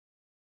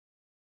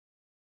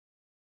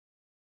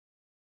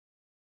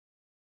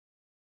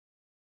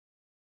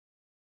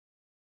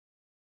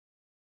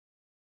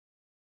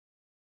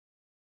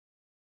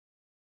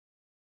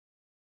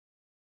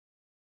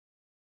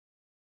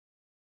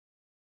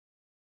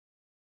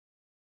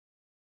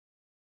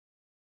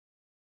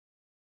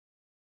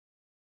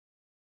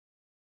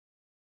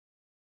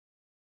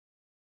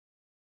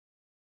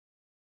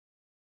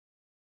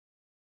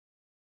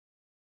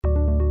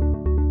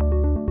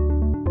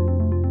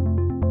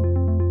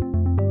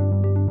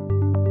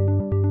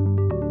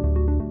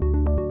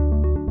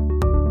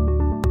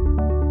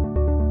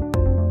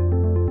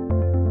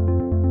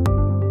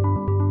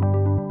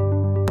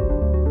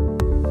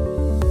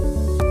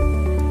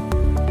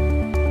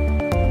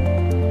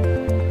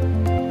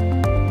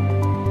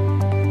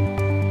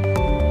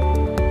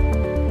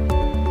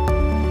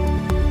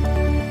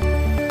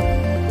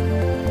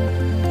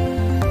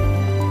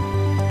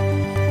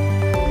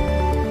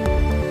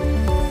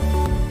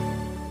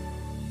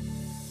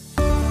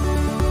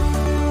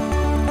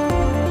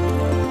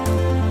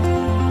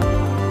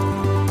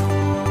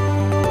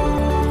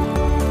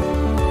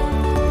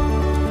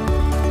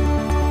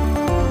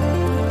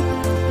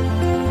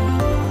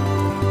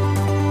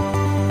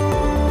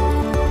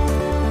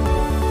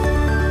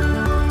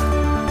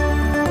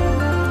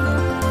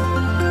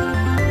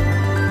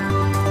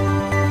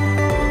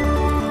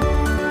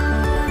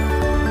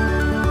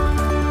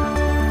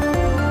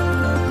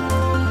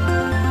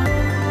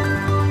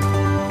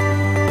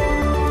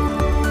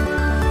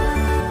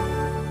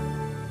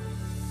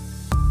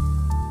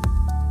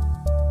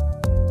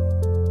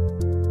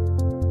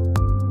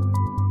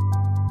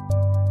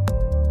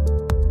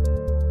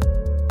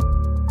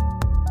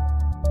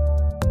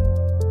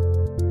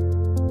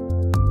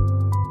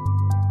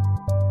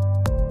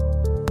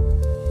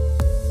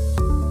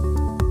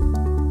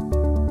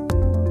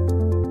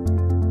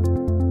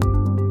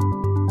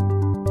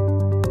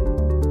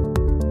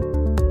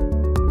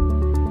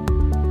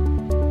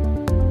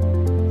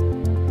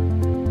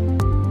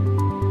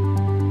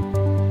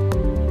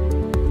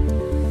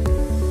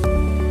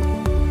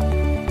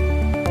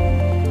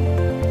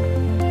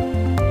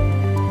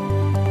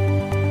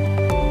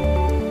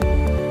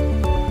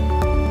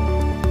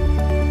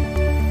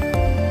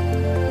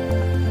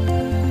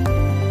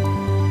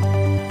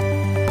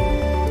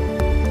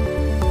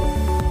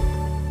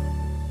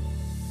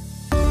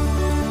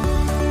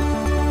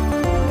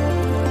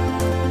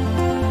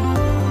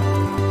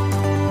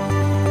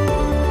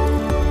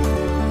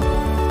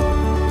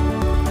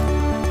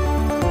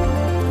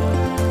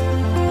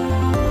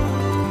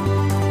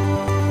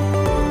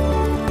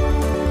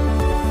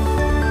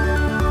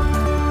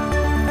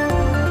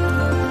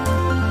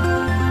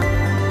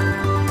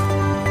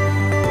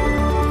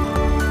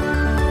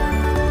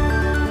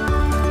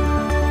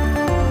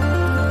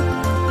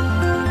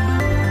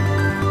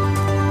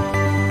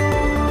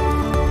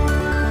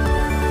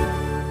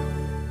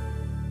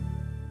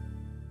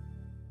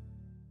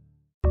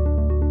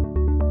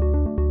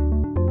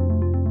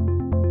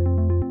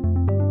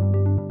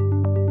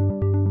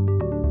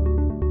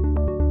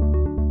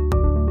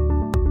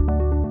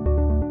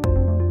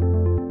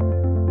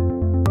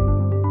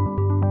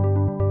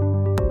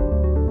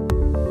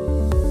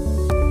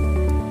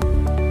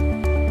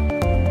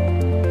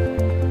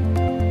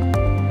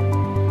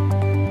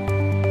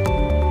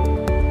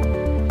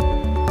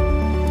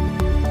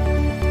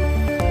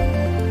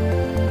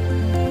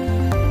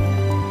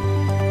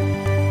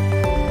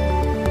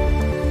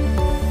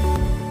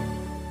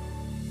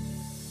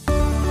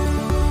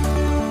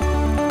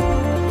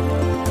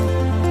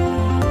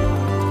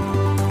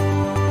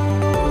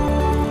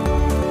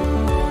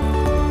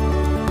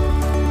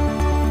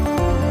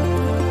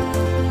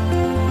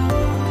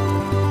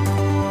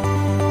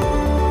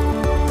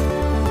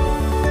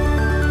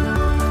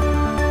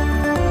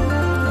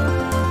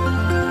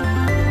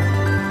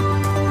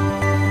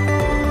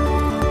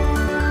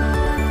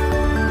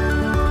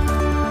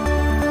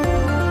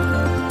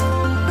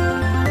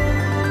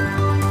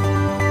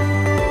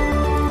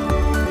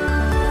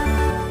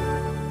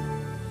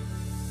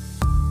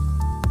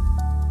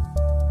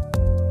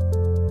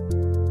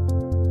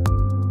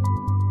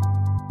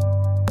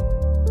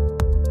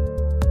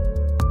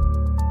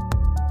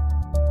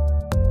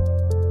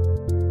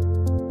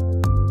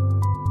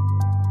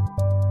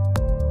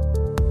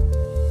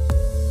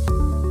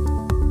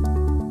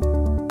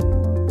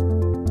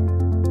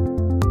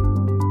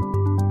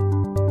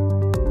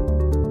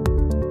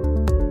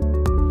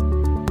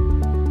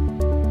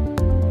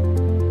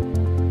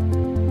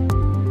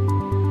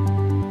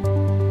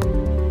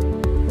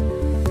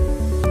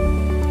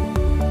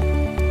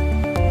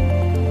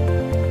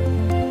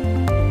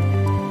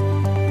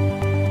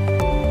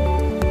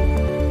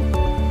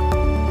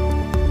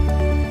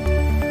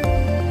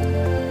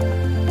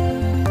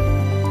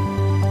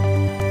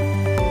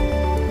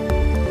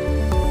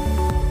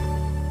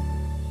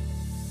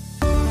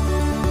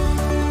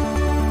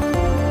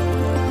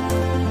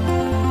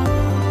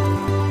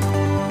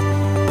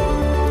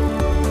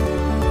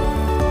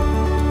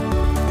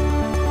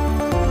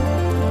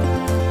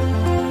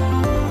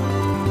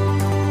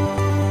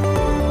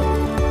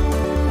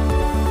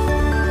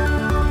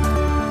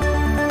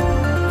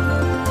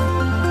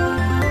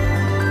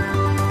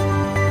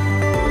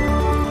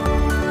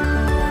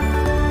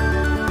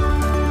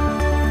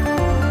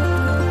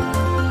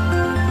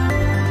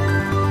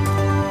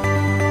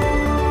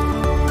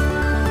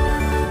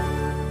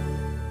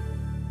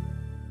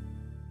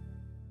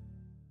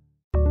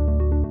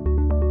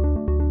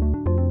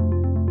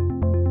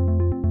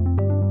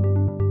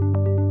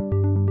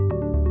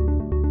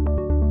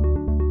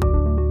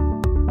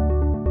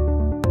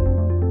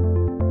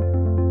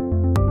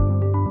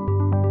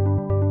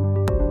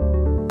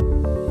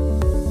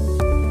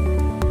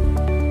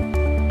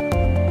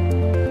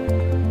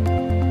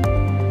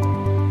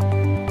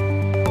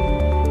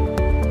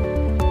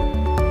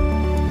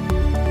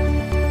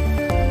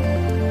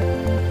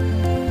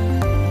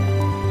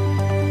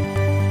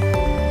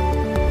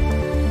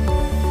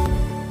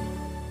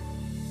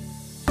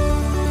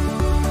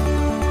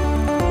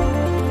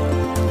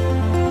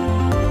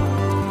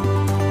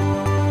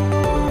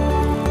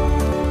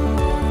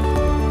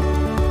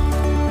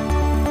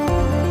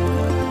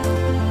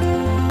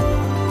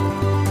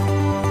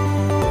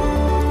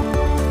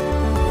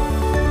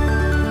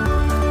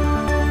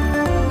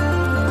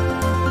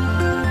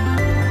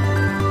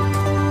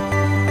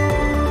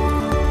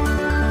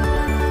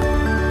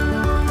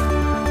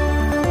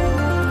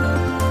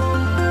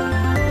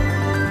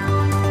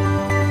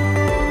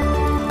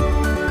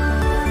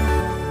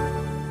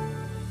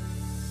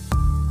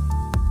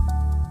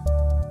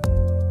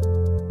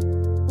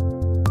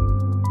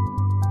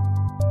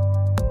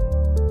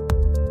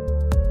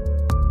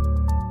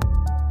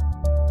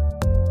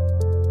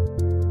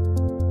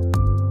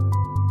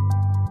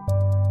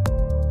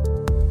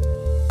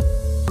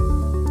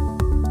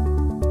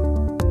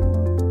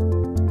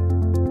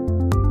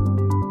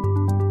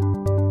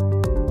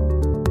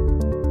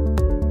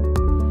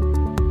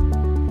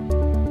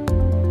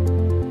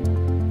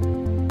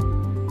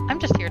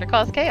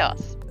cause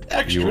chaos.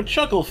 Extra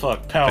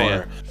Chucklefuck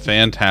power.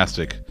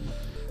 Fantastic.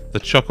 The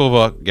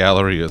Chucklefuck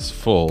gallery is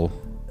full.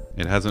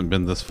 It hasn't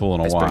been this full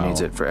in a while.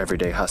 needs it for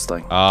everyday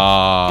hustling.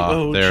 Ah,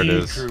 The there it OG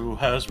is. crew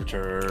has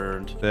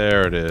returned.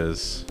 There it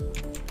is.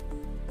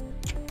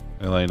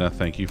 Elena,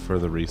 thank you for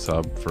the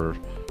resub for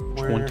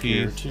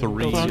 23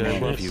 I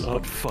love you,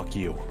 but fuck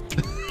you.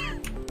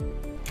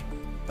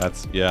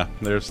 That's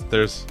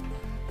there's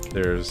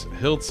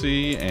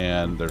Hiltzy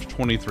and there's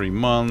 23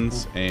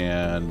 months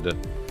and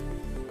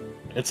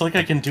It's like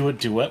I can do a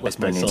duet with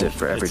myself. needs it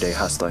for everyday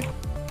hustling.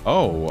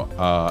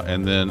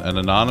 and then an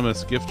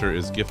anonymous gifter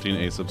is gifting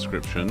a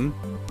subscription.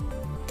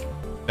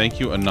 Thank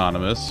you,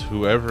 anonymous,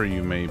 whoever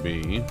you may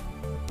be.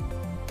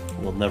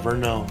 We'll never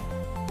know.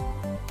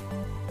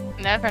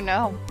 Never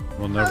know.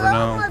 We'll never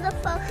know.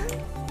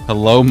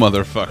 Hello,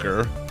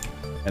 motherfucker.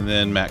 And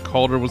then Matt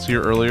Calder was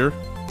here earlier.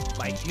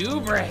 My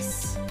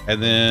hubris.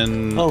 And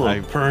then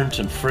Hello, Pernt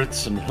and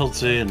Fritz and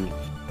Hiltzy and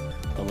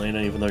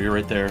Elena, even though you're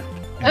right there.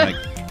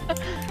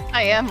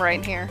 I am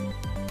right here.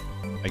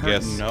 I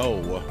guess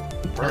no.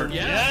 Pernt,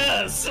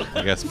 yes!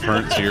 I guess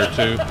Pernt's here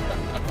too.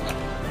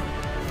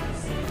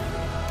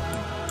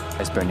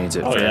 Iceberg needs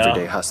it Oh, for yeah.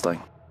 everyday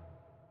hustling.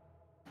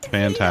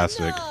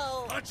 Fantastic.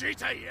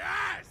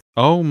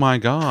 Oh my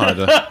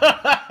god.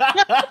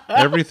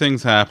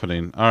 Everything's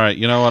happening. All right,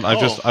 you know what?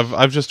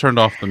 I've just turned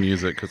off the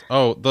music cuz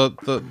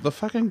the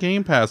fucking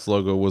Game Pass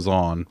logo was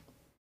on.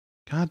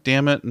 God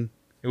damn it.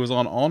 It was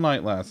on all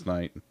night last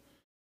night.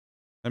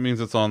 That means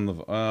it's on the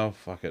oh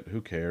fuck it.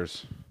 Who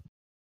cares?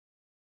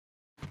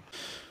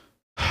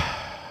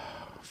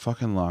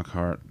 Fucking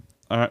Lockhart.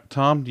 All right,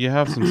 Tom, do you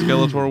have some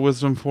Skeletor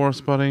wisdom for us,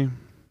 buddy?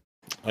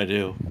 I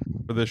do.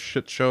 For this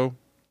shit show?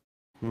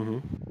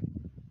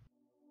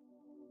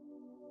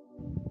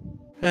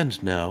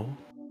 And now,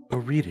 a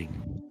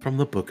reading from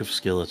the Book of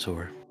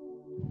Skeletor.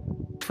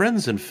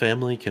 Friends and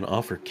family can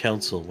offer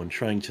counsel when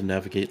trying to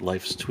navigate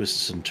life's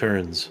twists and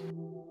turns.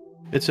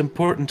 It's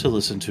important to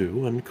listen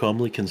to and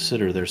calmly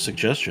consider their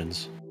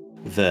suggestions.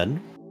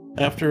 Then,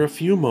 after a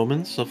few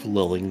moments of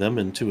lulling them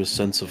into a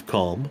sense of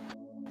calm,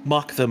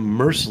 mock them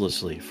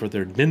mercilessly for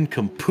their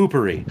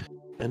nincompoopery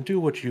and do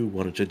what you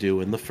wanted to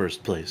do in the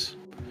first place.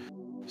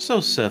 So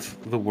saith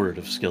the word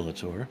of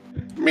Skeletor.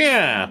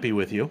 Meow, be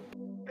with you.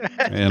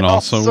 And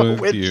also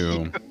with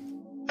you.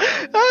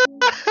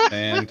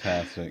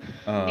 Fantastic.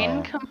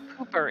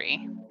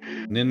 Nincompooperi.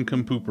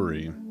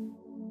 Nincompooperi.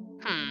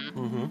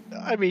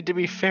 I mean, to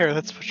be fair,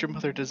 that's what your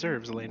mother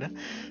deserves, Elena.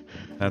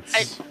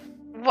 That's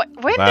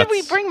When did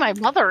we bring my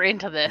mother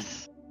into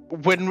this?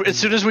 As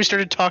soon as we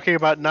started talking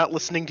about not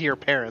listening to your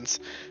parents.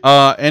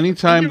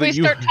 Anytime When did that we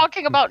you start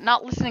talking about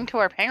not listening to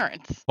our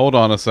parents? Hold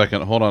on a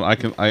second. Hold on.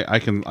 I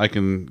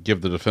can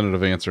give the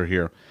definitive answer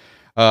here.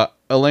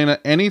 Elena,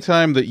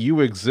 anytime that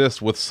you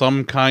exist with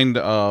some kind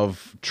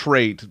of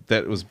trait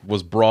that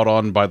was brought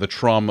on by the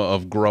trauma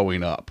of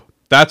growing up,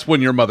 that's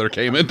when your mother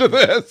came into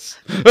this.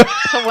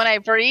 So when I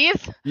breathe?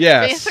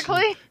 Yes.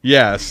 Basically?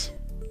 Yes.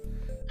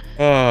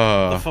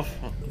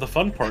 The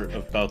fun part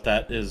about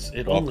that is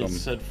it Welcome.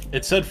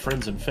 only said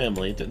friends and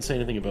family. It didn't say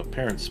anything about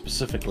parents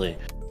specifically.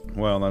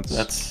 Well,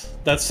 that's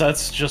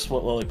just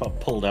what Lollipop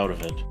pulled out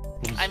of it.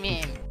 I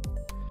mean,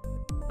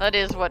 that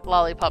is what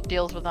Lollipop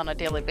deals with on a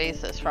daily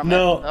basis from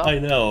No, it. I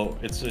know.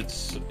 It's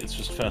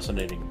just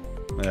fascinating.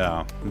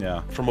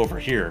 Yeah. From over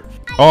here.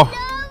 Oh,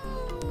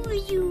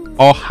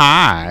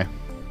 hi.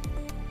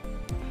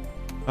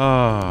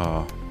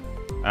 Oh,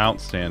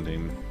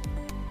 outstanding.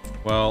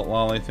 Well,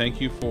 Lolly, thank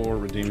you for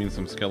redeeming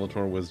some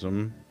Skeletor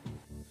wisdom.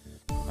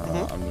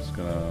 I'm just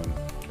gonna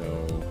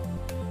go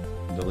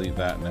delete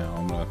that now.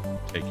 I'm gonna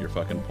take your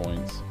fucking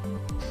points.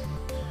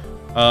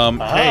 Hey. I'm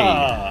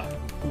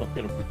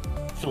gonna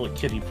fill a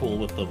kiddie pool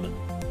with them and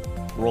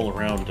roll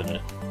around in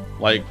it.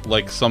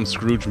 Like some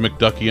Scrooge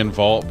McDuckian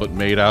vault, but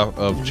made out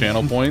of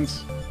channel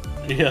points?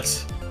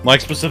 Yes. Like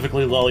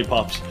specifically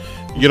lollipops.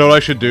 You know what I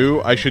should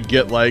do? I should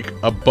get like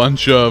a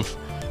bunch of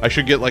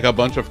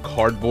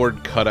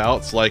cardboard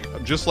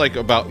cutouts, just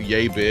about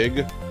yay big,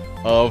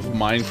 of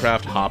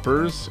Minecraft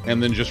hoppers,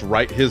 and then just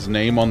write his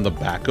name on the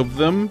back of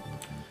them,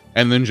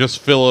 and then just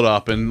fill it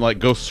up and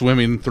go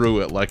swimming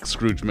through it like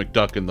Scrooge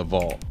McDuck in the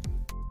vault.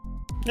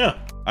 Yeah.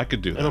 I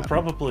could do that. It'll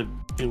probably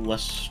be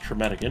less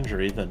traumatic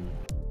injury than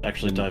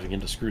actually diving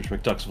into Scrooge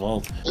McDuck's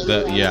vault.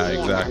 Yeah,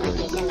 exactly.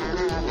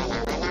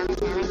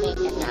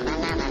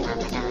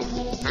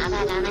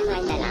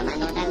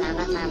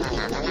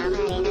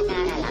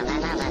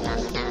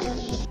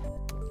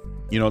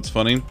 You know what's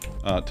funny?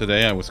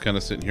 Today I was kind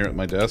of sitting here at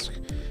my desk,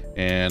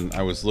 and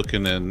I was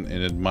looking and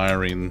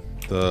admiring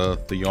the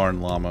yarn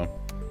llama,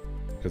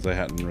 because I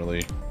hadn't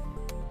really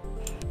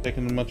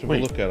taken much of a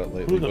look at it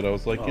lately. But I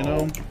was like, you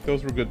know,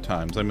 those were good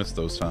times. I miss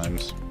those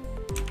times.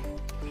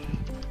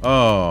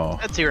 Oh.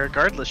 That's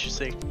irregardless, you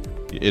see.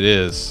 It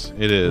is.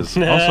 It is.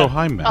 Also,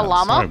 hi, Matt. A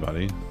llama? Sorry,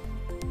 buddy.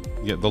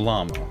 Yeah, the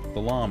llama. The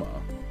llama.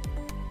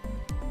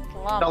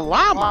 The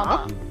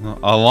llama?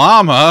 A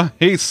llama?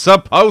 He's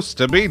supposed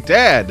to be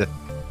dead.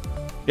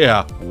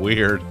 Yeah,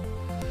 weird.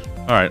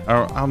 Alright,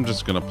 I'm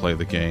just gonna play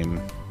the game.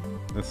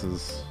 This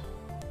is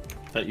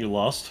That you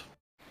lost?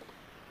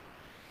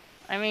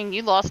 I mean,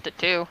 you lost it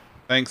too.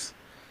 Thanks,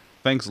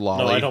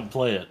 Lolly. No, I don't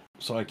play it,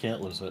 so I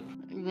can't lose it.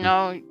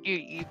 No,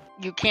 you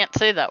can't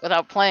say that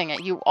without playing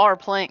it. You are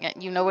playing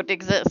it. You know it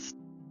exists.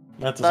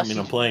 That doesn't mean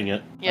I'm playing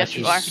it. Yes,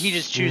 you are. He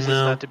just chooses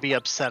not to be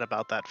upset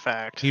about that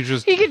fact. He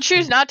can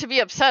choose not to be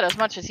upset as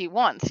much as he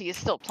wants. He is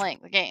still playing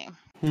the game.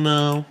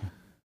 No.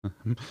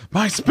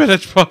 My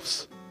spinach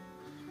puffs.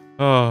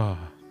 Oh,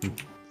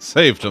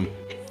 saved him.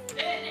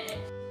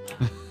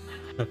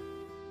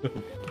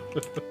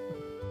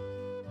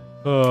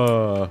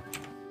 Oh,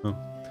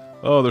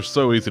 they're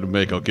so easy to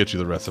make. I'll get you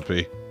the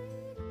recipe.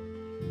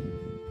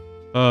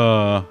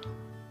 Oh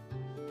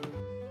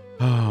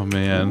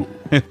man.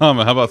 Hey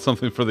Mama, how about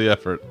something for the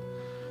effort?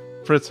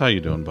 Fritz, how you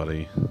doing,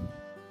 buddy?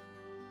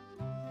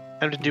 I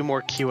have to do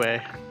more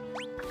QA.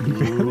 You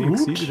really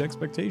exceeded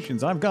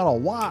expectations. I've got a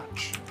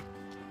watch.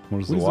 What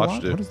does the watch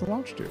do? What does the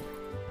watch do?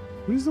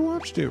 What does the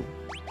watch do?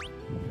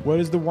 What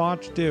does the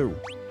watch do?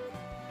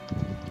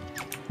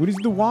 What does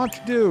the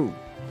watch do?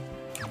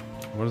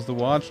 What does the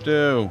watch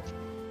do?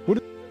 What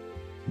does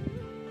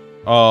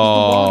the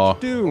Oh, watch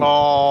do?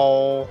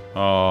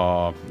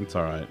 oh, it's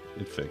all right.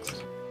 It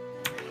fixed.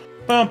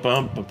 Bum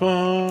bum bum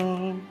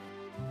bum.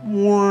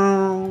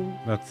 Wow.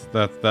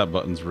 That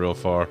button's real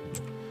far.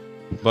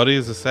 Buddy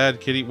is a sad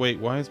kitty. Wait,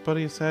 why is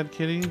Buddy a sad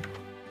kitty?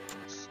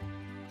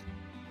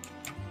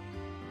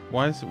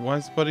 Why is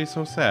Buddy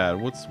so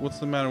sad? What's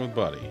the matter with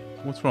Buddy?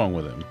 What's wrong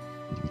with him?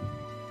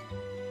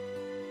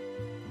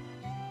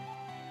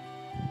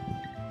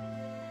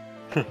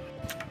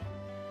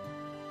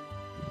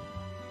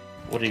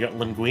 What, do you got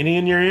linguini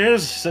in your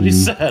ears? Said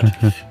he's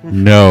sad.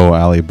 No,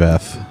 Allie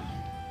Beth.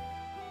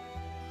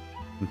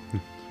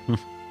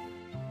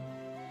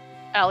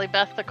 Allie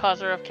Beth, the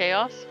causer of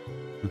chaos.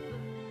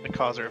 The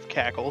causer of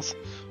cackles.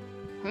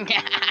 I mean,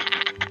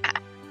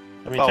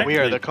 Well, we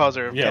are technically, the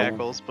causer of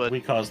cackles, but we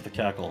caused the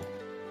cackle.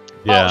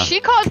 Yeah, Well, she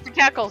caused the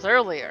cackles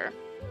earlier.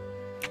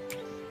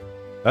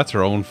 that's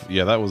her own.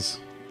 Yeah, that was.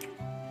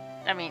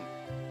 I mean,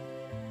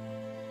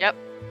 yep.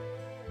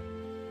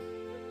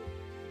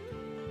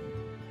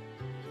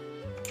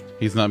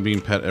 He's not being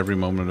pet every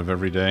moment of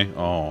every day.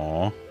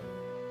 Aww.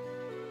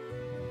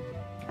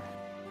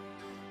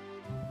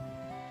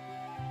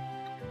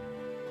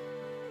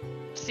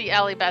 See,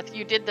 Allie Beth,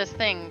 you did this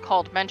thing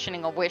called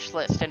mentioning a wish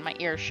list in my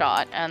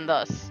earshot, and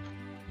thus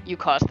you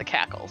caused the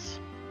cackles.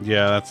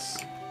 Yeah,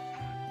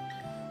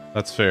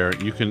 that's fair.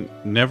 You can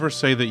never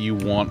say that you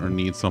want or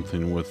need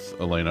something with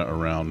Elena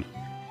around.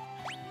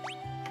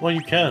 Well,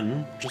 you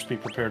can. Just be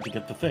prepared to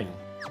get the thing.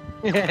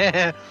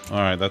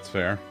 Alright, that's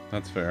fair.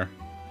 That's fair.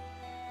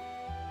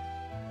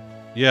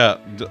 Yeah,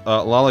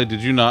 Lolly,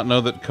 did you not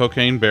know that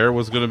Cocaine Bear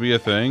was going to be a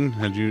thing?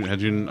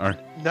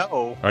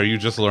 no. Are you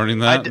just learning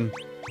that?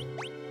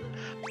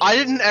 I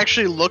didn't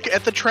actually look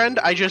at the trend.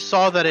 I just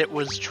saw that it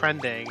was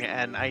trending,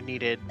 and I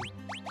needed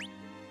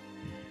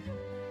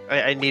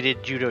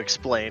you to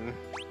explain.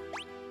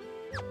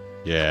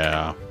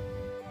 Yeah.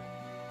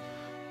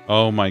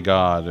 Oh my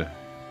god.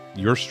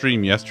 Your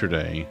stream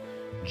yesterday.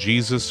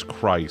 Jesus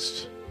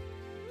Christ.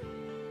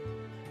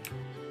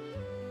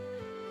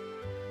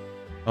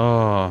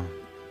 Oh.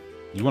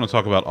 You want to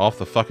talk about off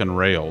the fucking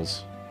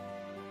rails.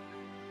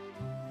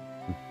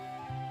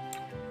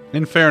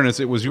 In fairness,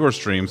 it was your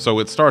stream, so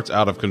it starts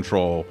out of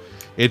control.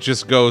 It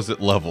just goes at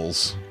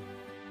levels.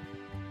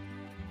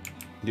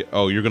 Yeah,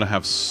 oh, you're gonna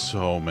have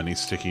so many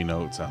sticky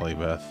notes, Allie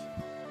Beth.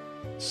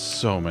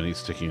 So many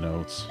sticky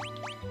notes.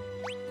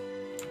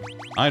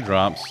 Eye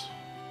drops.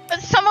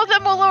 Some of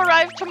them will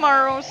arrive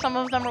tomorrow, some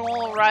of them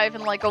will arrive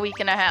in like a week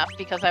and a half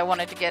because I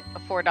wanted to get a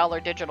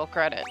 $4 digital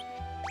credit.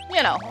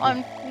 You know,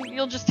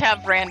 you'll just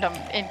have random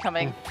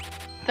incoming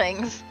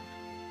things.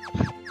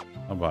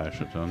 I'll buy a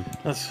shit ton.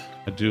 That's...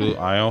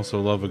 I also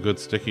love a good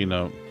sticky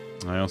note.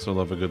 I also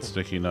love a good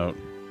sticky note.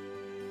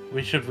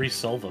 We should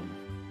resell them.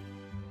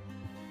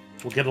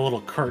 We'll get a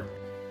little cart.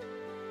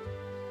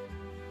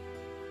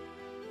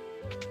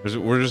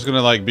 We're just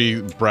gonna like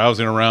be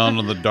browsing around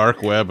on the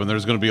dark web, and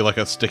there's gonna be like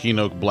a sticky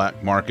note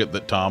black market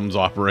that Tom's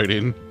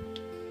operating.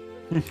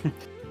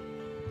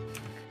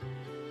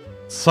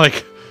 It's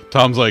like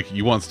Tom's like,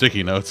 "You want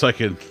sticky notes? I'll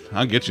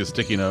get you a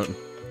sticky note."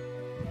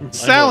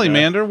 Sally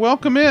Mander,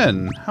 welcome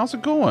in. How's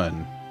it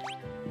going?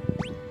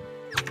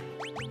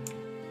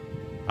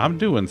 I'm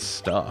doing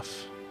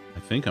stuff. I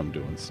think I'm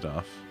doing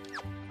stuff.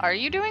 Are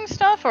you doing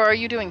stuff or are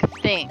you doing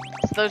things?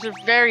 Those are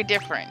very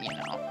different, you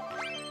know.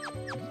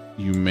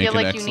 You make I feel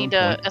an like you need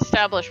excellent to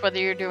establish whether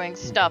you're doing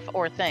stuff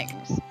or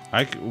things.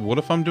 What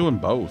if I'm doing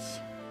both?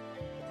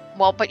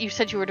 Well, but you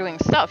said you were doing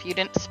stuff. You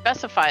didn't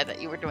specify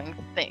that you were doing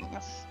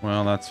things.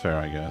 Well, that's fair,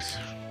 I guess.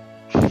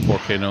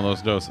 4K no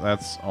los dos.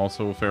 That's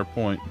also a fair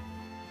point.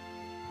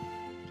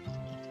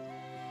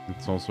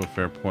 It's also a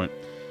fair point.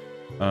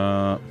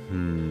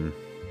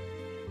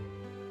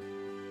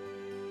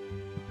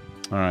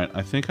 Alright,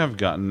 I think I've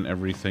gotten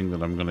everything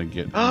that I'm gonna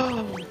get.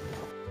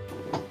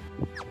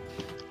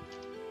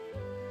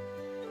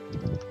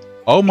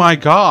 Oh my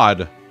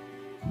god!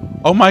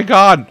 Oh my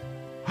god!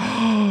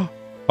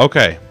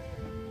 Okay.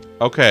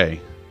 Okay.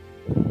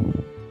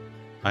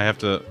 I have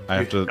to.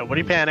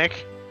 Nobody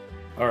panic.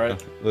 All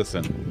right.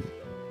 Listen.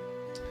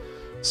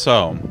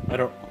 So I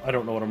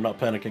don't know what I'm not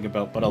panicking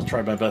about, but I'll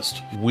try my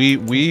best.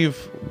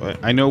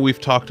 I know we've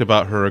talked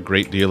about her a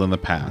great deal in the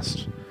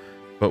past,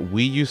 but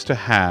we used to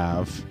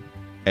have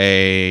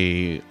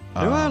a. Do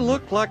I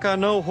look like I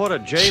know what a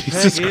JPEG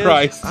Jesus is?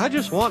 Christ. I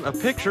just want a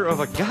picture of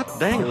a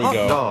goddamn Here we hot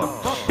go.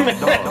 dog.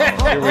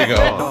 Here we go.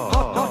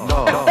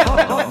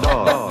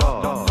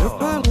 Do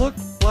I look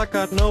like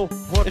I know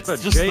what It's a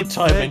just the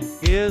timing.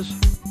 JPEG is?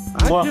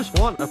 I Mwah. just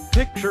want a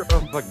picture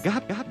of a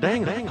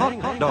goddamn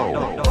hot dog.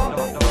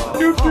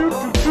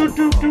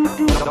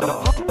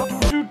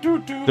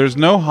 There's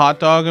no hot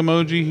dog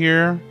emoji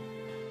here.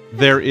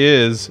 There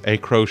is a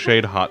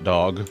crocheted hot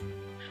dog.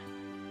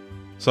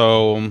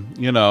 So,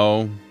 you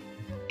know.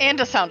 And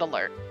a sound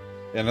alert.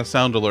 And a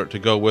sound alert to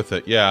go with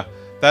it. Yeah.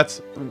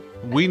 That's.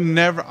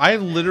 I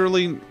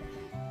literally.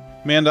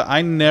 Amanda,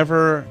 I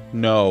never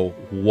know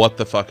what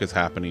the fuck is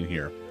happening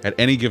here at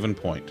any given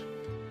point.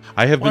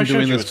 I have been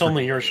doing this. It's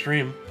only your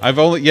stream. I've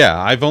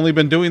only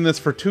been doing this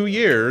for 2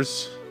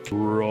 years.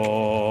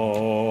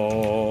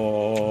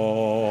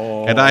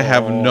 And I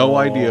have no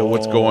idea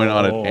what's going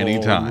on at any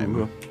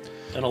time.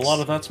 And a lot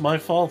of that's my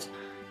fault.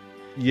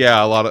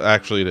 Yeah,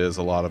 actually it is.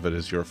 A lot of it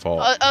is your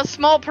fault. A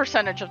small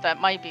percentage of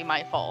that might be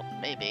my fault,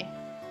 maybe.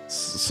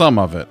 Some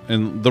of it,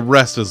 and the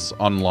rest is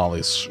on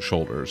Lolly's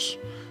shoulders,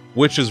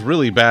 which is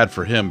really bad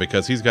for him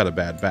because he's got a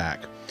bad back.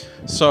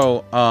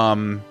 So,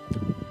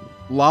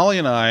 Lolly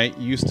and I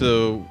used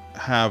to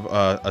have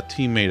a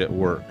teammate at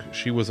work.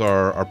 She was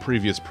our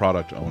previous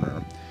product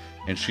owner,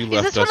 and she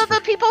left us. Is this one of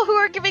the people who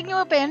are giving you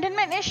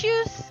abandonment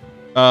issues?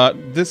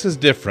 This is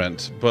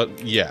different,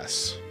 but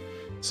yes.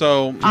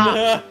 So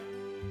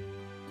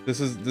this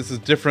is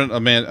different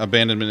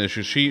abandonment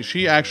issues.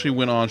 She actually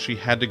went on. She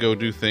had to go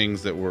do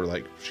things that were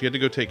like she had to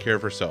go take care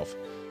of herself.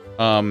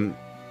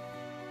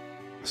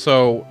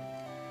 So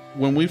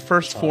when we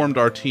first formed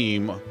our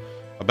team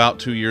about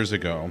 2 years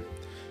ago,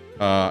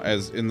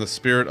 as in the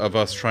spirit of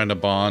us trying to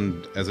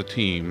bond as a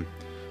team,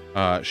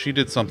 she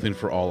did something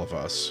for all of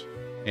us,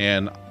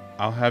 and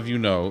I'll have you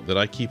know that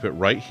I keep it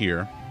right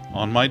here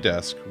on my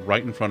desk,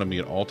 right in front of me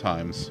at all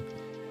times.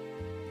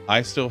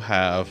 I still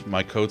have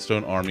my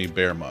Codestone Army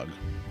bear mug.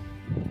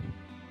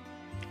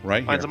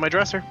 Right here. Mine's on my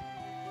dresser.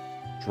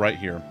 It's right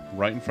here,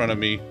 right in front of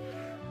me,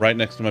 right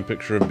next to my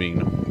picture of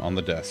Bean on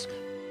the desk.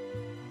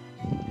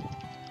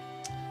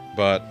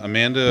 But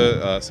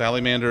Amanda,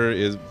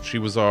 Sallymander she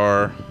was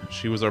our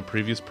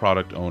previous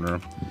product owner,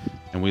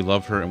 and we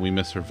love her and we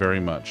miss her very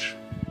much.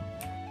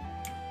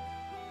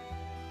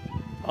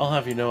 I'll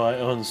have you know I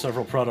own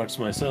several products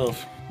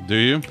myself. Do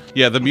you?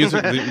 Yeah, the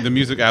music the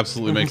music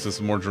absolutely makes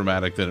this more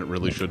dramatic than it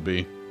really should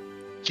be.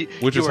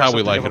 Which is how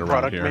we like it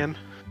around here. Man.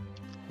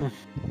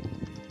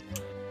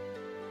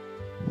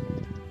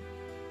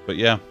 But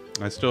yeah,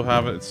 I still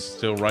have it. It's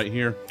still right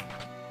here.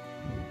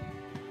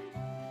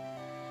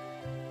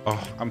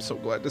 Oh, I'm so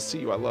glad to see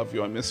you. I love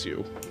you. I miss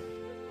you.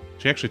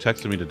 She actually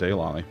texted me today,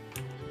 Lolly.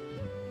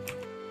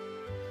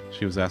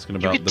 She was asking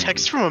about you get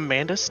text from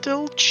Amanda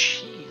still?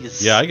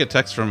 Jeez. Yeah, I get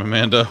texts from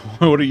Amanda.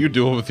 What are you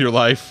doing with your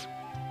life?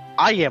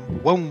 I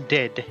am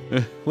wounded.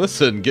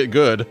 Listen, get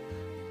good.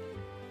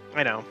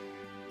 I know.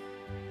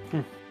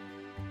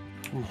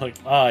 Like,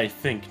 I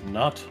think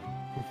not.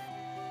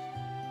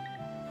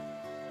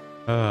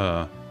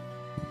 Tom,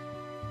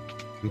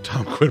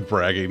 quit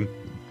bragging.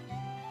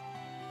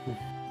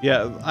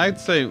 Yeah, I'd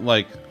say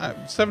like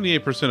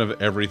 78%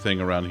 of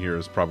everything around here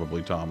is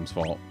probably Tom's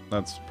fault.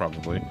 That's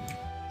probably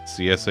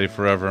CSA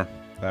forever.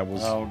 That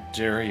was. How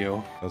dare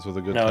you? Those were the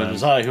good Now times. it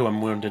is I who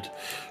am wounded.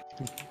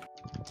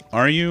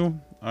 Are you?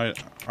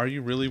 Are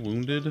you really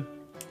wounded?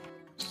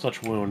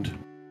 Such wound.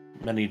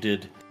 Many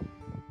did.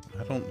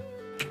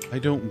 I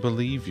don't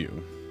believe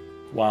you.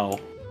 Wow.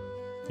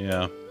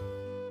 Yeah.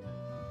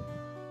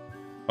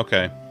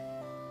 Okay.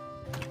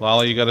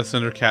 Lolly, you gotta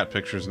send her cat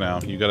pictures now.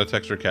 You gotta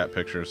text her cat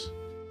pictures.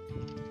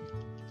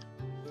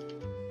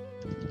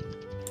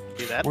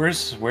 Do that. Where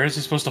is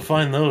he supposed to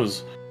find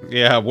those?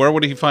 Yeah, where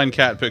would he find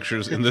cat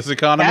pictures? In this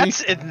economy?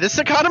 Cats in this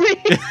economy?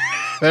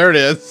 There it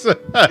is.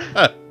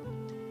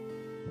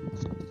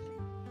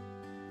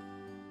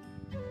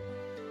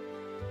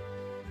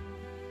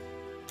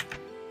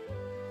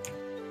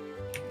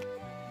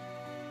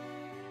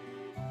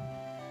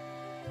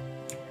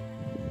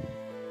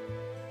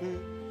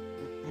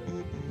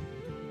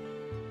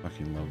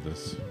 Fucking love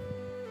this.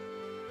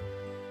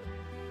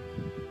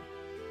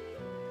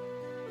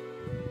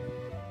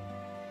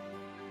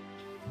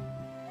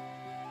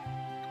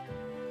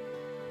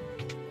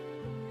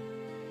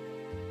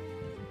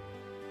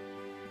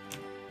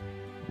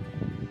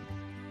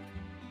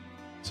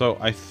 So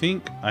I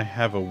think I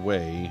have a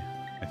way.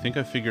 I think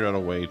I figured out a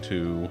way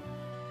to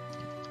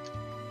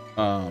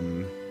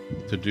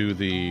do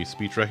the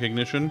speech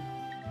recognition.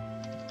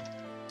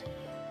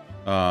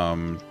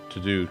 To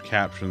do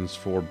captions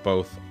for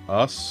both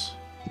us,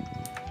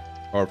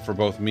 or for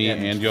both me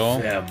and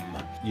y'all. Them.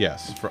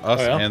 Yes, for us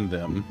and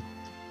them.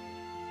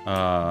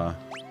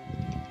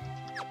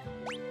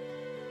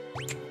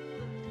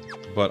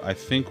 But I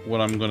think what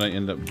I'm gonna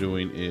end up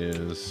doing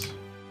is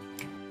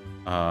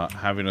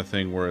having a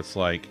thing where it's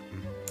like,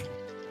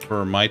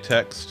 for my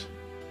text,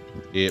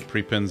 it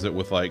prepends it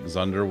with like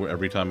Zunder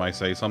every time I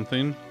say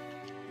something.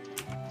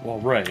 Well,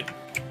 right.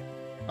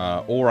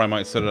 Or I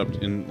might set it up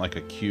in like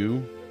a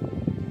queue.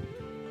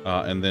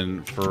 And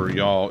then for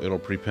y'all, it'll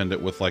prepend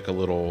it with like a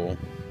little,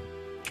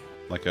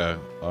 like a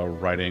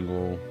right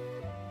angle,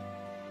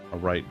 a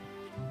right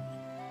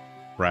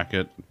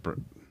bracket.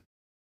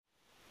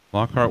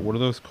 Lockhart, what are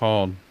those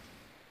called?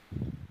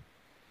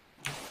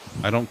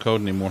 I don't code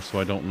anymore, so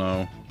I don't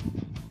know.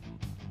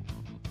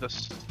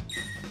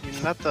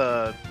 Not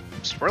the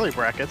swirly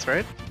brackets,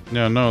 right?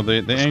 No,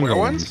 the angle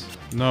ones?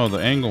 No, the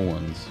angle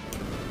ones.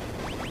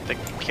 The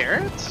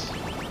carrots?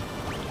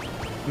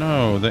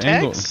 No, the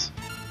angle. Tags?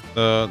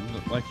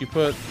 Like you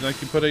put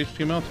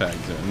HTML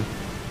tags in.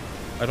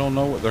 I don't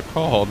know what they're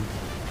called.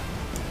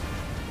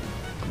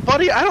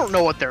 Buddy, I don't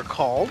know what they're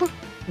called.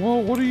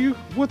 Well,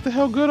 what the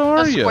hell good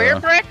are you? The square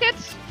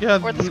brackets? Yeah.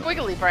 Or the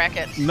squiggly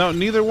brackets? No,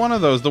 neither one of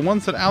those. The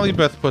ones that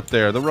Alibeth put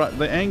there, the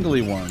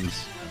angly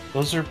ones.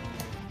 Those are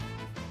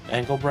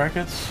angle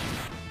brackets?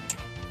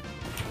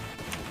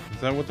 Is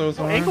that what those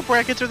are? Angle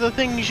brackets are the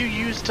things you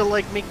use to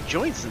like make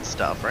joints and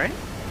stuff, right?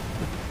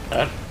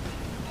 I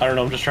don't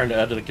know, I'm just trying to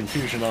add to the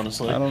confusion,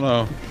 honestly. I don't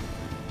know.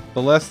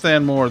 The less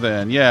than, more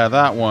than. Yeah,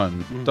 that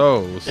one.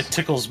 Those. It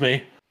tickles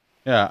me.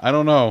 Yeah, I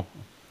don't know.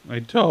 I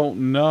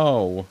don't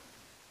know.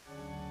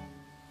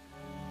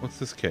 What's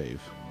this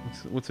cave?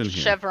 What's in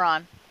here?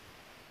 Chevron.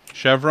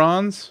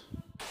 Chevrons?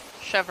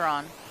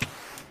 Chevron.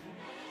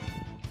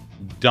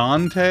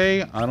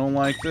 Dante? I don't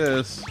like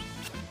this.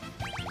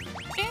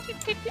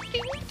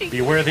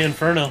 Beware the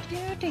inferno.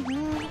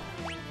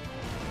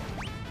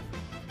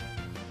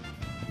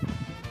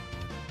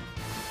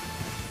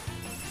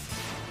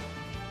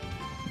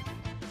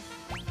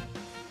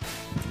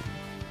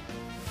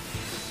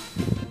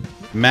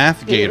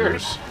 Math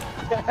gators.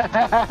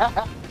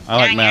 I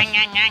like math.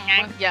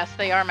 Yes,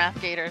 they are math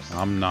gators.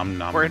 Nom nom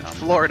nom. We're in nom.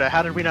 Florida.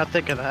 How did we not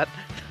think of that?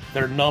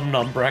 They're num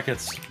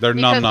brackets. They're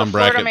Because nom nom the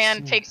Florida brackets.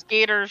 man takes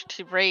gators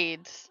to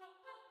raids.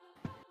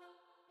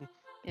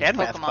 His And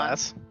math Pokemon.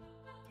 class.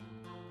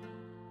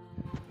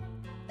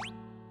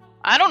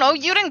 I don't know.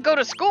 You didn't go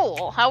to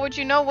school. How would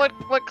you know what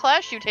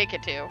class you take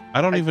it to?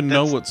 I don't even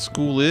know that's- what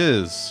school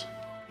is.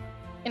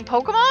 In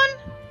Pokemon?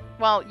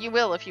 Well, you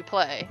will if you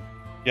play.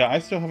 Yeah, I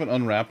still haven't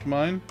unwrapped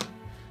mine.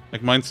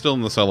 Like, mine's still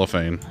in the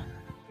cellophane.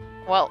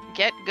 Well,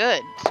 get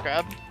good,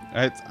 scrub.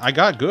 I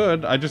got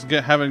good. I just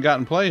haven't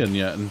gotten playing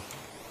yet.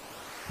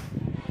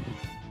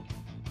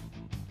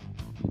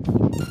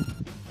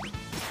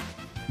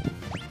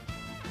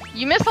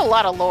 You miss a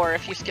lot of lore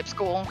if you skip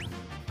school.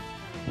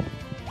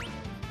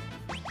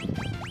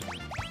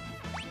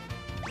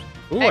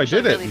 Ooh, I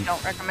did it. really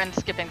don't recommend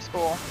skipping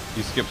school.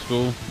 You skipped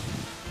school?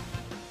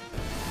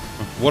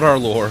 What are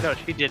lore? No,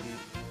 she didn't.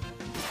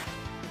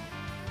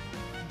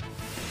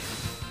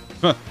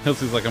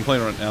 Hiltzy's like, I'm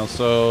playing right now,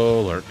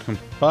 so lurk.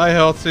 Bye,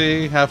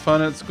 Hiltzy. Have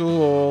fun at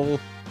school.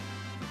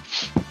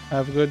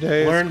 Have a good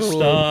day Learn at school.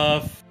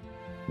 stuff.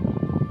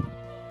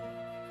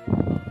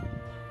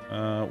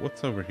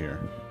 What's over here?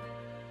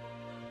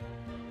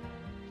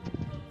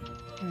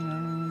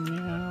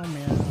 Meow,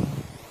 meow.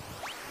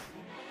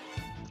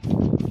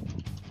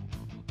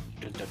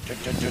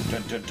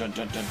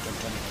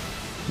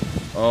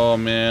 Oh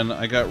man,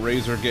 I got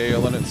Razor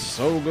Gale and it's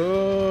so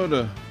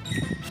good.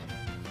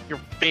 Your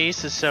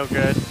base is so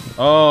good.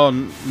 Oh,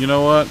 you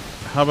know what?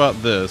 How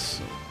about this?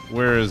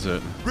 Where is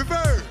it?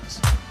 Reverse!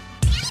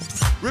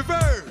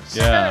 Reverse!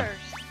 Yeah. First.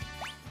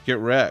 Get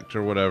wrecked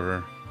or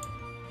whatever.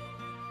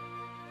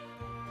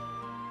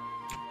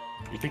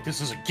 You think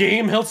this is a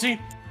game, Hiltzy?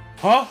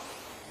 Huh?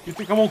 You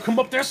think I won't come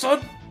up there,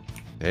 son?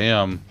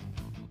 Damn.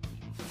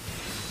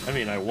 I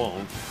mean, I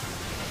won't.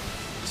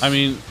 I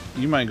mean,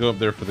 you might go up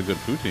there for the good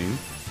poutine.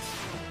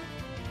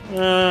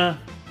 I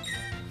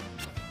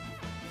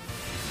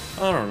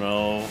don't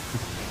know.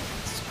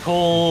 It's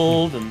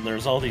cold, and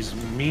there's all these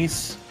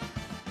meese.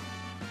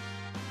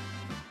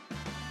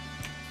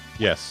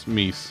 Yes,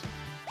 Mies.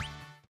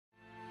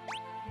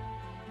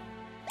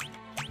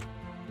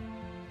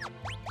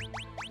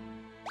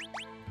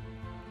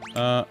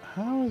 How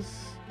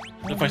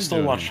If are I you still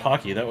doing? watched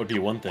hockey, that would be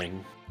one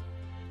thing.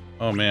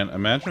 Oh man,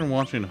 imagine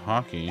watching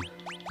hockey.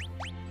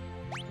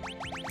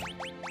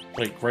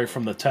 Like, right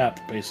from the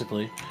tap,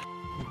 basically.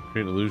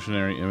 Create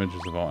illusionary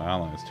images of all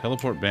allies.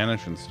 Teleport,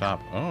 banish, and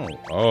stop.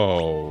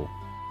 Oh.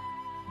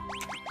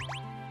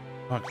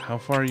 Fuck, how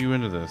far are you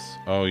into this?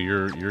 Oh,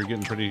 you're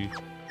getting pretty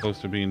close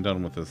to being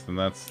done with this, then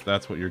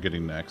that's what you're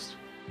getting next.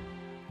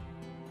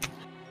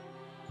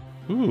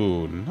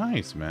 Ooh,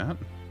 nice, Matt.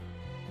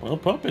 Well,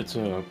 Pup, it's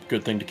a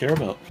good thing to care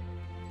about.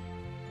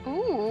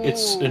 Ooh.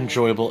 It's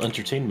enjoyable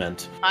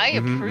entertainment. I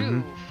Mhm,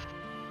 approve.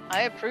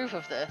 I approve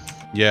of this.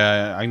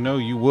 Yeah, I know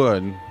you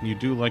would. You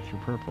do like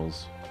your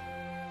purples.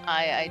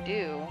 I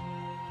do.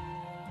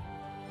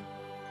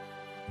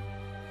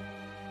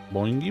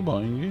 Boingy,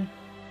 boingy.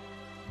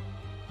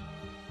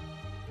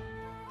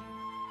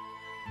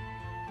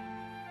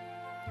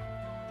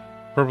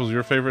 Purple's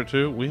your favorite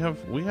too? We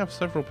have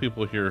several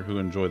people here who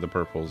enjoy the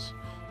purples.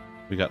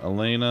 We got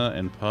Elena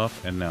and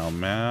Puff and now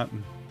Matt.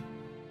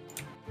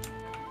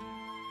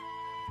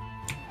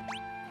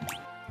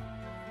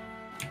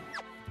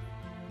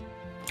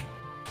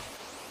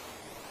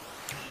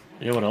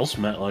 You know what else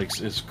Matt likes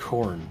is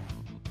corn.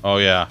 Oh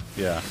yeah,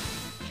 yeah.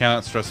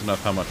 Cannot stress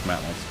enough how much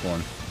Matt likes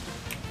corn.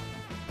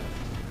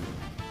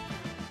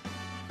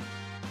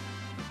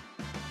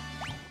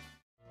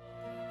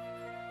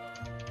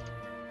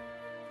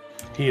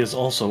 He is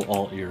also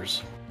all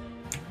ears.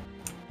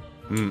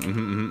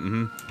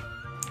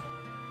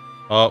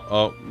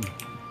 Oh.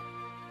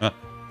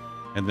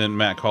 And then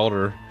Matt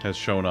Calder has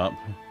shown up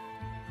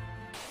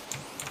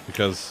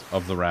because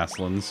of the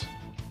Rasslins.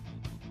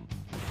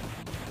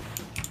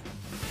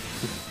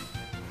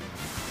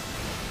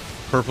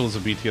 Purple is a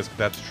BTS.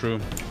 That's true.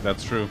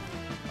 That's true.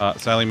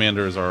 Sally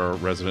Mander is our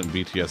resident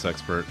BTS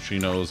expert. She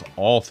knows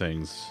all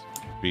things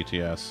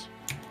BTS.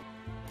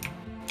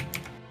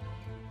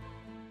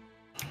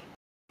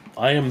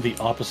 I am the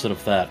opposite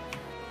of that.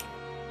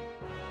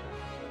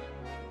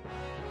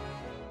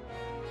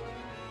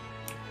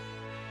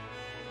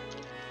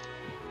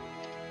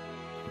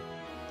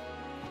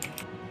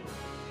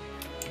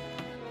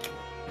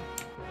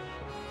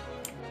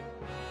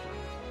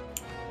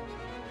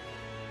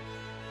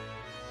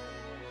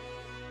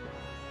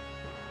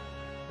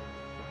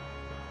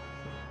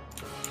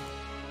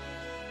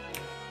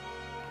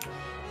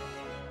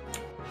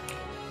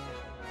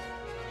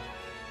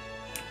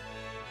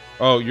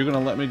 Oh, you're gonna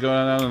let me go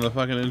down in the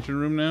fucking engine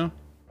room now?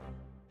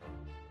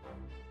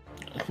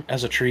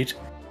 As a treat.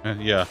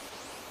 Yeah.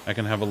 I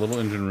can have a little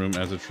engine room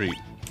as a treat.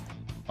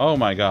 Oh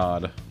my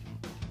god.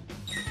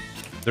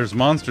 There's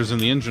monsters in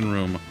the engine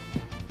room.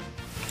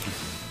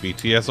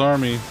 BTS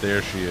Army.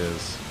 There she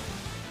is.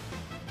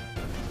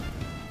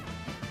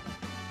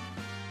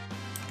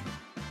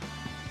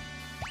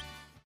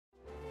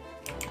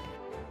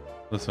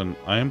 Listen,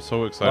 I am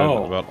so excited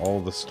about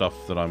all the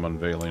stuff that I'm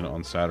unveiling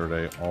on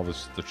Saturday. All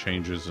the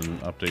changes and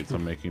updates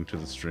I'm making to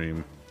the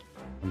stream.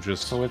 I'm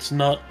just... So it's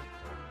not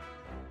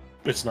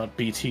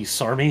BT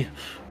Sarmy?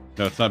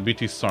 No, it's not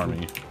BT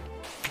Sarmy.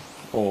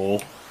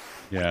 Oh.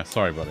 Yeah,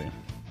 sorry, buddy.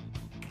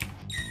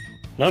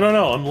 No,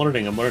 I'm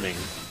learning.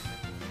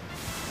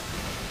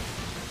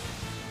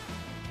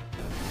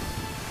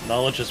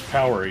 Knowledge is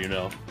power, you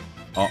know.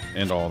 Oh,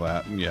 and all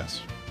that,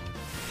 yes.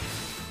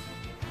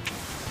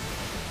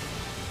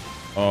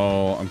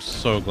 Oh, I'm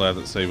so glad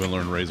that Saban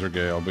learned Razor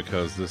Gale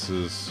because this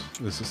is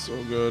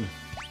so good.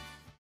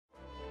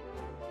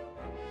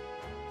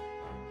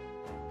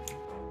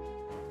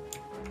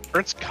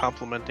 Bert's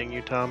complimenting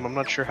you, Tom. I'm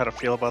not sure how to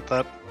feel about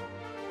that.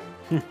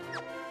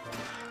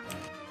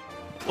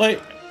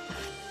 Like,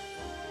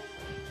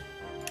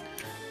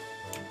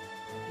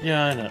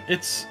 yeah, I know.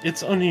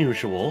 It's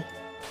unusual.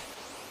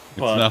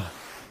 But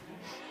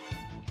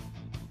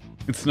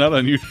It's not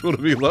unusual to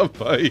be loved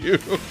by you.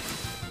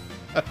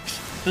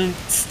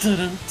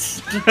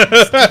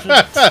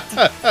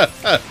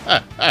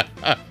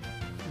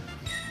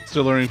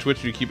 Still learning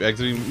Twitch, you keep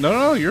exiting.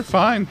 No, you're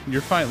fine.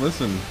 You're fine.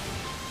 Listen.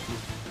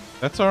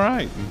 That's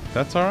alright.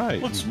 That's alright.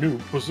 What's new,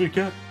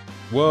 pussycat?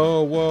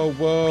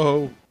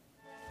 Whoa.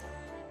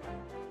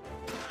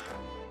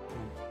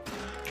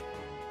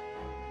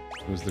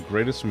 It was the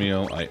greatest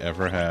meal I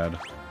ever had.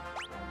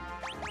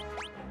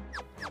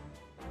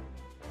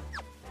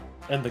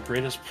 And the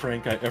greatest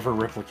prank I ever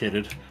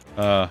replicated.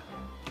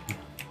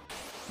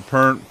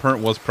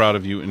 Pernt was proud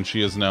of you, and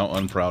she is now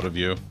unproud of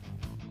you.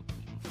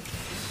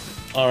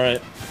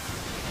 Alright.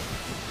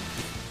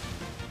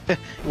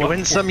 You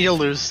win some, you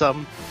lose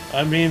some.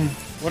 I mean,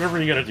 whatever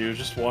you gotta do,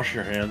 just wash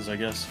your hands, I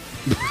guess.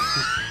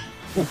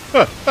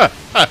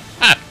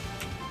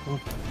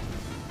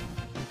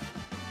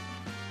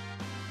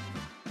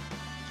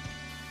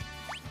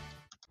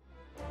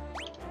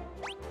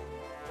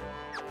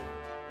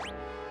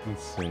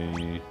 Let's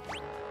see.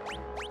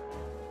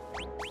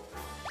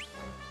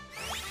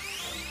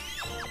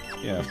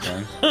 Yeah,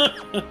 fine.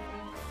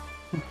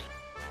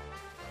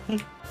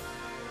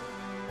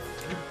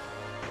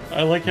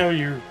 I like how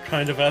you're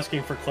kind of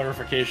asking for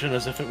clarification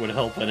as if it would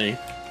help any.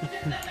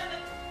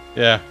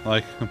 Yeah,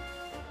 like...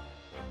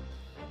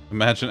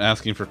 Imagine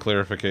asking for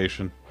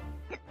clarification.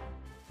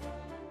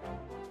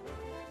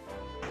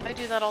 I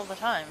do that all the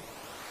time.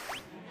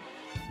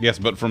 Yes,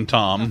 but from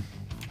Tom.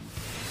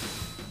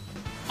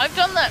 I've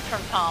done that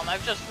from Tom.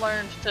 I've just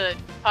learned to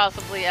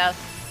possibly ask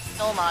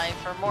Ilmai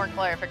for more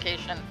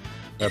clarification.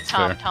 That's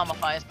Tom fair.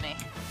 Tomifies me.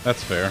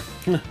 That's fair.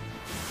 Which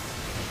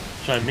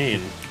I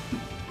mean...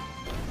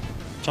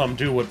 Tom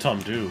do what Tom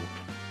do.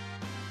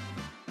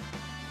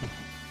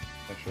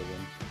 I should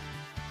have.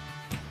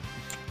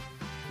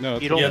 No,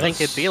 You don't Yeah, think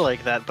that's- it'd be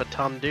like that, but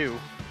Tom do.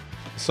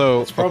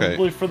 So, It's probably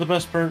okay. for the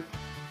best part.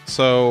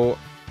 So,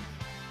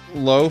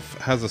 Loaf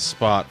has a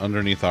spot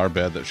underneath our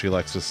bed that she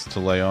likes us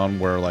to lay on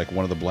where, like,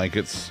 one of the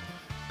blankets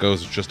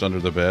goes just under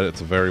the bed.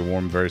 It's a very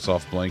warm, very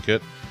soft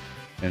blanket.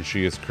 And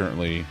she is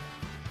currently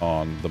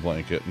on the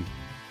blanket.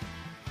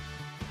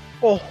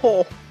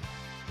 Oh,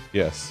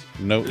 Yes.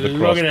 Note the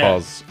Look cross at that.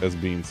 pause as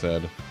being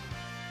said.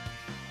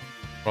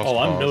 Cross Oh,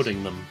 I'm pause.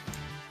 noting them.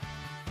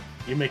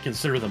 You may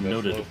consider them Yes,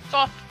 noted. love.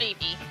 Soft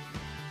baby.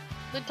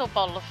 Little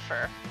ball of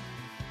fur.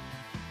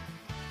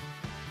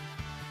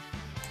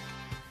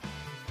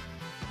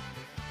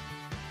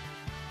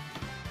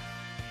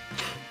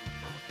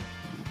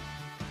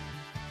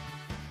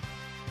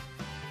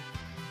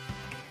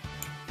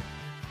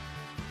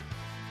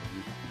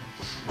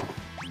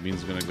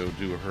 Bean's gonna go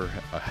do her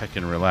a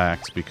heckin'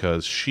 relax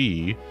because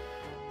she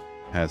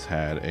has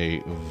had a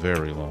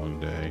very long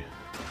day.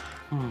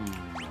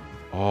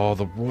 Oh,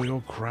 the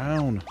royal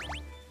crown.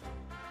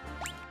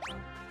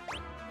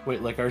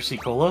 Wait, like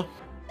RC Cola?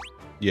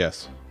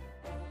 Yes.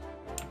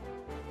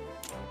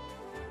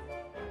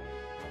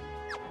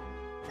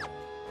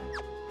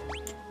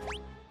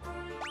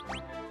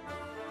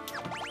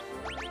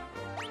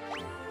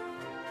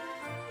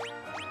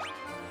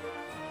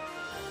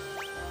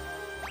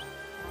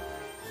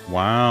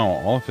 Wow,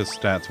 all of his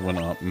stats went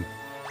up.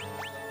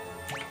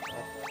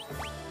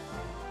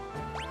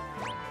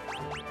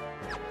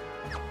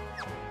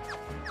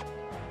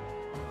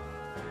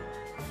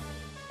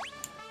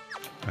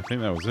 I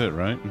think that was it,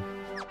 right?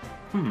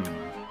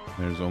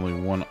 There's only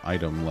one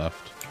item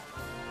left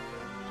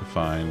to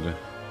find.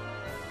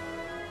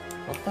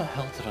 What the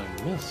hell did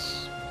I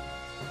miss?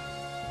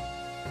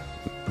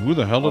 Who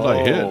the hell did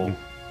I hit?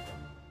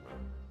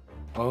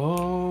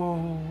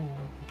 Oh.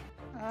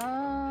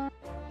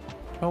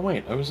 Oh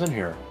wait, I was in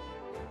here.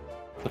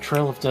 The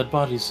trail of dead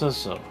bodies says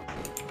so.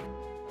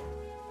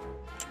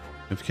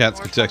 If cats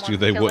Or could text you, someone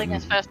they killing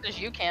wouldn't. as fast as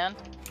you can.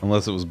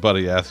 Unless it was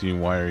Buddy asking you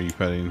why are you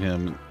petting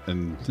him,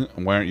 and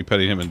why aren't you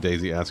petting him, and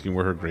Daisy asking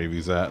where her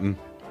gravy's at. And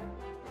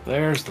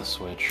There's the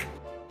switch.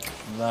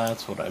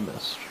 That's what I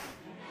missed.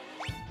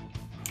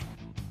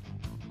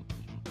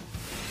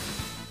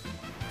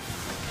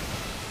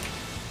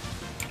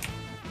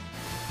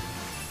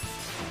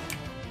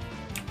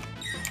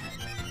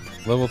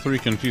 level 3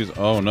 confused.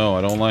 Oh no,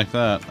 I don't like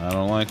that. I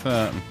don't like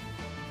that.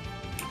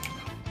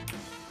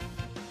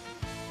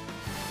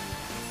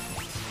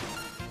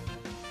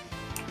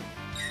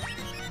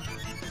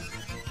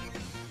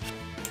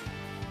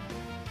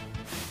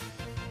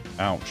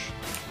 Ouch.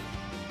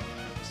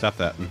 Stop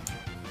that.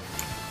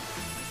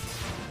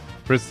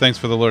 Fritz, thanks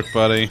for the lurk,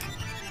 buddy.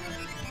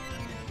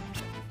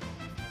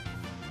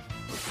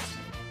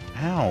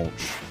 Ouch.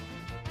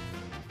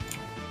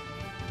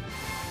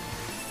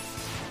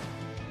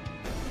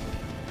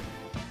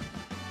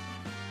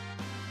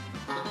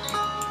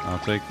 I'll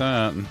take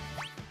that.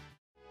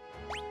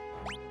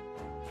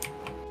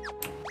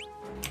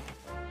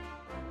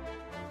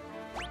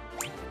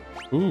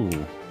 Ooh.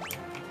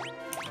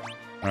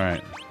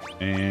 Alright.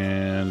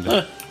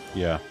 And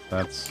yeah,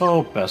 that's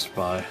Oh, Best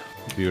Buy.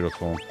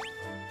 beautiful.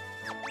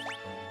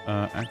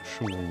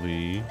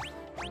 Actually,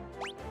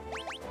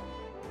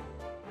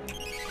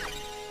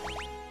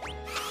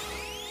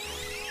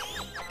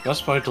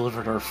 Best Buy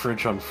delivered our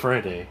fridge on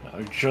Friday.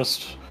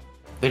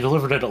 They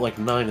delivered it at like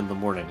 9 in the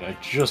morning. I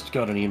just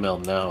got an email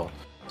now.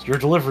 Your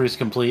delivery's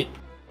complete.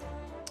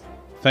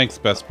 thanks,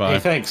 Best Buy. Hey,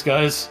 thanks,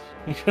 guys.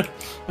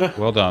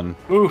 Well done.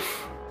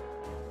 Oof.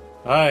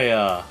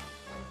 I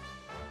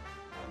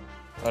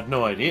had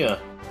no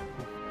idea.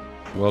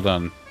 Well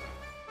done.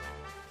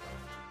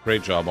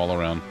 Great job all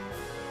around.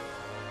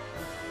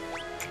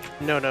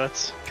 No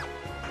notes.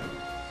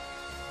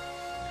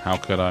 How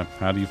could I?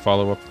 How do you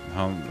follow up?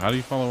 How do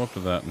you follow up to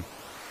that?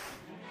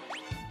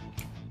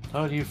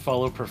 How do you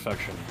follow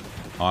perfection?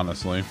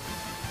 Honestly.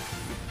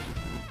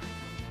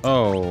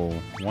 Oh,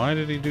 why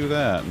did he do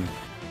that?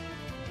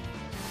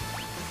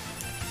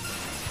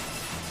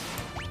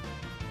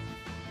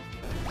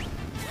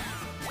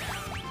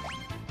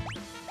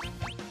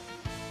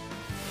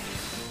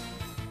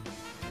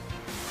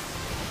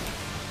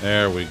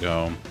 There we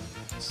go.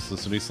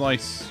 Slicity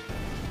slice.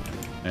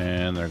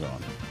 And they're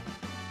gone.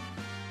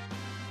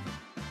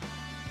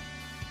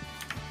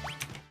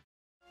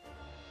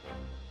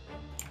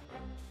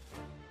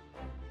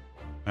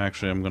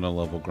 Actually, I'm gonna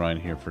level grind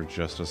here for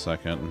just a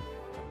second.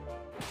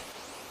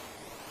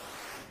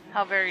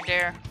 How very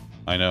dare.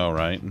 I know,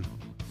 right?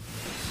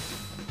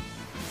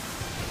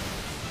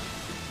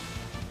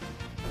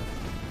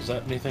 Is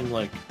that anything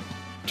like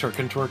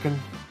Turkin Twerkin?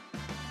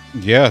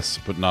 Yes,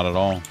 but not at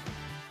all.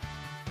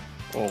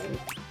 Oh.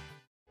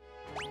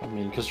 I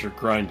mean, because you're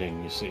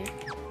grinding, you see.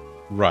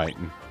 Right.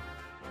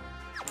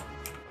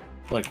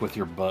 Like with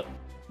your butt.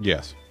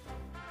 Yes.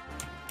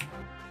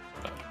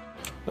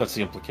 That's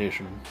the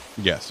implication.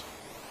 Yes.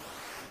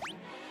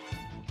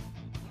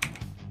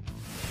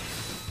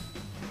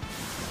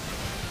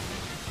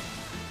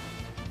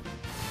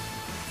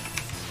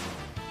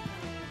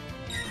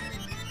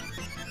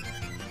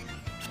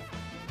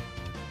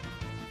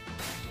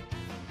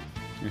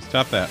 You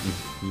stop that.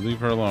 You leave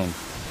her alone.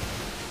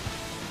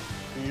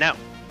 No.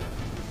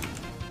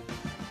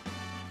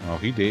 Oh,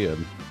 he did.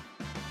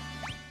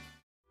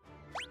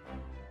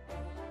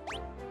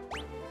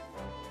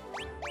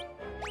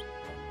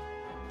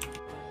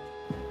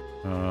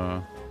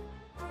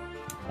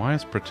 Why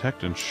is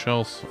Protect and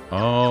Shells?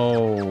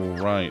 Oh,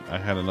 right. I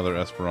had another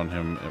Esper on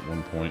him at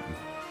one point.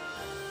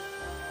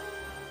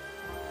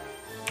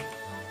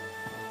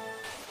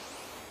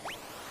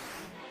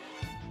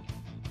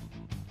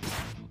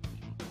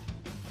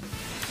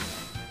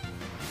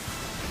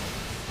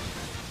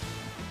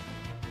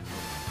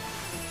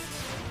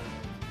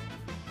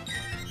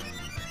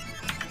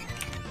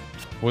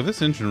 Boy,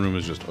 this engine room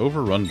is just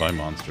overrun by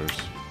monsters.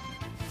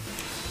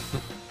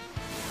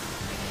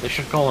 They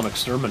should call him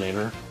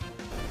Exterminator.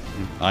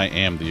 I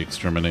am the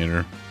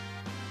Exterminator.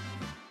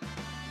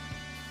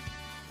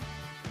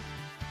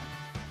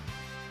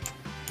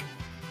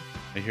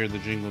 I hear the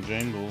jingle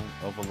jangle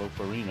of a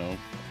Lofarino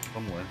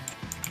somewhere.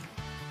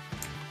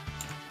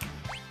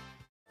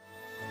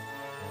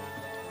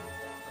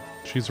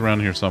 She's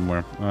around here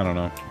somewhere. I don't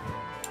know.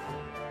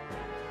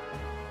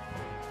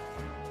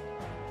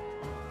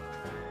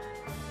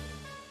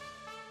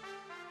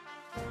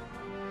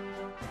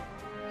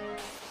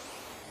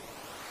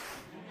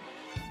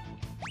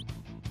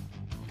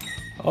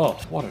 Oh,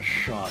 what a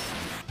shot.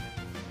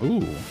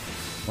 Ooh,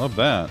 love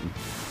that.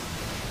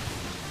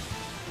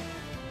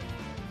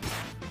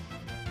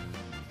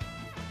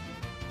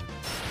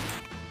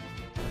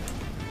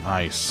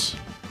 Nice.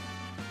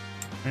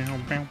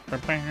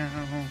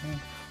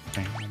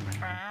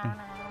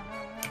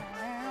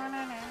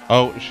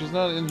 Oh, she's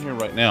not in here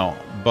right now,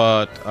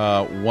 but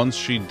once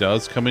she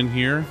does come in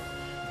here,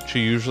 she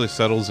usually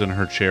settles in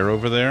her chair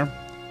over there,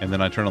 and then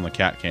I turn on the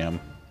cat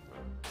cam.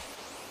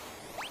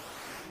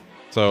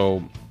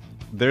 So,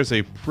 there's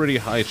a pretty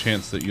high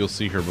chance that you'll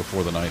see her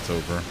before the night's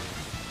over.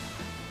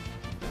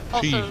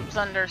 Also,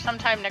 Zunder,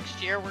 sometime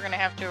next year we're gonna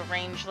have to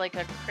arrange like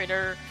a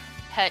critter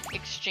pet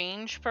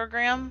exchange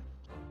program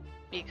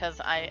because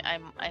I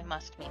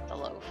must meet the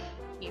loaf,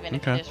 even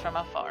if it is from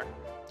afar.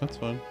 That's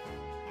fine.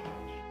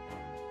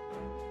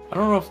 I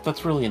don't know if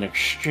that's really an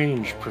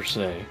exchange per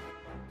se,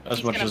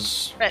 as much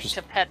as just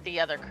to pet the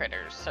other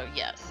critters. So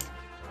yes.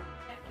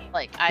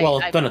 Like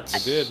then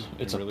it's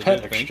a really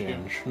pet did, thank you.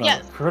 exchange,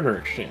 not a critter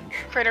exchange.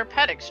 Critter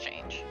pet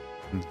exchange.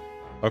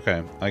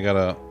 Okay, I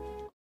gotta.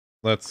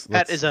 Let's.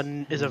 Pet is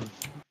a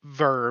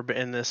verb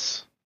in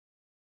this.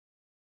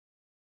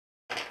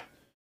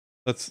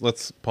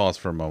 Let's pause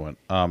for a moment.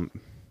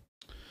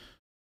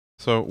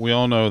 So we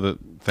all know that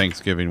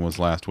Thanksgiving was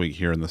last week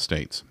here in the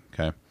States.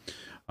 Okay,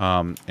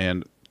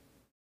 and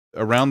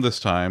around this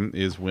time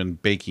is when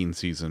baking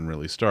season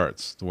really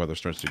starts. The weather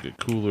starts to get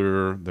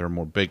cooler. There are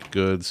more baked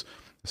goods,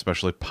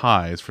 especially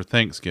pies for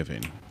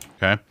Thanksgiving.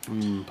 Okay?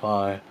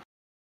 Pie.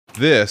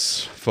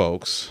 This,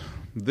 folks,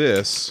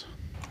 this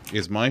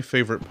is my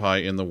favorite pie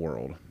in the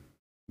world.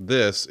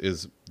 This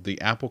is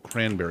the apple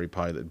cranberry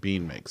pie that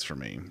Bean makes for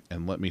me.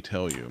 And let me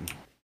tell you,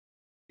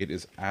 it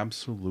is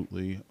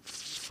absolutely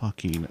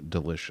fucking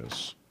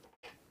delicious.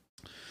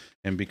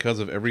 And because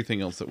of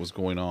everything else that was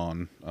going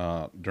on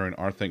during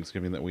our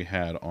Thanksgiving that we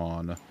had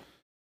on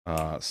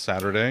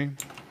Saturday,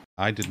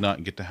 I did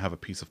not get to have a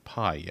piece of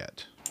pie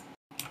yet.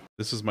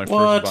 This is my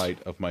first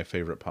bite of my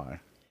favorite pie.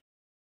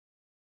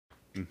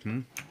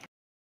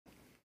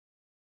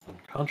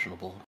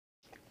 Unconscionable.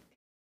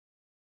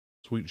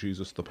 Sweet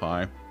Jesus, the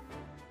pie.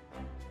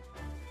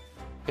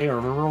 Hey,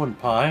 remember when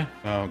pie?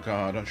 Oh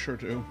God, I sure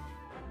do.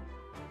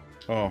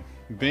 Oh,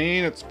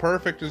 Bean, it's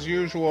perfect as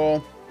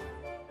usual.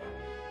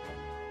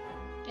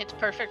 It's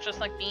perfect, just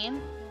like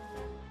Bean.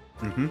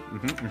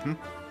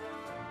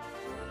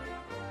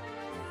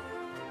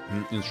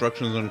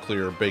 Instructions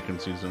unclear. Bacon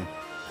season.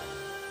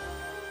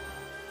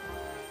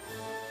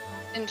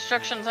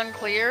 Instructions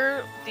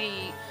unclear.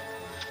 The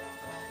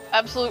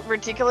absolute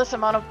ridiculous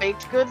amount of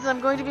baked goods I'm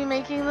going to be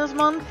making this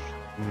month.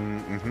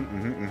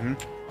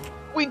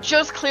 We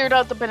just cleared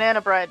out the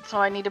banana bread, so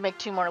I need to make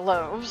 2 more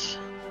loaves.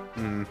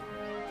 And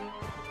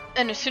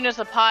as soon as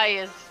the pie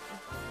is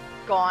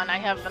gone, I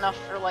have enough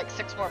for like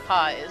 6 more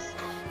pies.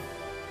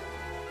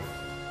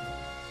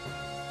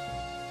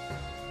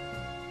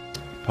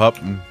 Pup,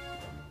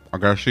 I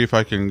gotta see if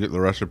I can get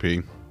the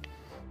recipe.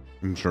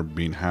 I'm sure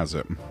Bean has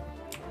it.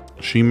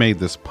 She made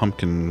this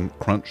pumpkin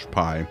crunch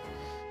pie.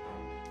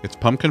 It's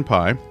pumpkin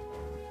pie,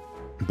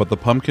 but the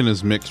pumpkin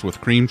is mixed with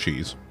cream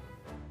cheese.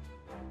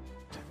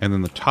 And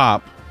then the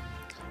top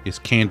is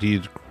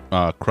candied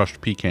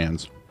crushed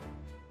pecans.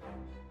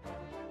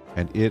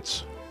 And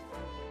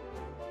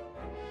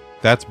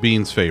that's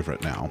Bean's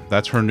favorite now.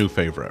 That's her new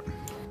favorite.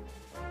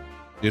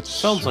 It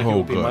sounds like it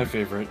would be my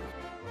favorite.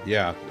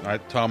 Yeah,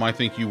 Tom, I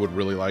think you would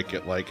really like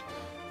it. Like,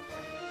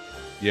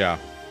 yeah,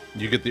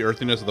 you get the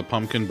earthiness of the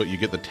pumpkin, but you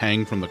get the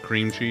tang from the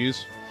cream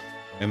cheese,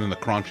 and then the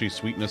crunchy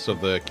sweetness of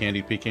the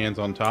candied pecans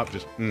on top.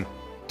 Just,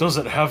 Does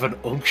it have an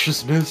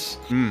unctuousness?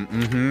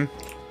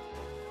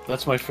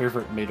 That's my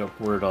favorite made-up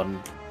word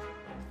on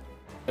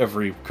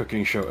every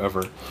cooking show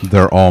ever.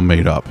 They're all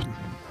made up.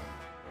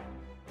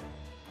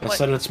 I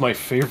said it's my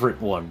favorite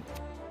one.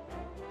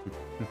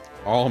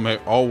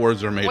 All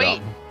words are made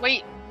up.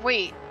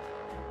 Wait.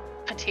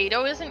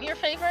 Potato isn't your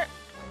favorite?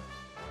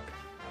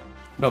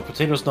 No,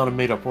 potato's not a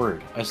made-up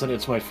word. I said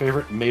it's my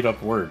favorite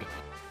made-up word.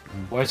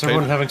 Why is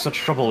everyone having such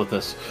trouble with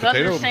this?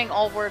 Thunder's saying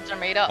all words are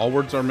made up. All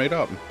words are made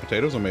up.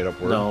 Potato's a made up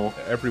word. No.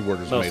 Every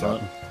word is No, made it's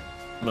up. not.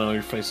 No,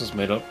 your face is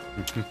made up.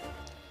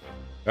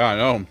 Yeah, I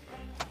know.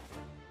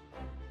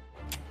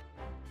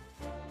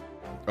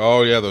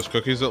 Oh yeah, those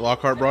cookies that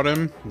Lockhart brought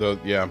in.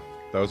 Yeah,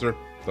 those are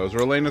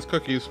Elena's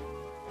cookies.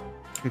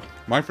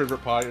 My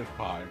favorite pie is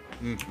pie.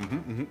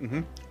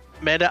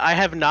 Amanda, I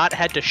have not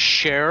had to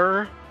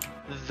share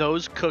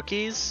those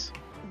cookies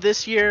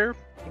this year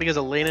because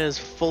Elena is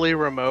fully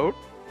remote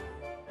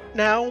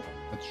now.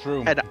 That's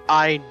true. And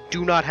I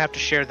do not have to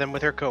share them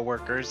with her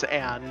coworkers,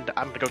 and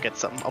I'm gonna go get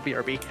some. I'll be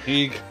RB.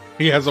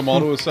 He has them all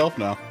to himself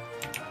now.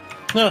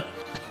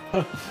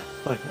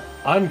 Like,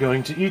 I'm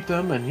going to eat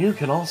them, and you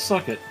can all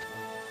suck it.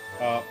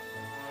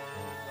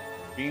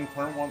 Bean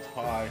Pern wants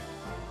pie.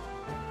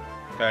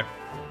 Okay.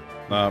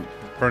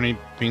 Perny,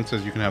 Bean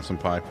says you can have some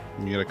pie.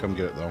 You gotta come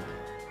get it though.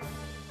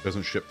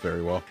 Doesn't ship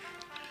very well.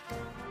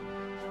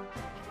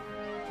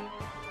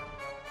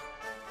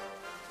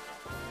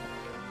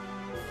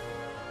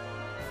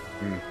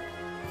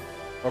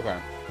 Okay.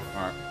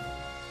 Alright.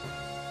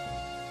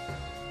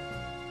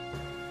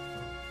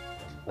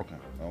 Okay.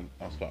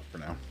 I'll stop for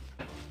now.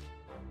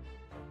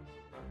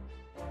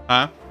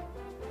 Huh?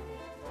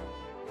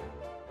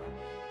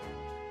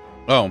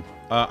 Oh,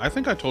 I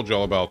think I told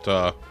y'all about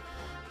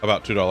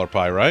 $2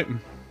 pie, right? Did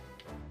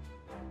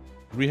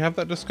we have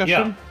that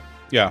discussion?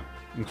 Yeah.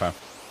 Okay.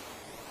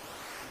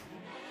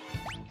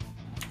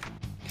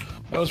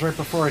 That was right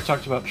before I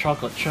talked about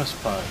chocolate chess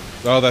pie.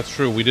 Oh, that's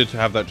true. We did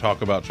have that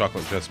talk about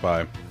chocolate chess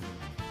pie.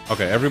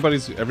 Okay,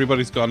 everybody's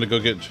gone to go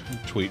get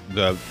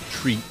the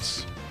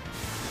treats.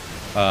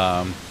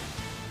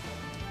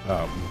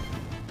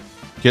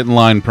 Get in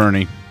line,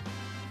 Perny.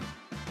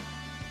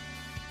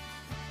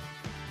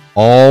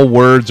 All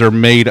words are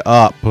made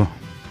up.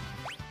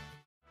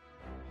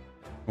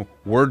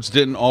 Words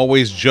didn't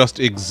always just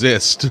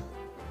exist.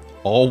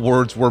 All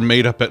words were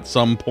made up at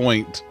some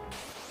point.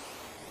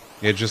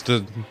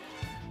 Some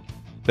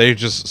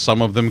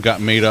of them got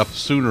made up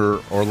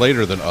sooner or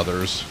later than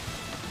others.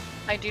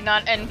 I do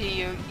not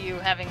envy you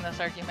having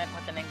this argument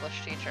with an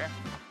English teacher.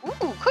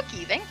 Ooh,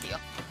 cookie, thank you.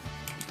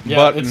 Yeah,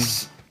 Button.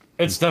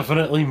 it's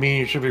definitely me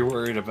you should be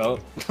worried about.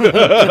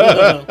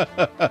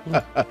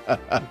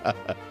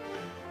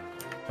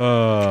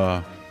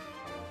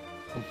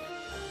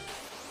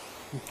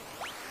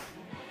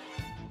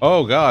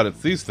 Oh god,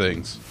 it's these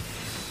things.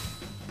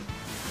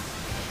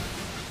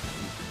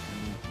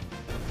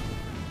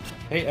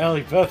 Hey,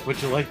 Allie Beth,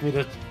 would you like me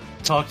to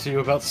talk to you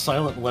about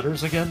silent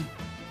letters again?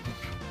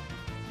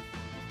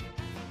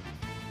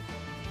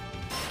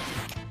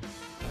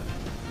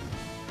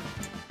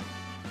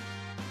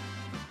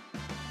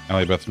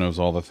 Allie Beth knows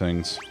all the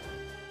things.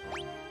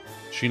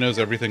 She knows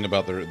everything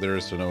about there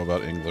is to know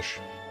about English.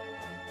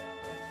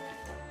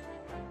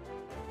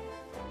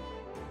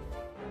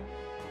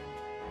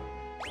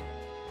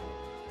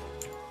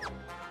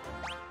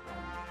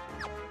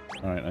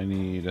 Alright, I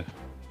need...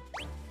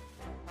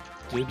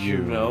 Did you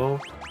know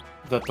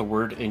that the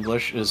word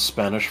English is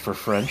Spanish for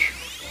French?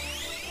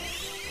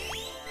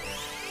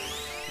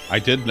 I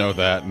did know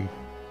that.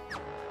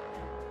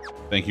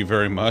 Thank you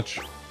very much.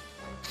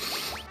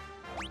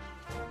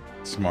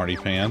 Smarty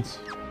pants.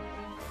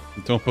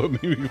 Don't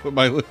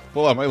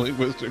pull out my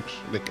linguistics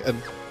again.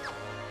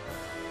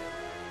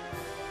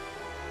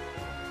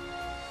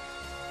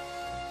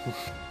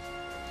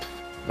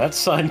 That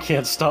sign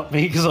can't stop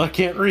me because I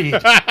can't read.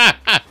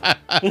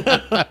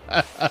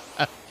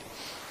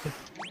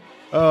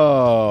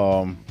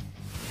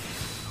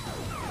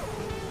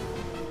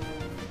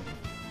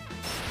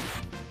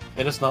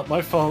 It is not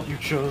my fault you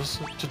chose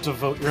to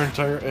devote your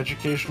entire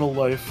educational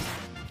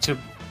life to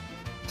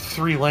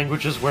 3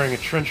 languages wearing a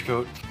trench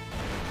coat.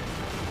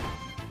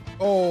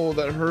 Oh,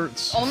 that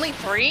hurts. Only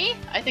 3?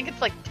 I think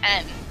it's like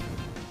 10.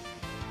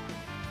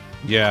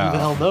 Yeah. Who the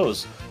hell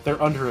knows?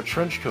 They're under a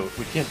trench coat.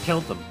 We can't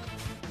count them.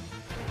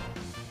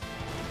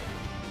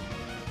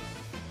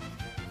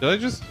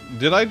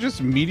 Did I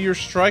just meteor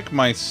strike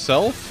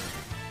myself?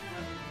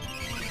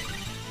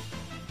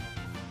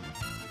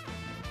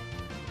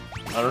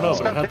 I don't know,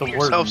 but I had the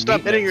word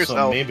Stop hitting meat, so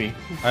yourself. maybe.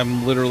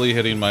 I'm literally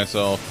hitting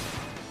myself.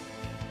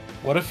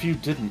 What if you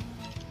didn't?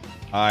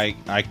 I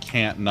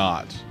can't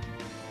not.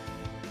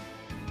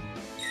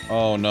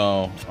 Oh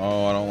no.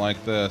 Oh, I don't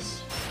like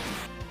this.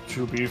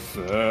 To be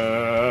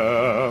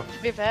fair.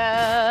 To be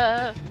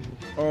fair.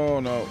 Oh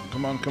no.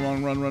 Come on,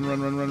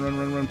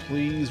 run,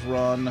 please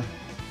run.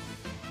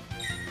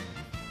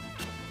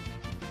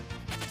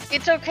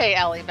 It's okay,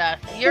 Allie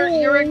Beth.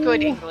 You're a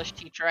good English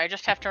teacher. I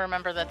just have to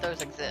remember that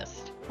those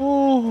exist.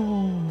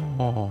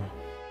 Oh.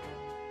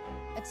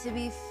 To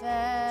be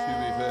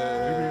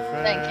fair.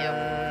 Thank you.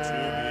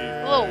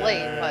 A little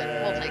late, but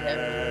we'll take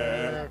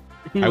it.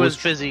 He was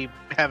busy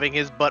having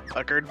his butt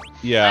puckered.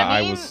 Yeah,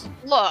 I mean, I was.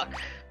 Look,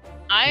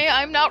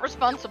 I'm not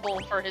responsible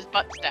for his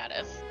butt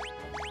status.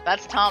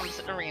 That's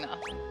Tom's arena.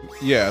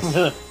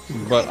 Yes,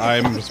 but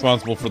I'm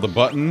responsible for the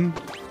button.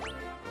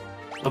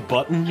 The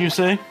button, you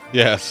say?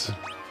 Yes.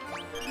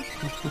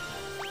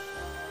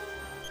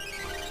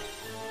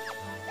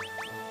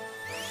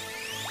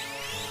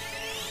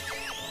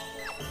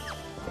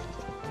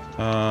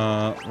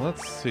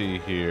 Let's see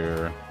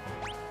here.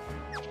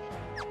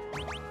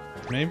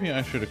 Maybe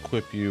I should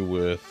equip you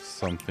with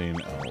something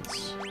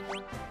else.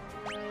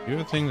 You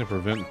have a thing to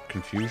prevent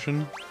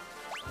confusion?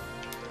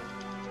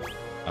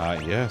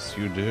 Yes,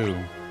 you do.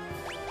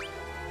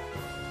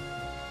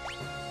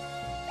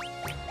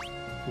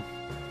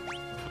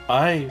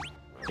 I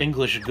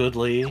English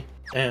goodly,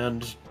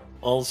 and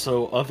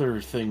also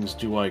other things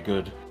do I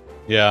good.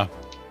 Yeah.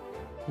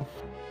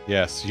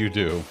 Yes, you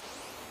do.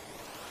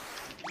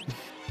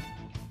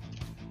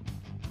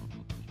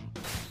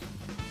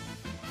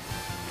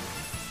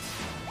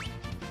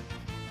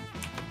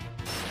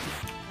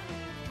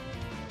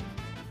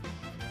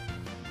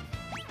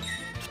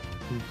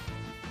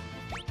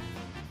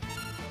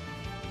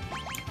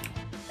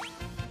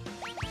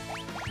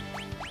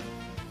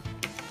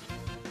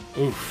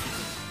 Oof.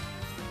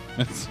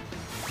 It's...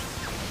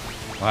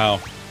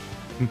 Wow.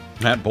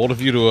 Matt, bold of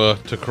you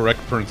to correct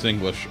Pern's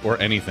English, or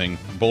anything.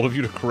 Bold of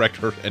you to correct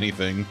her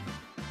anything.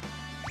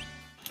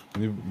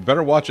 You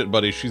better watch it,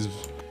 buddy. She's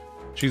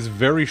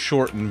very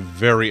short and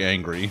very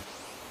angry.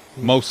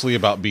 Mostly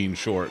about being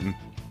short.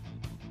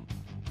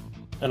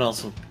 And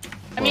also...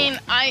 I mean,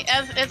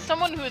 as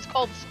someone who is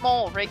called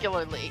small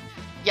regularly,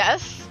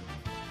 yes.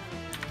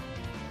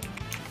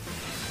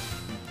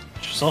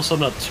 She's also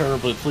not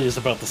terribly pleased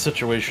about the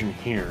situation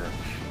here.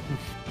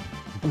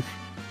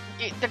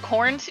 The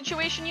corn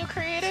situation you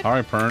created?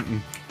 Sorry, Pern.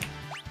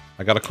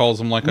 I gotta call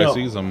them like I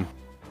sees them.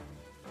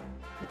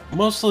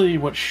 Mostly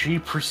what she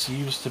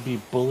perceives to be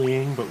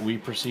bullying, but we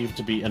perceive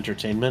to be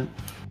entertainment.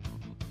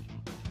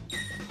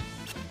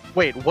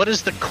 Wait, what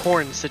is the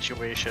corn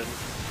situation?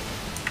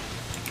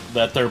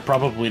 That there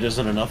probably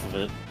isn't enough of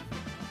it.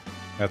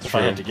 That's if true.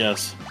 I had to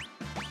guess.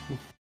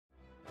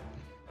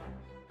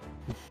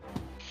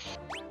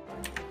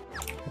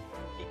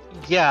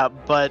 Yeah,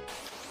 but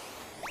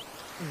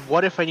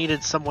what if I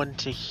needed someone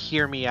to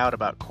hear me out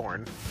about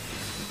corn?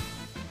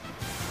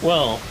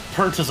 Well,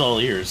 Pert is all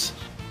ears.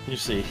 You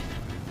see.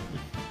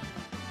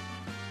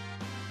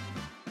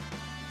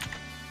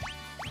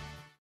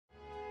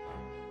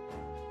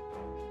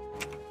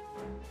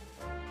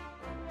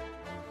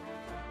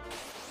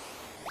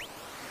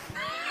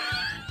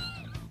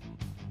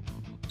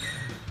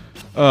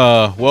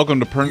 Welcome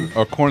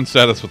to corn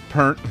status with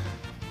Pernt.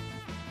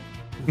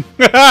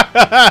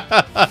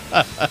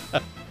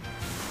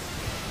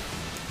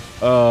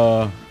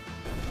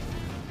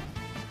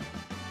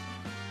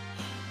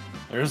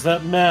 There's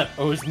that Matt,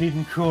 always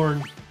needing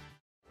corn.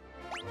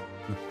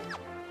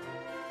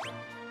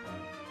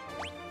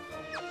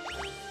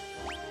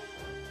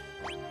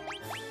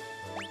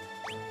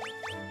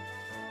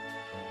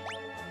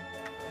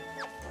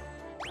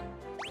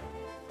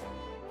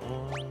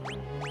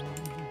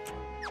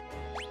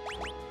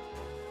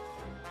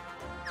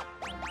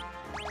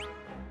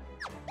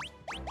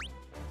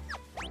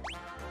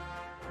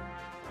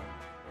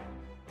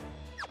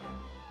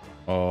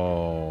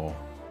 Oh.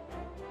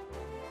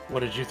 What,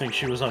 did you think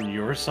she was on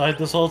your side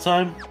this whole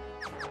time?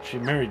 She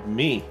married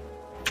me.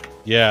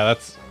 Yeah,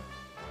 that's...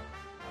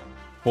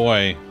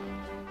 Boy.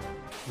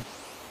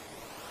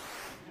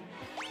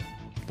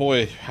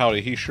 Boy,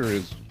 howdy, he sure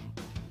is...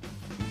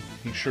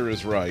 He sure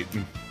is right.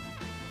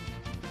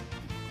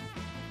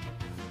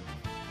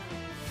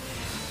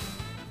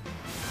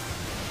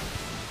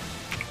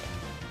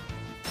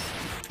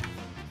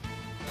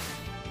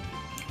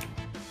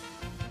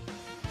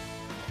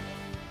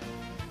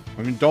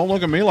 I mean, don't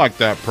look at me like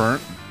that,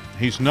 Pernt.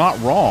 He's not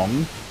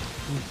wrong.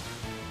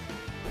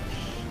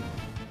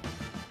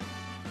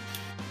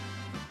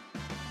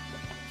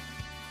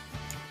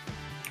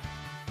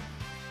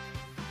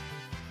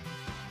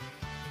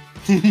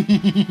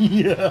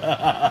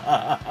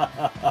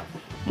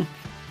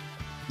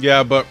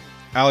 Yeah, but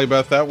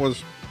Alibeth, that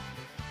was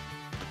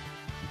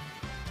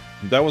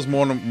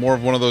more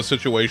of one of those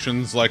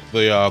situations like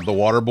the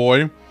water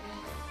boy,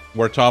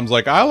 where Tom's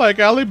like, I like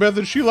Alibeth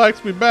and she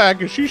likes me back,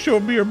 and she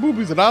showed me her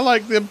boobies and I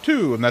like them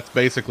too, and that's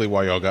basically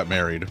why y'all got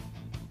married.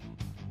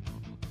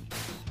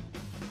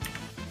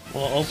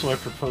 Well, also I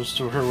proposed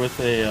to her with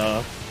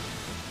a,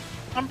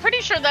 I'm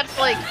pretty sure that's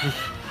like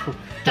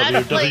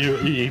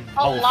WWE a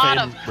Hall lot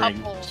of of Fame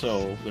ring, couples.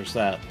 so there's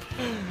that.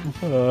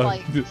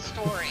 Like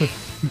story.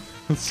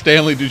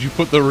 Stanley, did you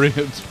put the ring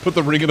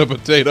in a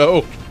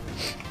potato?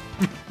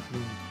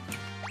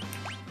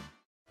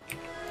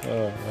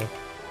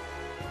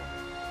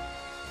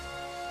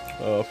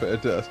 Oh,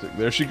 fantastic.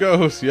 There she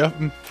goes. Yep.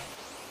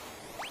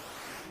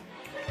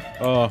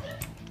 Oh.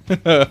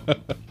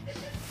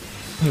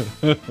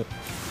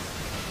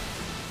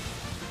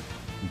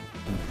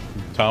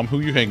 Tom,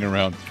 who you hanging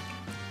around?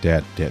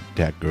 That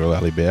girl,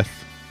 Alibeth.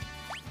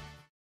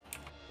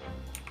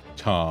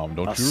 Tom,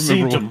 don't you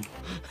remember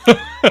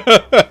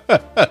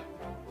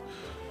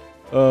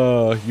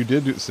when... you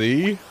did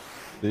see?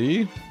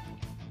 See?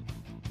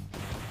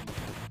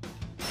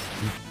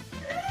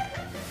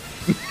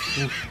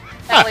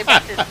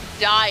 Alibeth is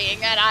dying,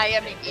 and I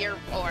am here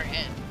for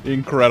it.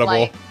 Incredible.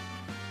 Like,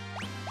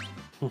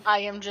 I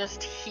am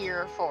just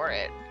here for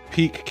it.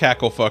 Peak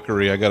cackle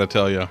fuckery, I gotta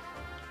tell you.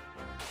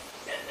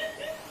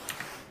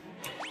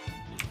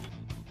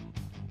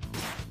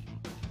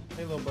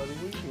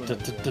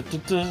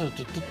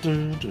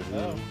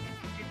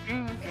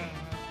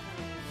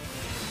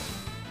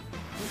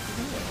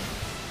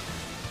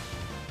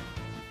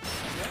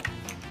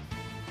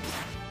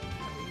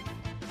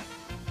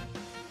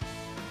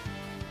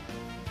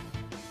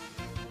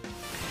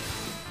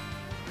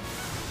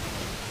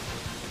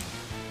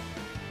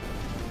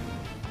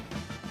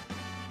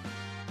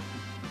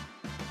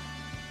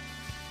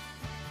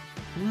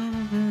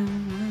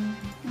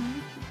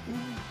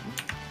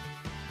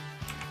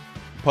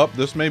 Pup,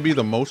 this may be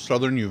the most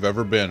southern you've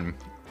ever been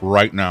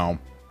right now.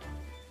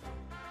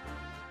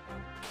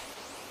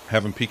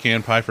 Having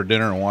pecan pie for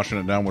dinner and washing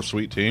it down with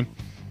sweet tea.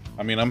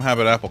 I mean, I'm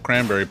having apple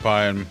cranberry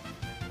pie and,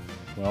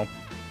 well...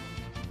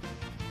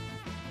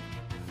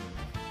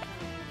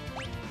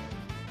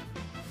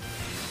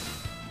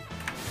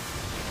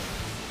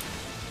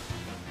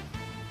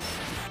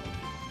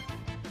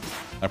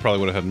 I probably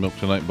would have had milk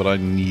tonight, but I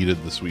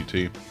needed the sweet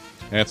tea.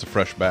 And it's a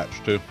fresh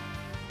batch, too.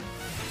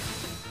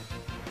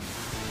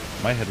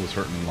 My head was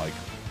hurting, like,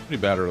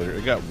 pretty bad earlier.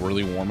 It got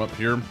really warm up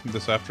here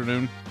this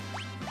afternoon.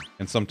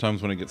 And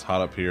sometimes when it gets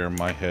hot up here,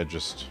 my head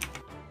just...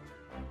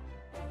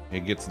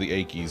 it gets the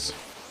achies.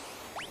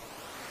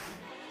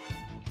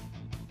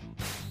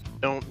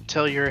 Don't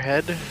tell your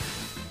head.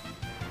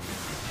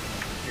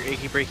 Your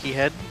achy breaky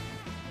head.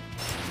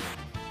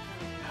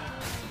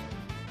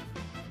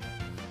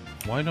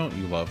 Why don't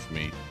you love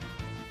me?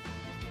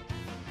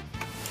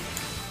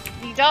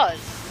 He does.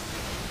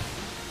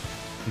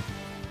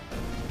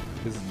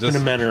 In a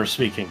manner of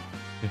speaking.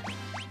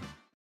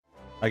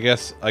 I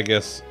guess,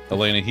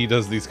 Elena, he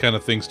does these kind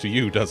of things to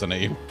you, doesn't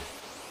he?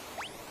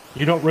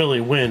 You don't really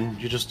win,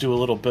 you just do a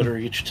little better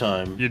each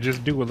time. You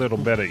just do a little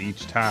better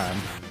each time.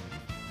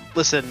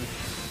 Listen,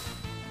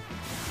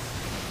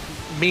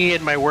 me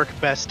and my work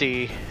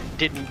bestie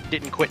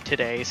didn't quit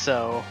today,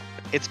 so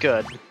it's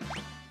good.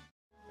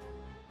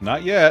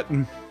 Not yet.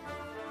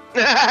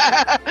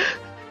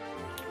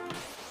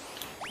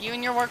 You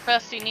and your work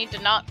bestie need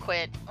to not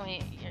quit. I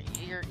mean,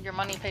 your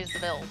money pays the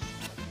bills.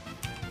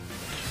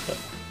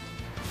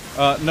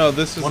 No,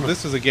 this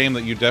is a game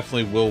that you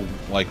definitely will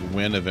like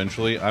win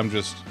eventually.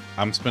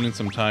 I'm spending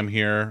some time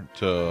here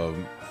to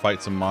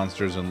fight some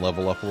monsters and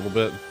level up a little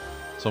bit,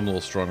 so I'm a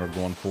little stronger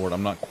going forward.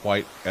 I'm not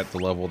quite at the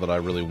level that I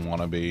really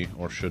want to be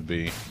or should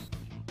be.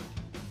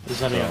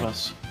 Is any of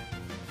us?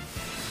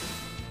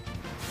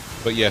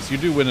 But yes, you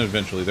do win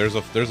eventually. There's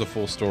a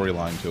full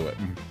storyline to it.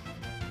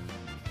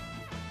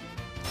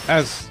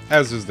 As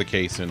is the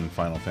case in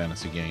Final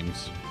Fantasy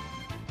games.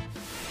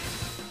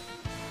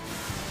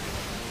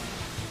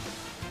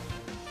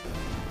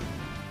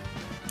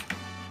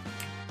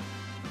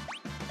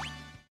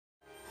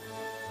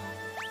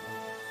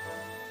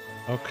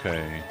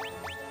 Okay.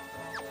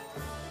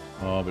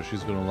 Oh, but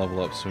she's gonna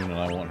level up soon and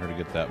I want her to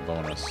get that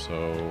bonus,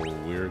 so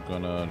we're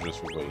gonna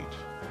just wait.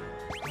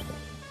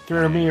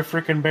 Throw me a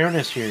frickin'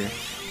 bonus here.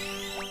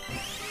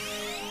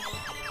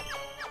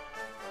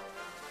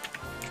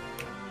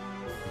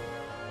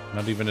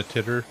 Not even a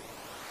titter?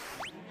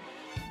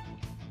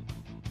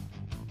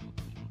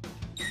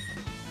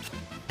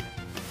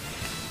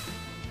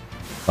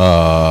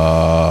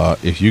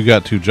 If you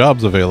got 2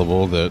 jobs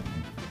available that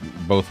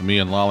both me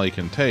and Lolly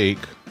can take...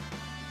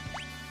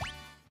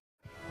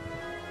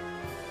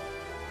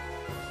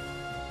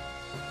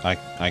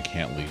 I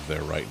can't leave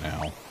there right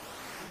now.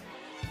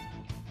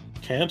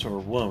 Can't or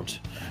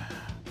won't?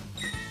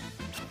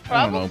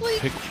 Probably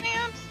I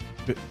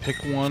don't know. Pick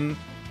one.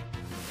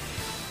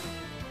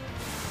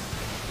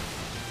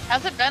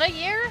 Has it been a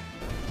year?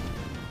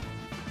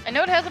 I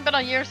know it hasn't been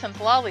a year since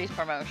Lolly's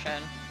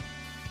promotion.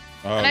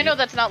 And I know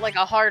that's not like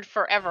a hard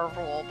forever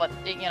rule, but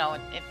you know,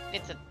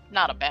 it's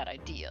not a bad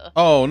idea.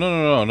 Oh,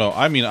 no.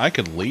 I mean, I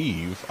could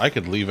leave. I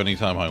could leave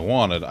anytime I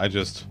wanted.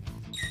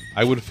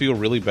 I would feel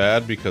really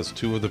bad because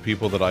 2 of the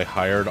people that I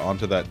hired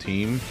onto that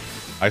team,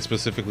 I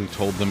specifically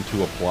told them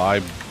to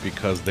apply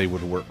because they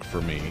would work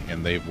for me,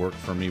 and they've worked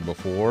for me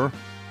before.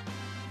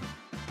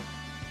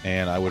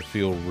 And I would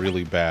feel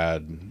really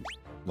bad,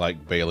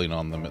 like, bailing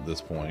on them at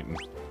this point.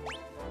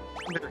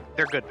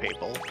 They're good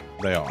people.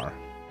 They are.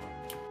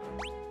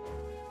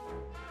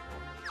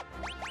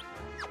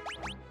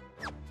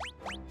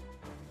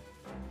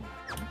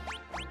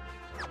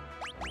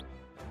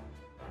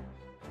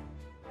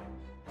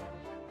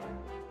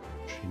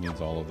 She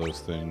needs all of those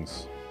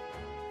things.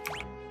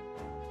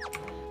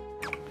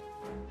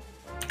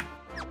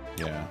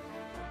 Yeah.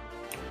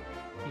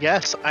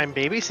 Yes, I'm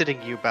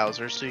babysitting you,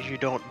 Bowser, so you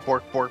don't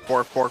bork. Oh,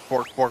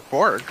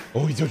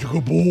 he's such a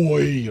good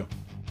boy!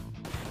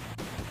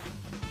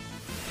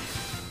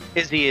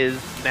 Izzy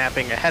is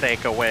napping a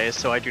headache away,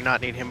 so I do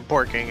not need him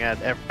borking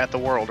at the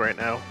world right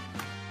now.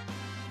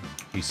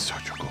 He's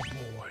such a good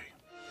boy.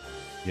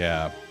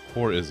 Yeah,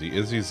 poor Izzy.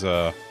 Izzy's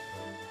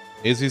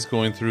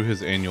going through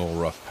his annual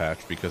rough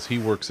patch because he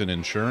works in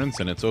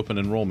insurance and it's open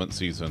enrollment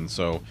season,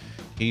 so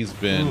he's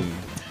been...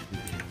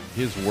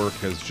 his work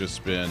has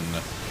just been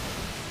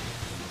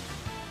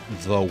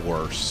the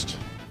worst.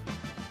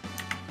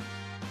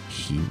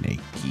 He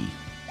nakey.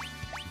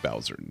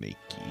 Bowser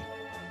nakey.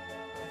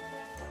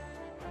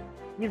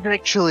 He's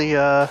actually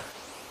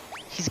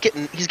he's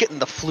getting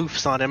the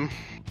floofs on him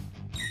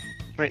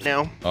right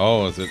now.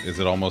 Oh, is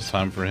it almost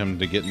time for him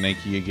to get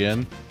naked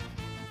again?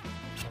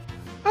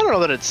 I don't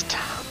know that it's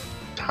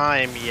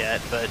time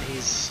yet, but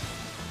he's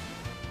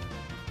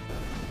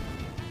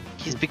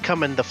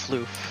becoming the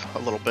floof a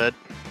little bit.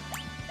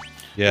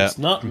 Yeah. It's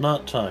not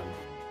time.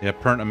 Yeah,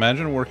 Pern,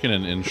 imagine working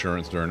in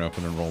insurance during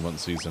open enrollment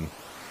season.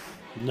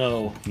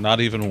 No. Not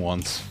even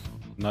once.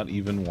 Not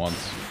even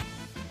once.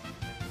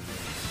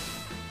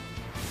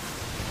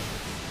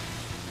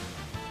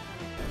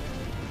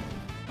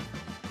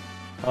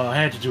 I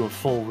had to do a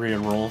full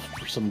re-enroll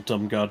for some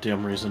dumb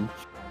goddamn reason.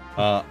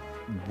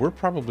 We're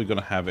probably going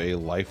to have a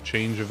life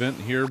change event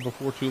here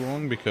before too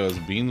long because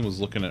Bean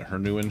was looking at her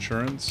new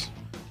insurance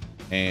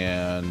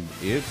and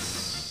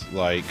it's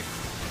like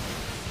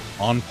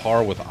on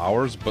par with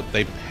ours, but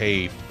they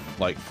pay,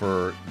 like,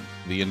 for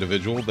the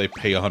individual, they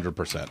pay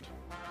 100%.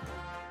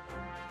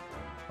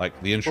 Like,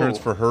 the insurance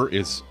for her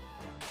is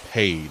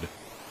paid.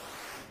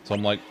 So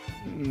I'm like,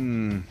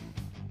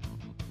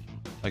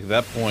 like, at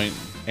that point,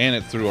 and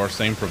it's through our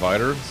same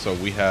provider, so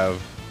we have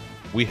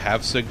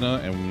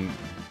Cigna, and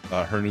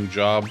her new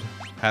job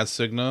has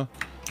Cigna,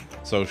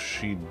 so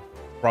she'd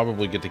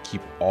probably get to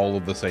keep all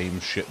of the same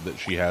shit that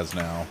she has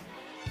now.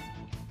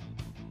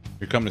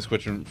 Your company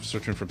switching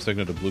from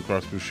Cigna to Blue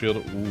Cross Blue Shield?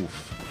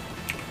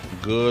 Oof.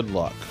 Good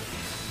luck.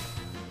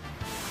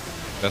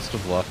 Best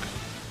of luck.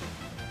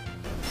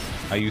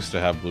 I used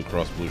to have Blue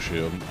Cross Blue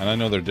Shield, and I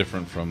know they're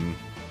different from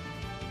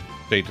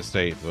state to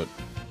state, but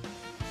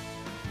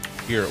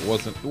here it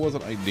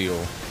wasn't ideal.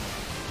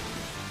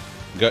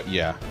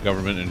 Yeah,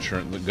 government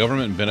insurance. The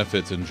government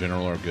benefits in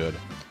general are good.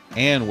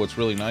 And what's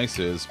really nice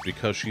is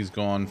because she's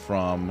gone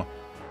from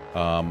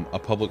a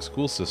public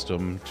school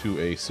system to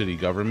a city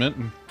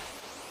government,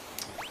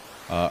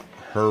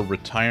 her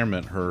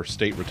retirement, her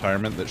state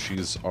retirement that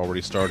she's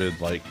already started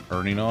like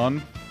earning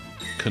on,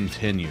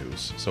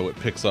 continues. So it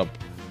picks up.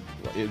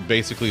 It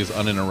basically is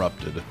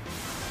uninterrupted.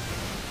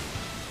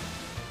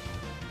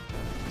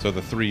 So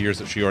the 3 years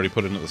that she already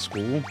put into the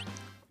school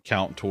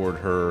count toward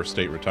her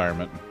state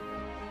retirement.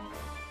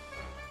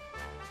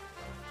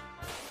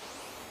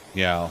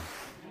 Yeah,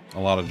 a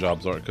lot of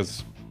jobs are,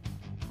 because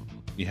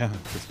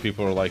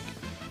people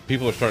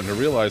are starting to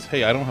realize,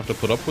 hey, I don't have to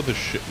put up with this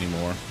shit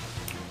anymore.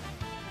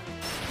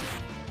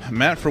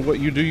 Matt, for what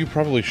you do, you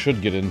probably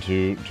should get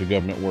into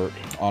government work,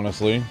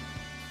 honestly,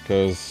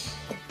 because,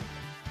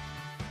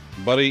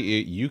 buddy,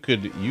 you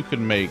could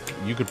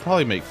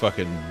probably make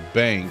fucking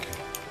bank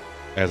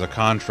as a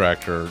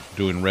contractor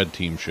doing red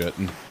team shit.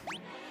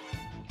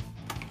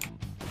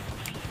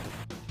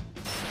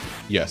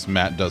 Yes,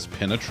 Matt does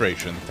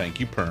penetration. Thank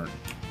you, Pern.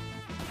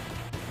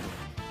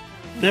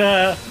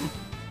 Yeah.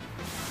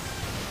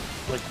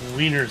 Like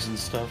wieners and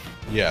stuff.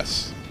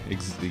 Yes.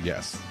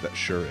 Yes, that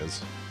sure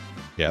is.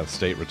 Yeah, the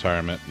state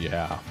retirement.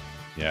 Yeah.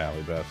 Yeah,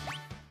 Beth.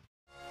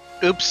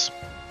 Oops.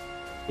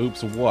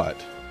 Oops, what?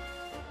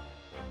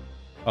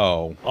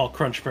 Oh. All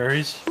crunch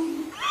berries.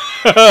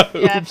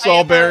 Oops,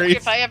 all berries.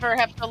 If I ever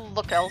have to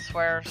look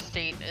elsewhere,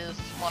 state is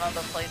one of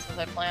the places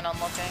I plan on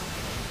looking.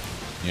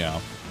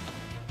 Yeah.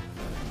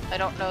 I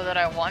don't know that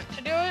I want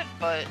to do it,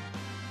 but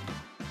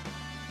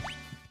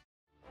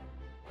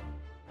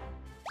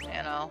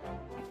you know,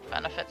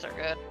 benefits are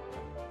good.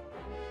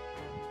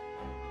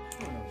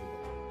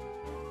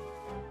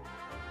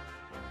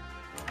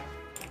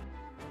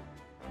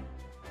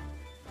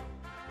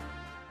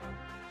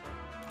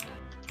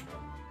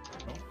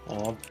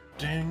 Oh,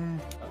 ding.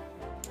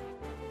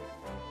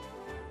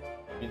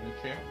 In the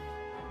chair.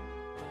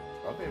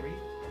 Strawberry.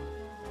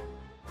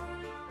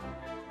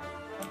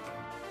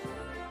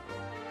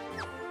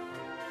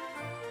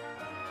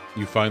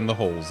 You find the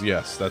holes.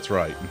 Yes, that's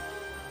right.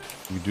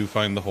 You do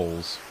find the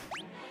holes.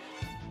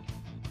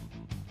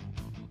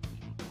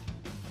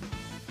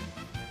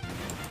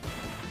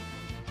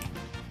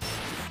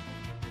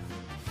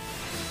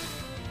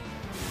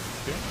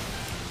 Okay.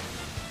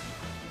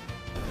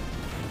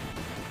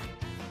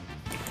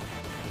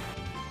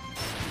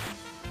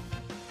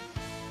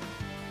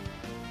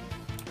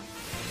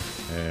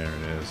 There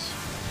it is.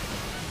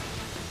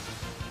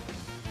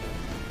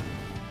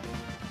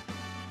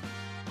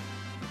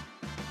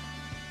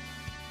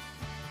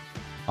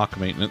 Hawk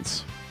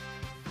maintenance.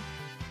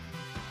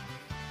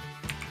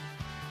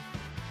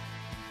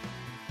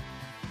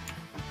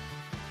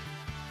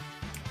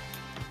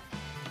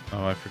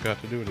 Oh, I forgot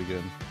to do it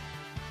again.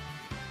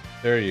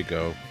 There you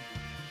go.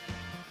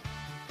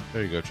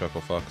 There you go,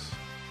 Chuckle Fox.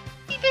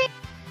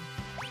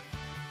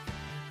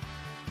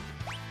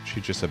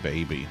 She's just a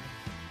baby.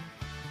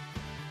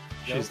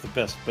 She's the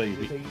best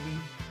baby. Baby,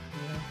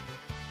 yeah.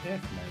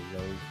 That's my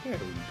rose. There we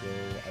go.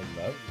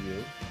 I love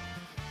you.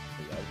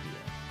 I love you.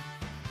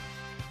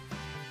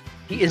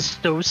 He is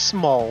so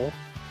small.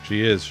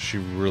 She is. She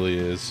really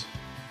is.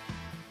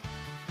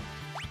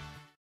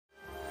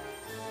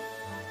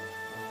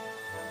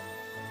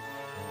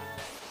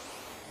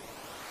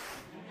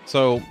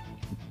 So,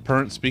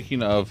 Pernt,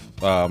 speaking of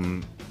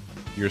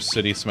your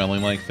city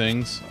smelling like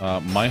things,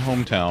 my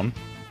hometown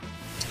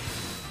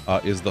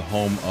is the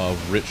home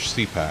of Rich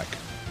CPAC.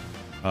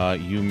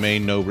 You may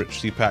know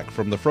Rich CPAC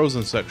from the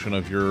frozen section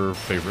of your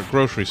favorite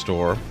grocery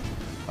store,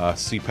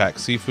 CPAC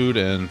Seafood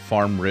and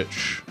Farm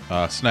Rich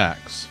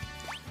Snacks.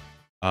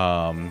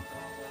 And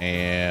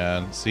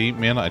see,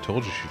 man, I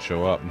told you she'd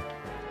show up.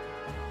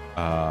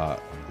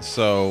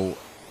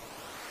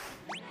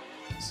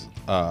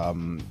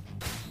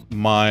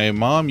 My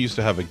mom used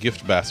to have a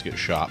gift basket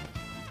shop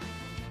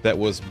that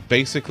was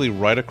basically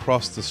right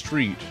across the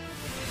street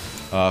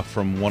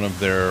from one of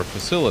their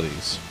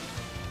facilities.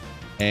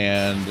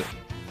 And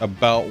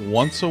about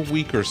once a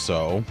week or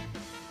so,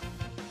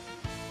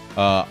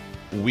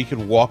 we could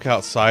walk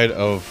outside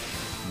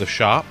of the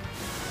shop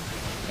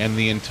and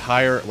the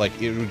entire, like,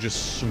 it would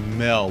just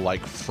smell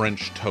like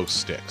French toast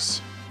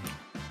sticks.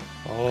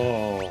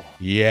 Oh.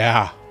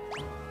 Yeah.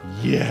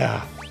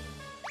 Yeah.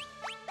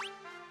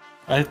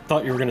 I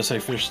thought you were going to say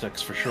fish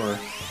sticks for sure.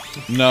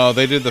 No,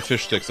 they did the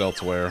fish sticks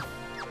elsewhere.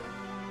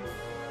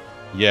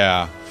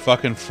 Yeah,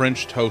 fucking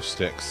French toast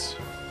sticks.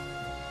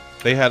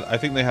 They had, I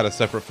think they had a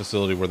separate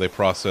facility where they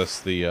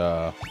processed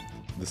the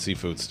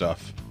seafood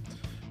stuff.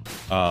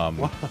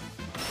 What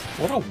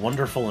a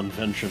wonderful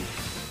invention.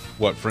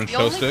 What, French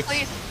toast sticks?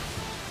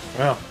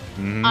 Yeah.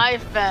 Mm-hmm.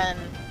 I've been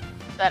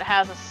that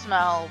has a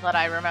smell that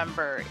I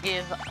remember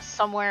is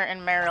somewhere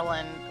in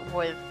Maryland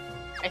with,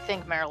 I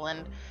think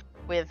Maryland,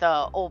 with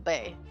Old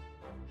Bay.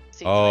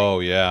 Oh,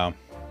 yeah.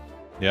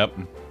 Yep.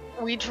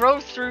 We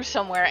drove through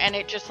somewhere and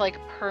it just like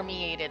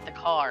permeated the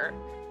car.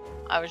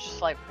 I was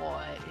just like,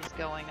 what is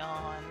going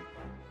on?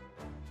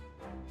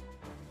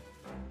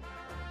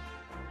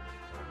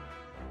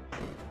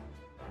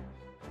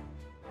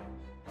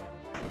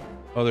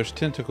 Oh, there's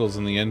tentacles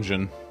in the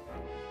engine.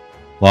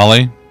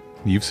 Lolly,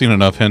 you've seen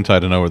enough hentai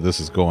to know where this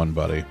is going,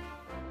 buddy.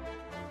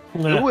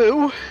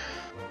 Woo!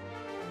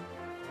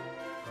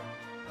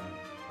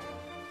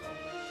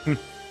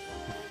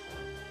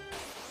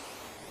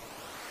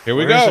 Here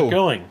we Where go. is it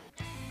going?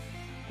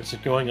 Is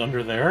it going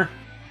under there?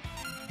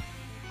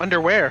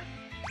 Underwear.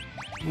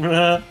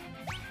 Here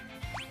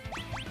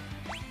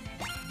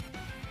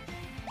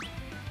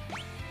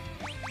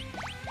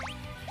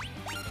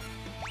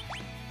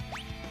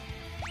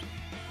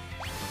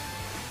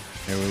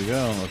we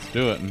go. Let's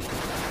do it.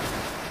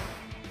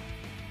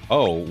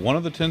 Oh, one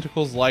of the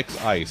tentacles likes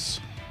ice.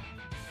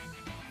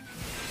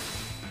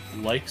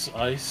 Likes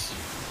ice?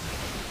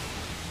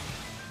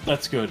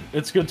 That's good.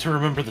 It's good to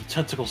remember the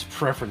tentacle's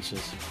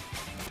preferences.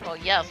 Well,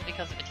 yes,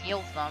 because it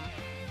heals them.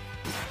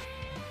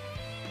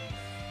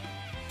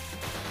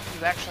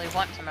 You actually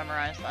want to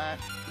memorize that.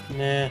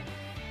 Nah.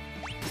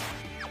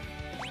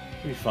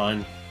 Be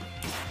fine.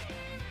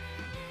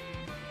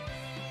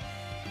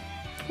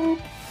 Boop.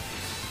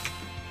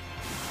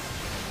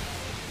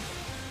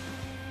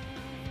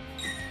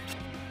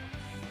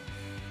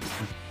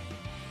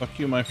 Fuck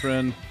you, my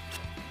friend.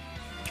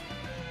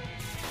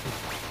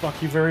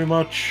 Fuck you very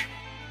much.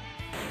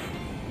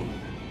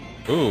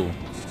 Ooh.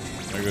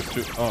 There goes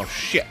two. Oh,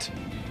 shit.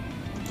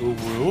 Ooh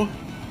woo.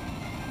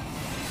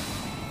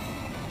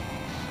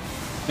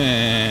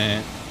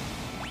 Eh.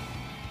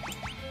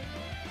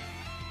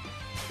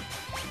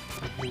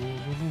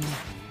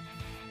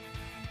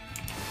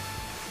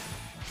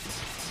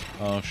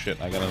 Oh, shit.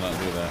 I gotta not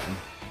do that.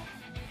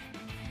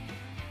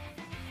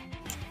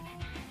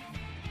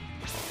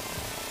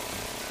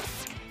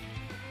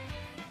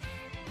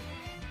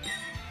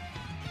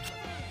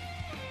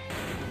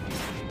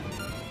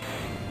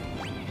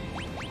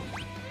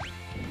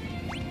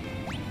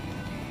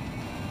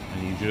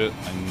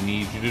 I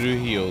need you to do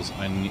heals.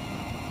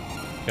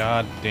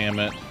 God damn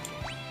it.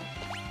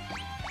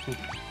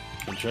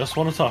 I just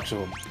want to talk to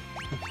him.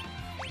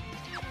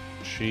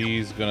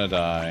 She's gonna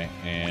die,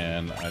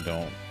 and I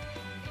don't.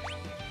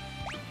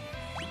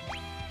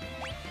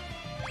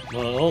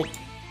 Well,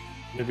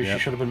 maybe she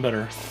should have been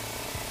better.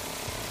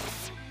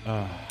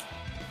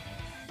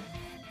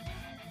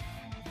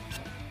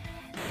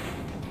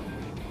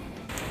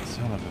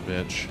 Son of a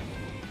bitch.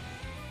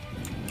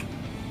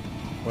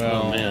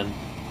 Well, oh, man.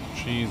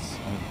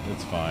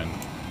 It's fine.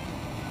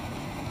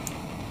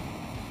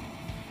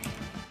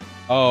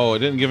 Oh, it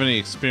didn't give any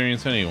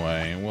experience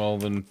anyway. Well,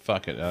 then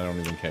fuck it. I don't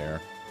even care.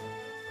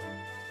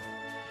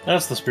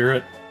 That's the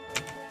spirit.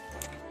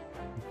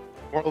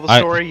 Moral of the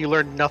story, you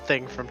learn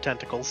nothing from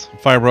tentacles.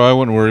 Fire Bro, I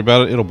wouldn't worry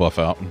about it. It'll buff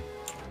out.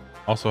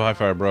 Also, hi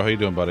Fire Bro. How you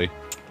doing, buddy?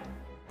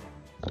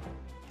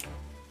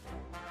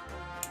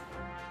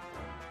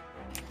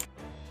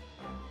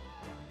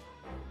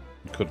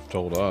 You could have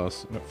told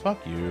us. But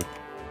fuck you.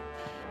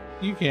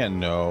 You can't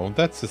know.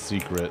 That's a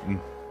secret.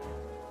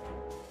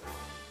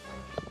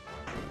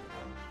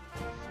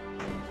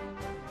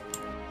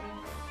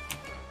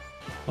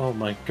 Oh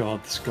my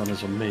god, this gun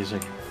is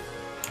amazing.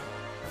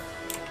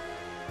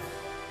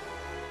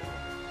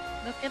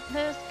 Look at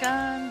this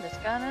gun. This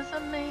gun is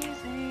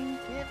amazing.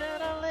 Give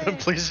it a lick.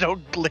 Please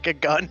don't lick a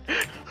gun.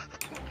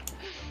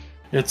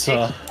 It's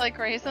like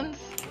raisins.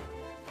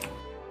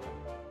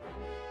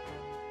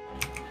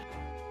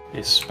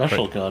 A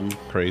special gun.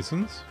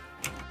 Craisins?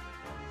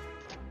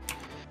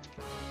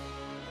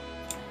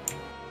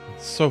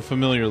 It's so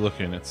familiar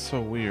looking. It's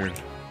so weird.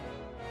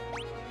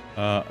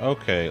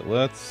 Okay,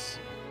 let's...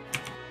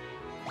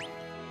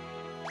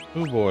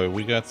 Oh boy,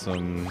 we got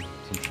some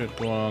shit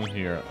going on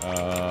here.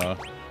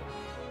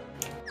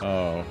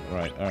 Oh,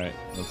 right, alright.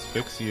 Let's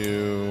fix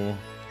you.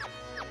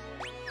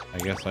 I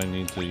guess I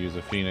need to use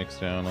a Phoenix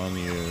down on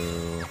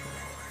you.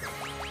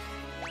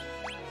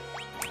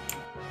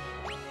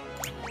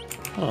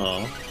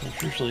 Oh,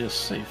 there's usually a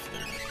safe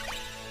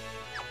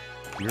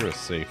there. You're a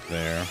safe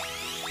there.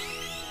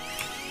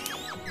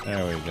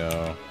 There we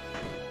go.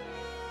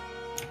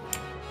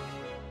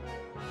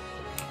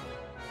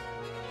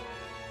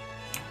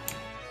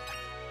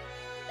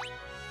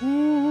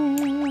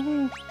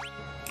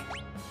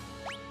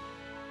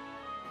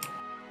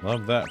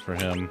 Love that for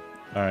him.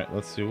 All right,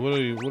 let's see. What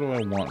do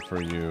I want for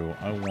you?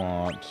 I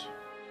want.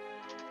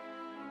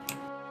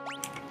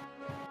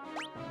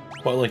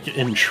 What, like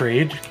in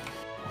trade?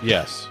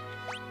 Yes.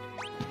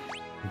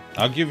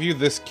 I'll give you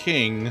this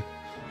king,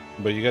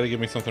 but you got to give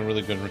me something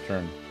really good in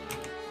return.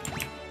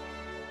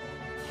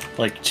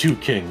 Like 2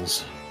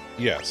 kings.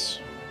 Yes.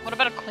 What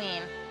about a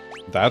queen?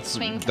 That's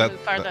Queen can move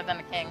farther than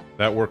a king.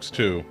 That works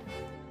too.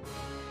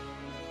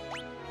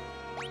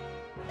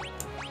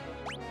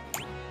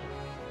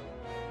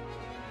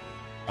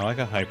 I like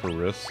a hyper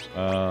wrist.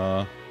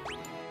 Yeah,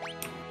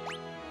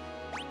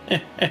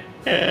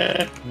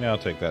 I'll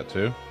take that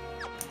too.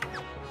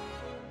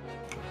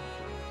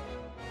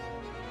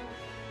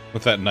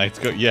 With that knight's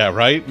go, yeah,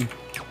 right.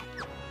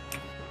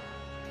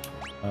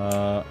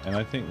 And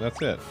I think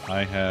that's it.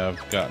 I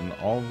have gotten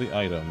all the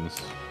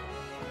items.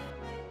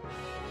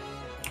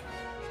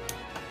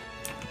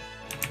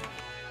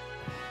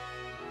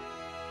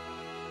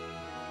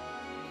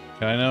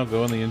 Can I now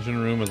go in the engine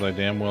room as I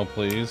damn well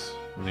please?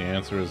 And the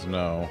answer is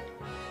no.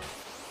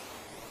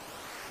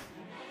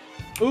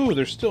 Ooh,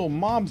 there's still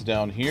mobs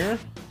down here.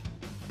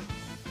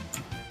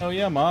 Oh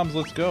yeah, mobs,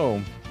 let's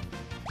go.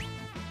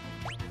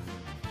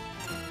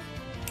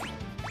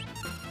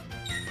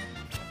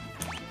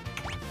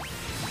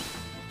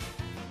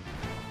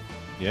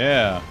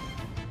 Yeah.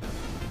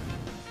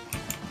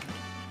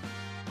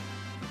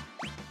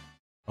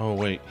 Oh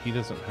wait, he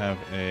doesn't have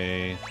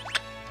a...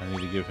 I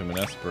need to give him an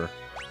Esper.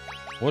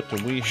 What do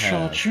we have?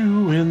 Shot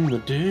you in the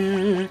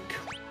dick.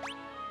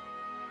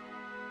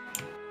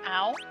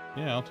 Ow.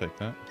 Yeah, I'll take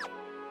that.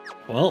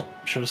 Well,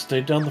 should have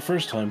stayed down the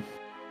first time.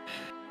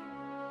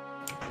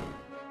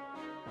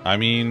 I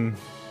mean,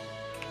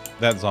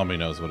 that zombie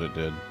knows what it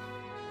did.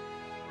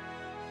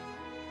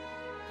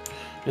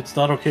 It's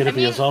not okay to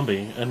be a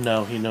zombie, and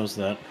now he knows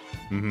that.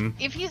 Mm-hmm.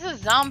 If he's a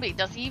zombie,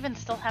 does he even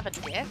still have a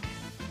dick?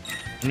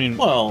 I mean,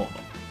 well,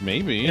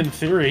 maybe. In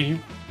theory.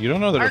 You don't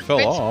know that it fell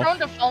Aren't off. bits prone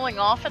to falling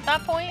off at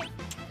that point?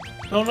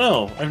 Oh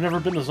no, I've never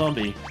been a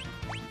zombie.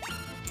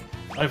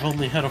 I've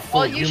only had a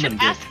full Well, you human should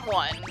dick. ask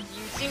one.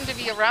 You seem to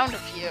be around a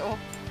few.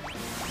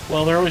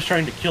 Well, they're always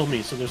trying to kill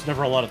me, so there's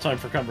never a lot of time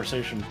for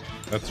conversation.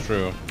 That's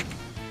true.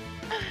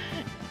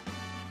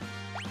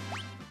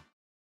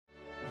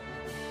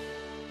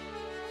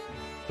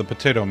 The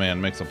Potato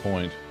Man makes a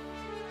point.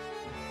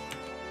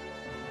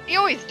 He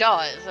always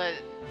does,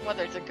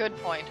 whether it's a good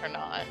point or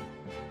not.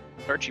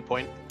 Archie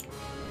point.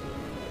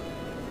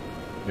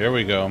 There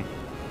we go.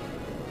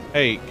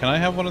 Hey, can I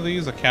have one of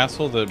these? A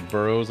castle that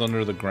burrows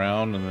under the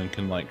ground and then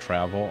can, like,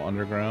 travel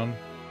underground?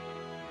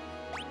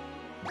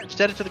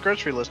 Just add it to the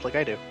grocery list like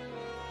I do.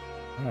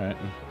 Alright.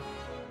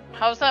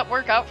 How's that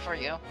work out for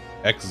you?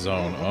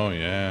 X-Zone. Oh,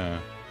 yeah.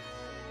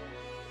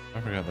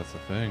 I forgot that's a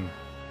thing.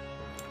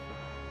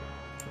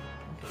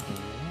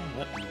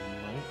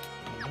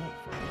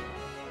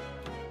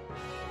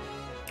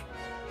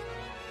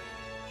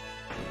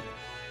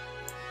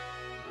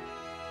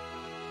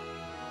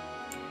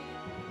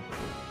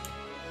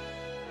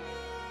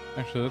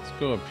 Actually, let's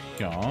go up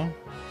here.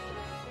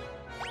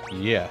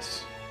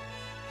 Yes.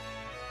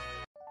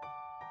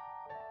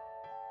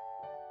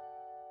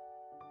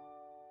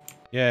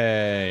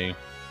 Yay.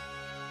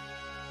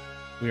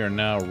 We are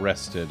now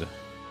rested.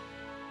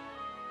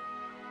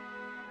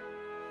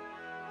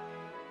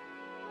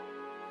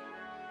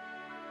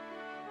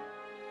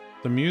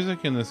 The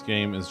music in this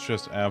game is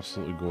just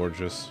absolutely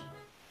gorgeous.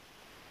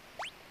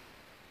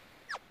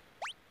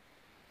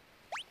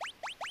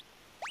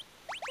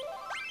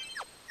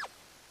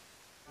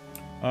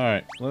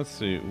 Alright, let's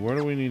see. Where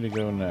do we need to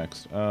go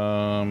next?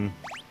 I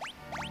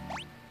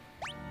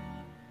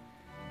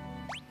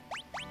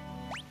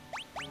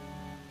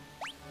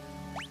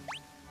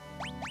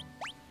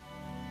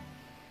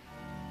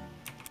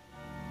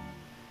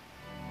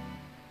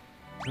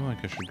feel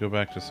like I should go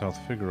back to South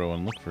Figaro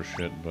and look for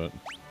shit, but...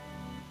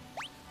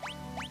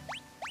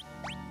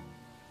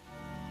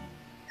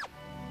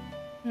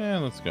 Yeah,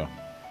 let's go.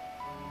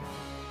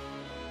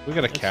 We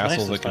got a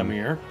castle that can...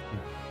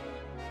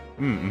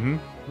 Mm-hmm.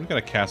 We got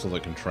a castle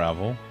that can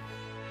travel.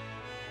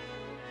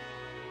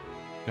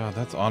 God,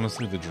 that's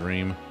honestly the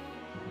dream.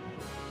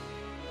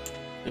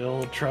 The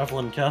old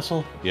traveling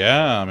castle?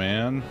 Yeah,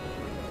 man.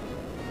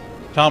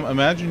 Tom,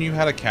 imagine you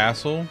had a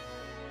castle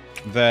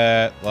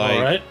that, like...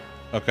 Alright.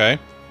 Okay,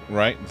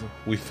 right.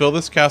 We fill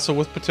this castle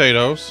with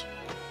potatoes.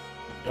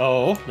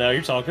 Oh, now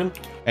you're talking.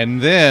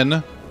 And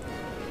then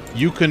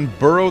you can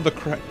burrow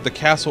the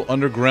castle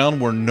underground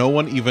where no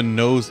one even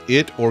knows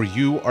it or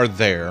you are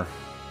there.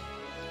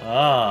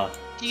 Ah.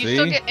 Do you See?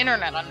 still get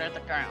internet under the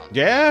ground?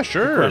 Yeah,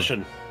 sure. Good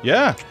question.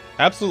 Yeah,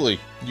 absolutely.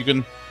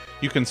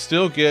 You can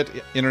still get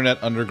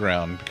internet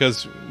underground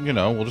because, you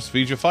know, we'll just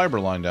feed you a fiber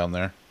line down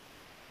there.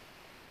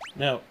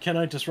 Now, can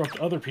I disrupt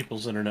other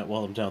people's internet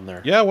while I'm down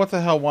there? Yeah, what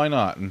the hell? Why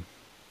not?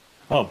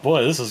 Oh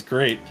boy, this is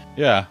great.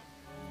 Yeah.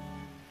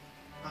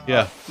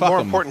 Yeah. More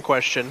important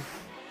question: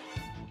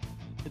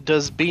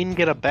 does Bean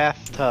get a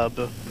bathtub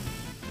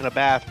and a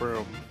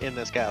bathroom in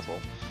this castle?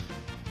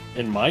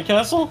 In my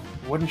castle?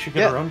 Wouldn't she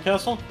get her own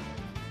castle?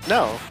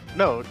 No.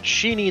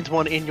 She needs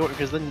one in your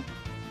because then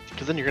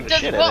you're gonna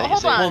shit well, in it.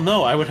 hold on. Well,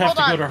 no, I would have Hold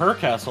to on. go to her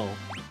castle.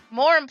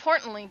 More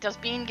importantly, does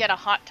Bean get a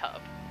hot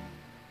tub?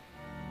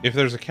 If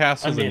there's a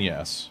castle, I then mean-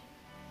 yes.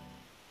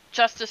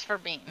 Justice for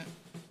Bean.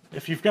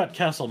 If you've got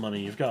castle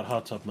money, you've got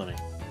hot tub money.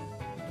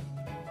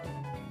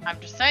 I'm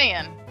just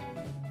saying.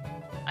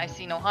 I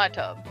see no hot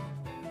tub.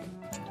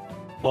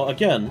 Well,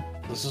 again,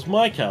 this is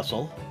my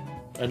castle,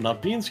 and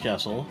not Bean's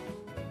castle.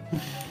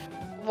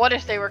 What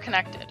if they were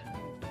connected?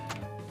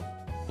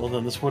 Well,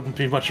 then this wouldn't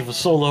be much of a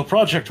solo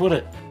project, would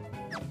it?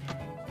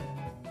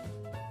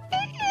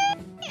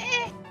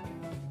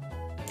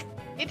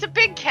 It's a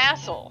big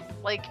castle.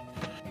 Like,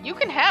 you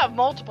can have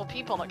multiple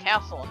people in a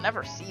castle and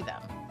never see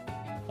them.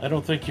 I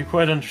don't think you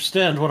quite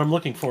understand what I'm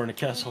looking for in a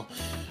castle.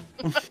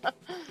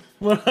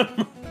 What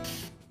I'm-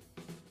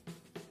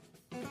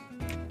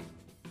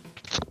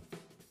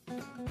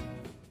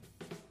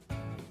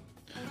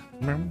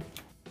 Remember?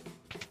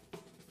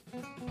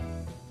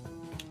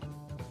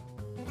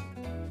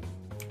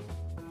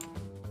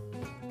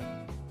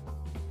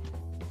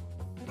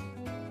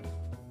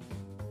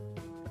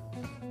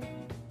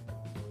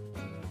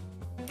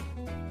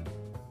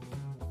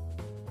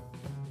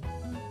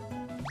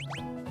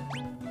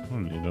 I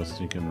don't need no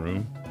sneaking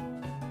room.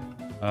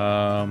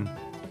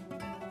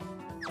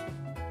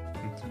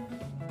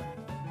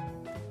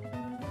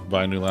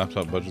 Buy a new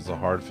laptop. Budget's a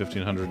hard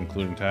 $1,500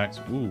 including tax.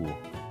 Ooh.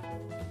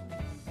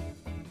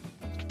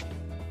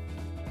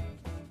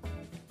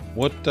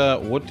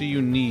 What do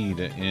you need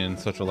in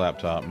such a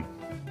laptop?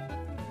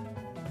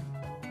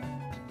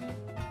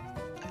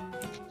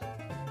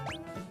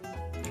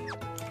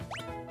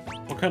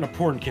 What kind of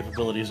porn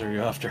capabilities are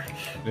you after?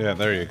 Yeah,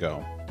 there you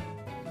go.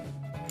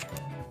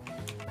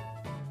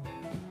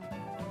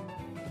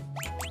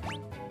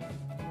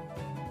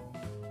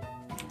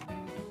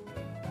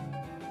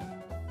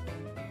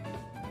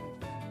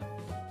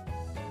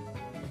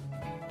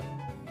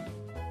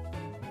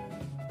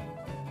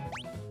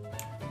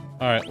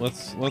 All right,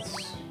 let's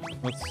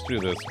do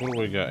this. What do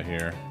we got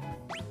here?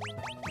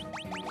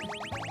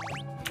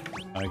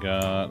 I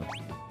got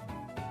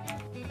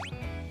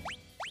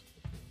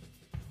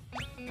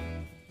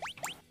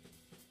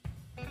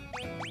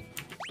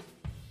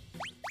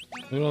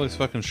look at all these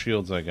fucking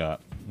shields I got.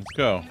 Let's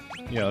go.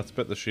 Yeah, let's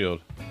bet the shield.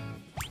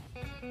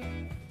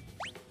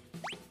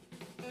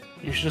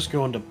 You should just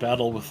go into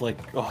battle with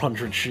like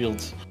 100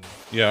 shields.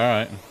 Yeah,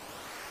 alright.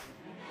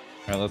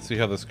 Alright, let's see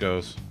how this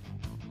goes.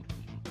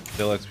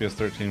 Dell XPS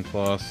 13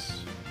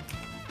 Plus.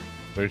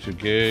 32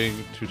 gig,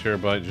 2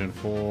 terabyte Gen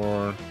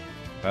 4.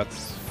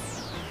 That's...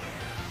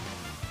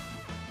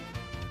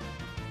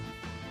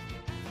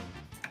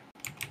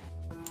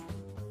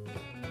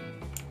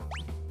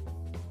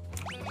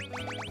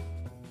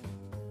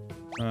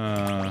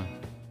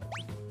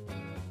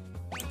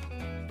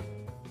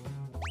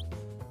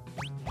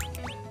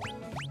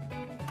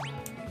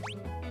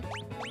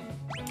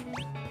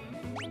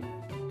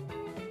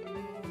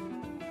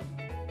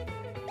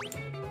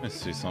 Let's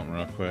see something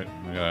real quick.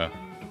 I gotta...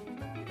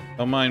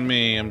 Don't mind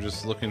me, I'm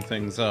just looking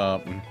things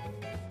up.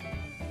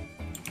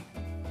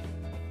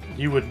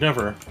 You would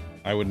never.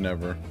 I would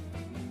never.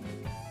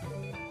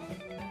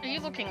 Are you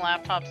looking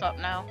laptops up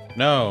now?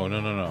 No.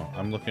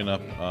 I'm looking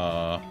up,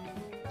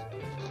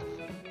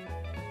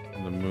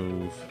 the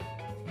move.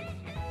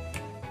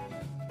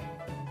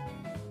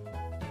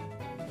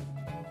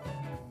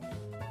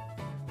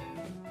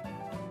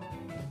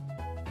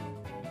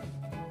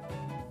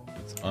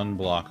 It's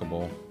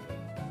unblockable.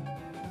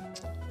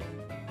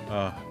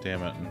 Oh,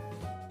 damn it.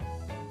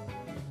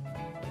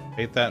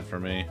 Hate that for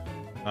me.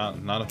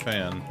 Not a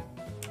fan.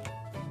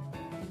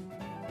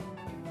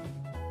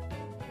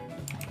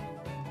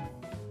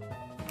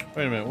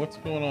 Wait a minute, what's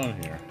going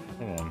on here?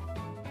 Hold on.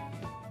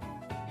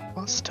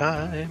 Last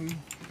time.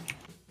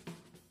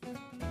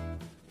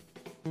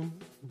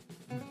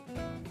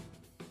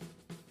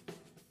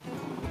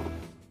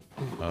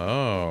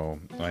 Oh,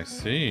 I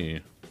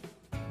see.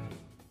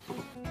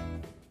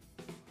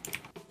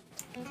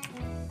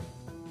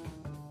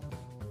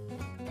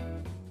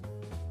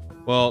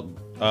 Well,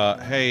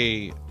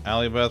 hey,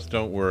 Alibeth,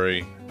 don't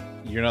worry.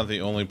 You're not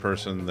the only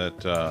person that,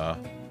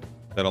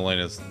 that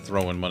Elena's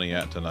throwing money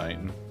at tonight.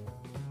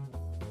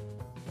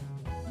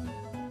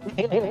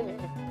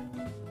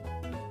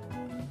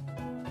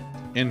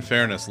 In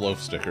fairness, loaf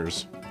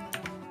stickers.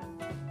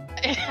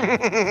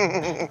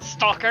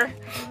 Stalker.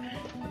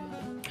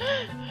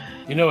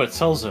 You know it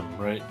tells him,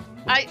 right?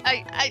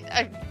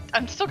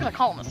 I'm still gonna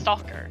call him a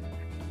stalker.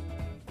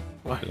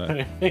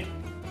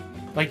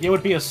 Like, it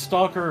would be a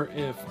stalker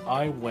if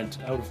I went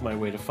out of my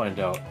way to find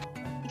out.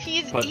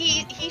 He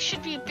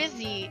should be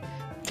busy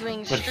doing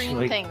But, stream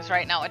like- things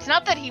right now. It's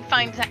not that he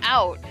finds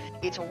out,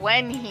 it's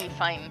when he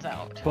finds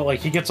out. But, like,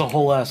 he gets a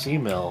whole ass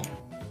email.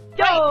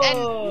 Right,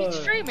 and he's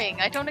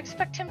streaming. I don't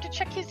expect him to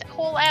check his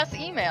whole ass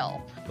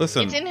email.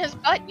 Listen, It's in his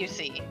butt, you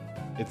see.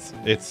 it's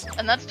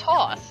And that's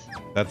toss.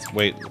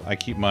 wait. I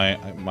keep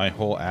my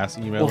whole ass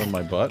email in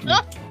my butt.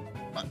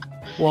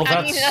 Well,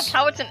 I mean, that's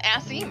how it's an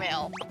ass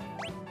email.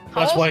 How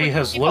That's else why would he you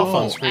has keep a Loaf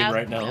whole on screen ass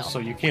right now, email? so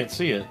you can't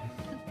see it.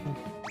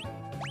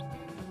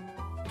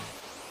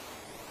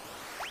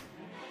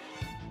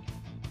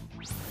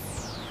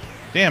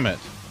 Damn it.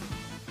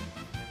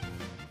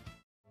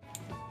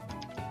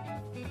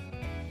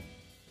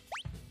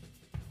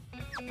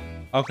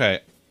 Okay,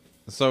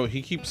 so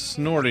he keeps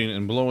snorting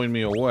and blowing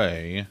me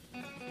away.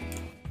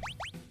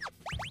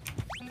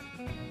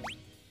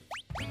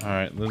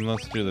 Alright, then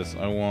let's do this.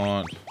 I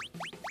want...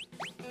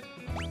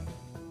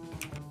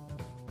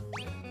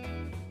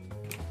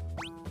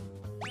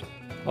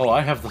 Oh,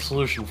 I have the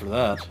solution for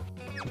that.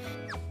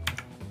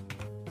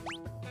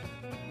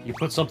 You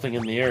put something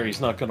in the air, he's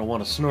not going to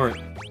want to snort.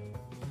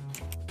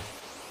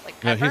 Like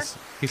Yeah, pepper?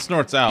 he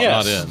snorts out,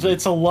 Yes, not in.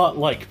 it's a lot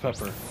like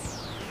Pepper.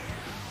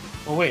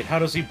 Well, wait, how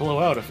does he blow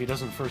out if he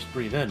doesn't first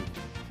breathe in?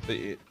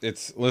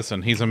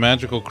 Listen, he's a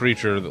magical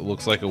creature that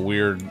looks like a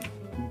weird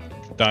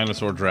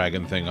dinosaur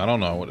dragon thing. I don't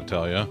know what to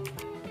tell you.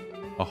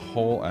 A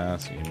whole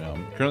ass email.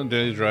 Current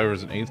daily driver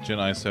is an 8th gen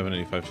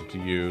i7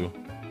 8550U.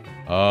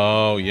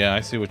 Oh, yeah,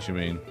 I see what you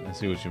mean. I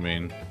see what you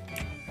mean.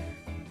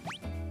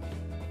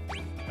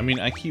 I mean,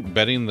 I keep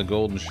betting the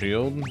golden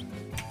shield,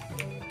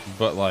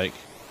 but, like,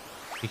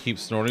 he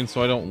keeps snorting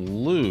so I don't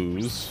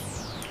lose.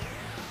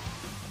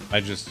 I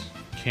just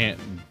can't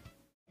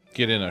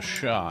get in a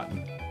shot.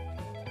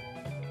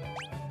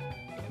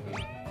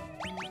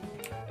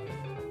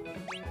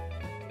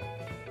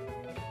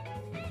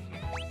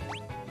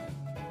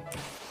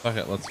 Fuck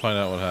it, let's find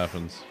out what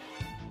happens.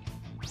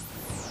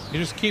 He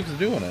just keeps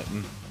doing it.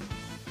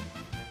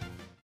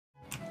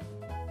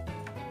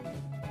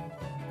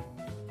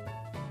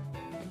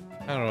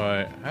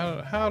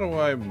 How do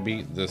I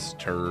beat this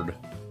turd?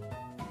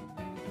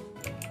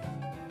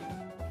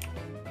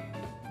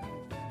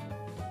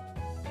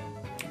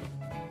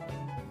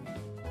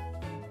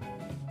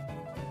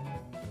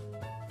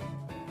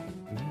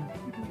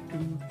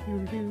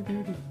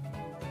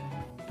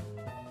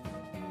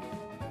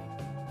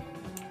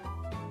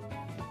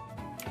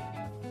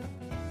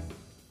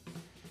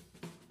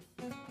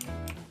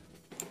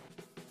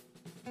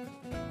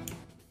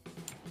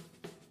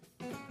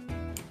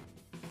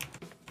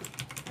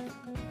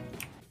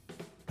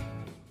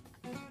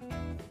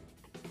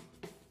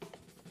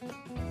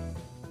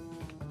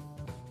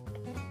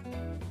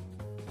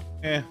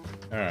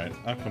 Alright,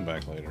 I'll come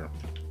back later.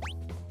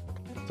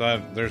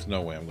 So there's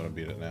no way I'm gonna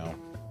beat it now.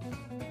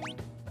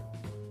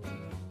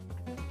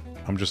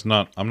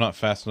 I'm not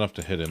fast enough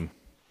to hit him.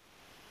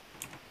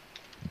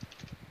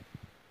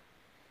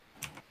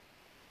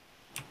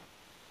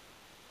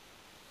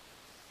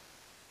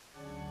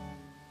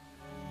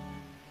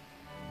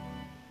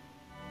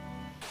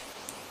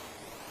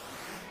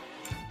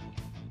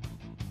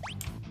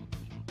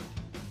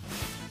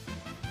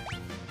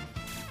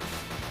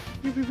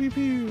 Pew, pew, pew,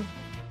 pew.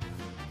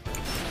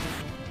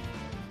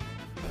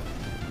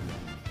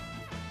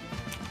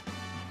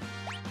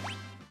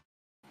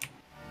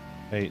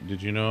 Hey,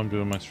 did you know I'm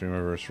doing my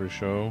Streamiversary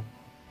show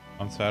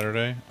on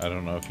Saturday? I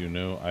don't know if you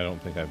knew. I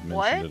don't think I've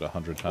mentioned it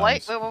 100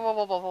 times.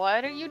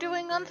 What are you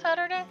doing on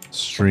Saturday?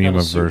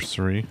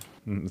 Streamiversary.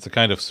 It's a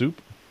kind of soup.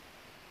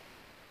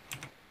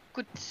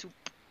 Good soup.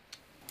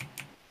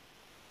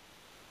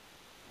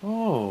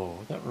 Oh,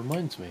 that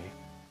reminds me.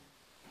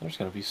 There's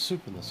gonna be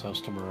soup in this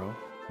house tomorrow.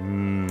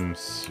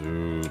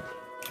 Soup.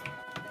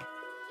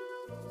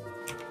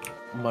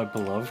 My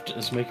beloved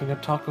is making a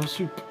taco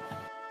soup.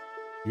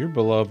 Your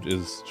beloved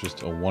is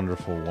just a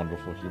wonderful,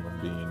 wonderful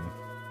human being.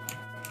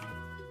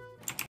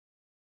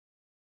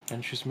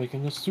 And she's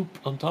making a soup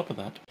on top of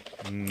that.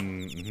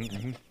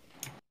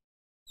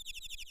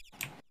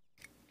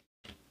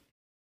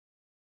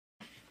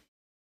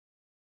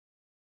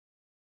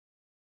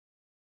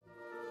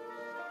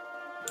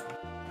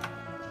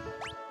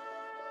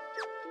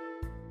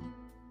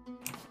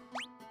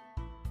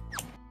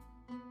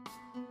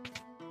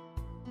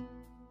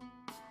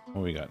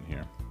 What we got in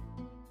here?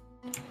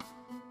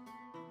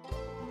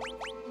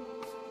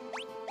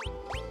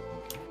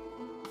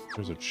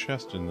 There's a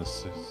chest in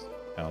this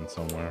town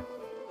somewhere.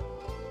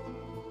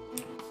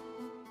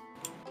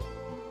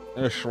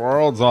 This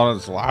world's on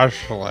its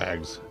last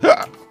legs.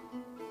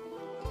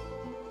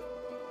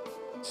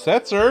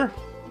 Setzer!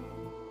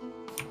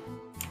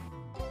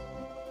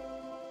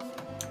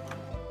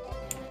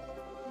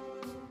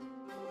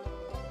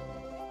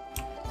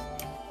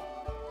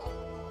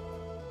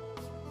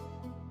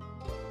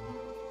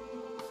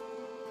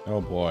 Oh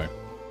boy.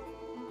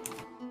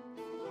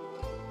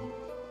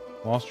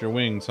 Lost your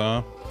wings,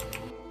 huh?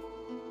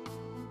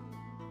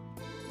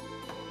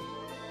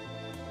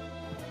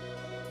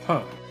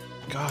 Huh.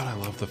 God, I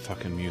love the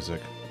fucking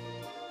music.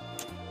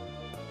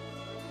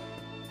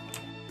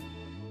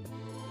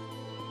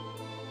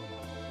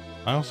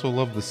 I also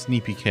love the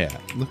Sneepy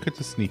cat. Look at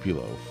the Sneepy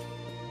loaf.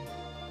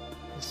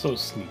 So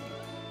sneaky.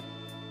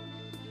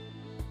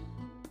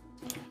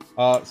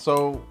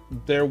 So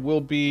there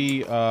will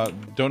be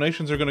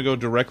donations are going to go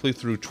directly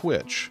through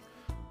Twitch.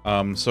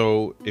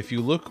 So if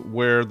you look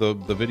where the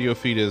video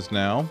feed is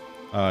now,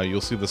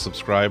 you'll see the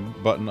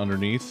subscribe button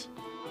underneath,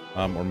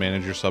 or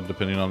manage your sub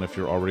depending on if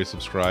you're already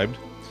subscribed.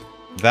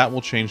 That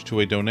will change to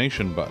a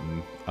donation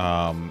button,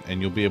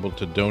 and you'll be able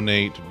to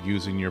donate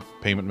using your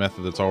payment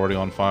method that's already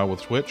on file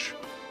with Twitch.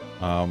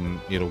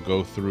 It'll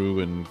go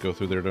through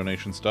their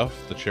donation stuff.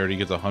 The charity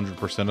gets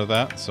 100% of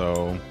that,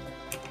 so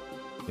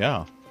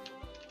yeah.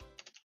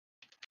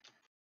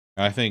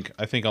 I think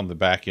on the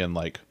back end,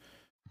 like,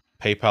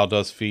 PayPal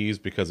does fees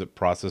because it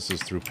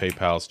processes through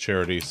PayPal's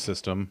charity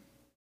system,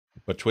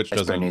 but Twitch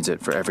doesn't needs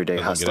it for everyday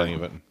get hustling. any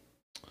of it.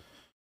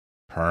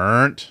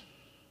 Pernt.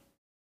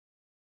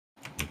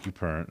 Thank you,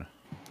 Pernt.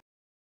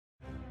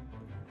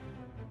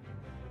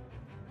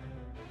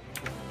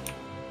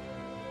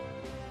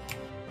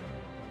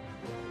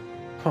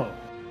 Huh.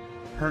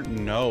 Pernt,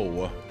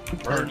 no.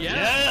 Pernt,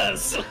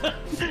 yes!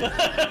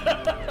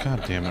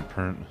 God damn it,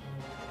 Pernt.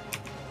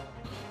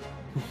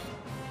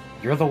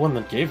 You're the one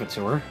that gave it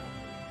to her.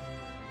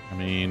 I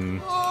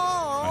mean,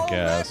 I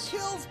guess. That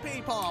kills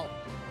people.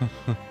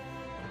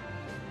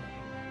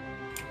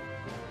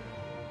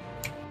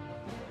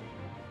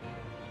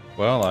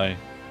 Well, I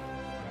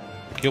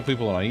kill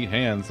people and I eat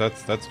hands.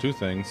 That's two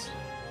things.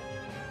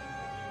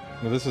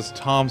 This is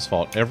Tom's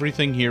fault.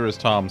 Everything here is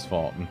Tom's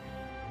fault.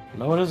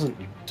 No, it isn't,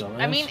 you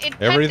dumbass. I mean, it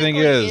Everything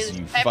technically is,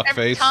 you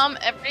fuckface. Tom,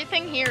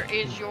 everything here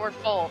is your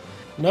fault.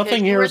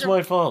 Nothing here is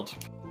my fault.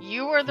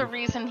 You are the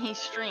reason he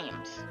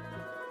streams.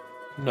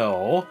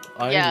 No,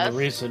 I'm Yes. the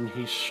reason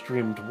he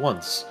streamed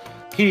once.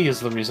 He is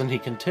the reason he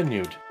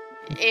continued.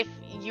 If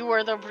you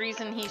are the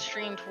reason he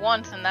streamed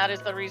once, and that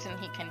is the reason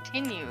he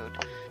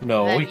continued.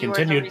 No, then he you are the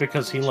continued reason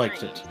because he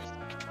liked it.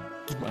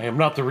 I am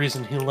not the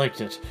reason he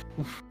liked it.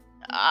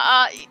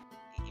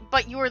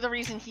 But you were the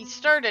reason he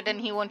started,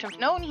 and he wouldn't have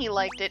known he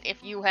liked it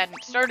if you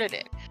hadn't started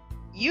it.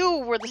 You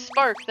were the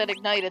spark that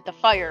ignited the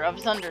fire of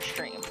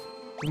Zunderstream.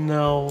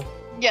 No.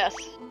 Yes.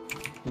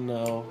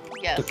 No.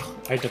 Yes.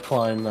 I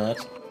decline that.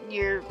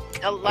 You're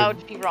allowed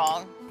to be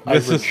wrong. I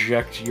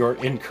reject your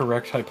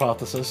incorrect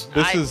hypothesis.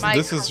 This is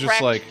just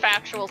correct like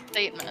factual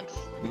statements.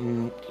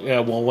 Yeah,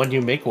 well, when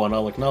you make one,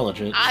 I'll acknowledge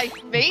it. I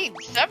made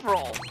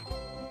several.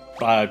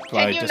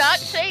 Can you not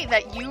say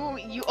that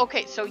you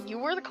okay, so you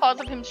were the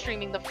cause of him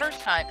streaming the first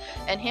time,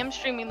 and him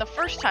streaming the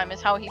first time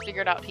is how he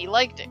figured out he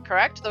liked it,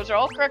 correct? Those are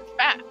all correct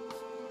facts.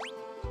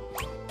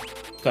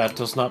 That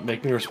does not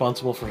make me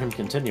responsible for him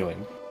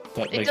continuing.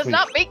 It does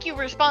not make you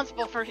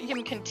responsible for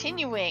him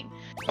continuing.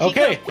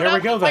 Okay, there we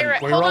go then.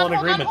 We're all in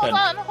agreement then.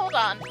 Hold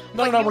on. No,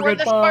 but no, you we're were good.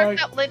 the Bye. spark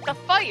that lit the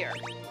fire.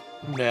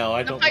 No,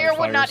 I The don't fire like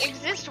would not fires.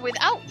 exist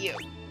without you.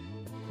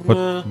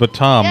 But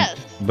Tom, Yes.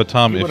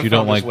 if you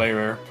don't like, way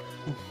rare.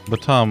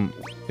 but Tom,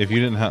 if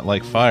you didn't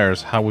like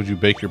fires, how would you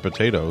bake your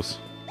potatoes?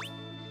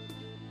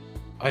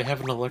 I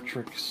have an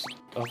electric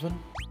oven.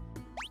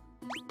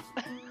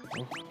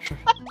 Oh, sure.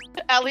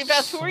 Allie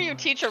Beth, who are you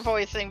teacher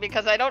voicing?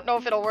 Because I don't know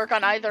if it'll work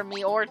on either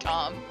me or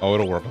Tom. Oh,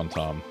 it'll work on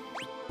Tom.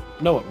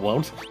 No, it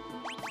won't.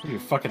 Are you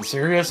fucking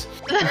serious?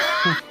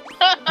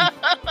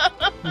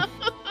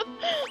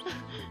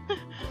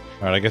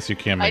 Alright, I guess you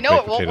can make I know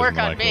baked it won't potatoes in work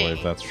the on me.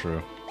 microwave. That's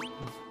true.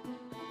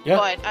 Yeah.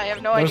 But I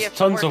have no There's idea if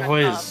it'll tons work of on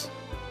ways. Tom.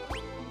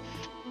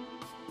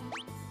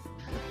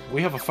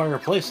 We have a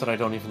fireplace that I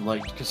don't even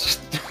like because.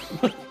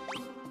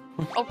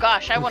 Oh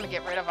gosh, I want to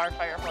get rid of our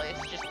fireplace.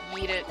 Just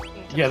yeet it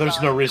into Yeah, the there's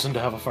sun. no reason to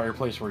have a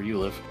fireplace where you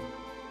live.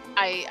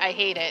 I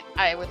hate it.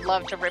 I would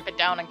love to rip it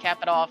down and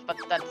cap it off, but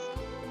that's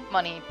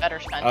money better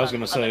spent. I was on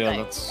gonna say, other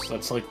yeah, things.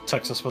 that's like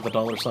Texas with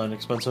a $sign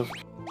expensive.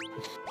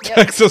 Yep.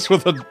 Texas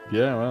with a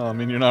well, I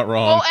mean you're not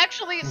wrong. Well,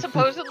 actually,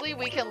 supposedly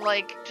we can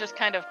like just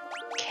kind of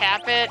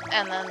cap it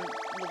and then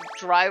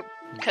dry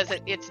because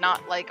it's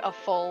not like a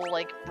full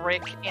like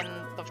brick in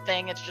the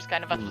thing. It's just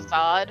kind of a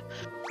facade,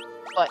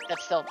 but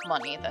that's still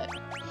money that.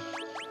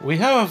 We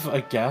have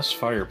a gas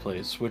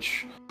fireplace,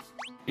 which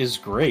is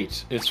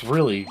great. It's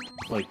really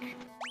like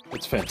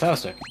it's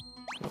fantastic.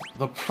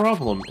 The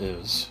problem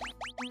is,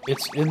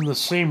 it's in the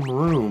same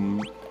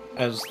room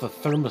as the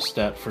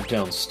thermostat for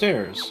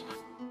downstairs.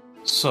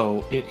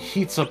 So it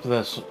heats up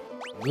this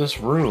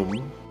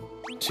room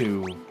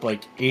to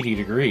like 80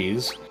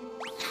 degrees,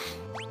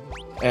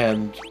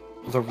 and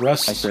the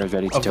rest of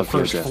the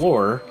first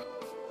floor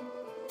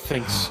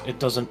thinks it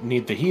doesn't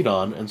need the heat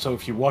on, and so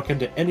if you walk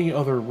into any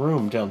other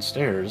room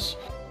downstairs,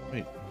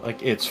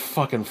 like it's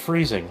fucking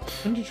freezing.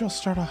 When did y'all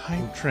start a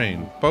hype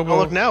train? Bobo. Oh,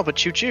 look now, but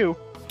choo choo.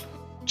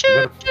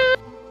 Choo choo.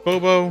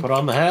 Bobo. Put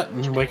on the hat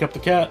and wake up the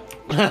cat.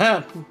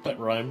 That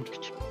rhymed.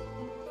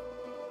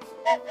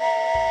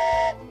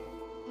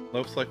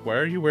 Loaf's like, why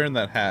are you wearing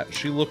that hat?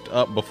 She looked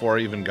up before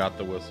I even got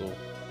the whistle.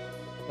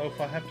 Loaf,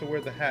 I have to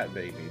wear the hat,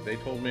 baby. They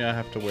told me I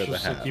have to wear the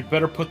hat. Like, you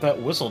better put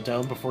that whistle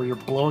down before you're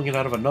blowing it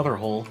out of another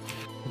hole.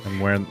 I'm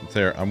wearing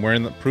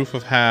the proof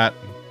of hat.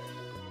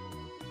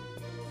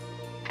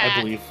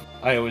 I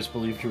always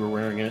believed you were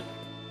wearing it.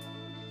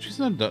 She's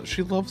not done.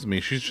 She loves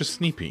me. She's just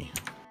sneepy.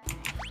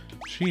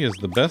 She is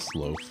the best,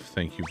 Loaf.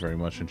 Thank you very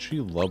much. And she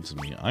loves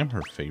me. I'm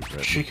her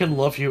favorite. She can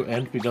love you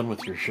and be done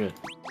with your shit.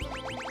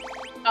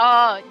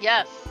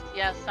 Yes.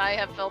 Yes, I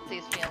have felt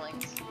these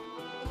feelings.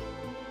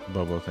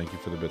 Bobo, thank you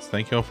for the bits.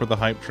 Thank y'all for the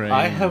hype train.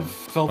 I have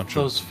felt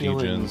those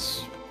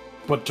feelings,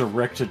 but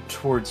directed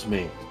towards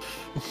me.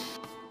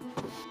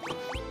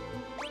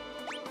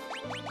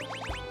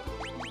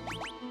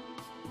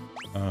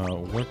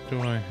 What do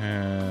I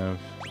have?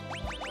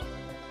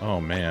 Oh,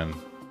 man.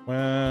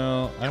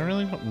 Well, I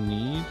really don't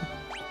need...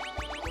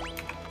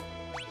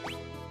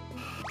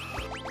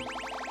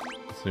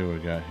 Let's see what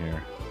we got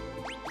here.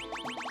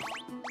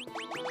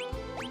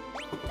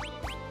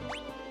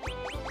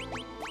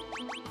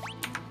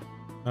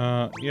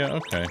 Yeah,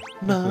 okay.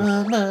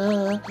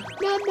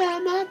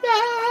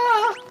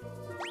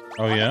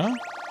 Oh, yeah?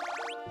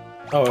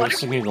 Oh, I was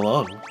singing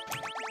along.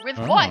 With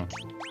what?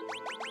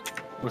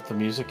 With the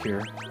music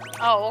here.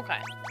 Oh, okay.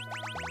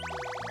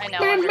 I know.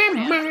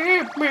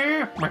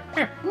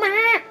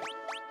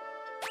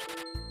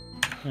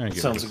 It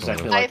sounds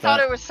exactly like that. I thought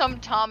it was some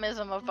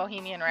Tomism of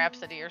Bohemian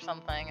Rhapsody or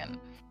something, and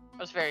I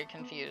was very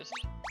confused.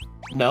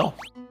 No,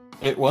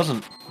 it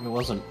wasn't. It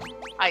wasn't.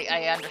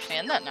 I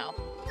understand that now,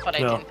 but I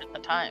didn't at the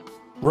time.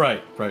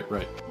 Right.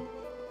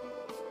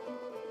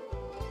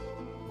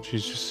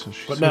 She's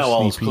but so now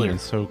all is sleepy clear. and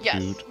so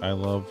cute. Yes. I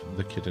love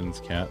the kitten's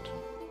cat.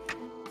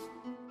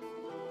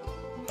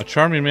 A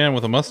charming man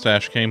with a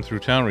mustache came through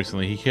town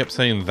recently. He kept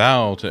saying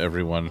thou to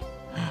everyone.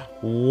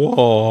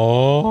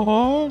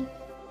 What?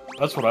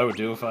 That's what I would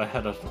do if I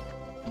had a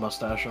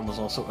mustache and was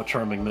also a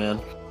charming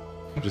man.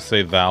 Just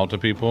say thou to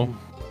people?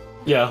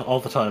 Yeah, all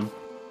the time.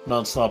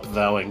 Non-stop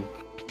thouing.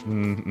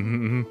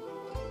 Mm-hmm.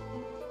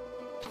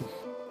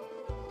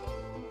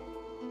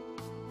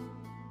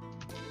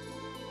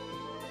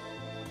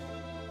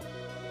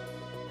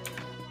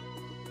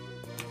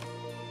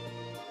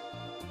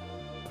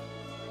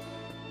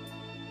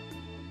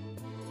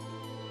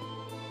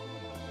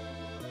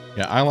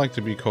 Yeah, I like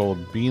to be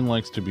cold. Bean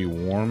likes to be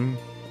warm.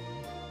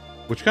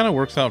 Which kind of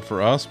works out for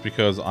us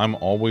because I'm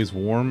always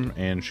warm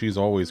and she's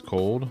always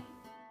cold.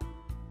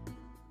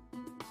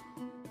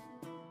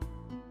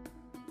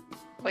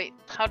 Wait,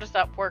 how does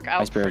that work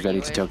out? Iceberg ready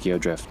to Tokyo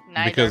Drift.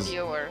 Neither Because of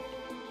you or...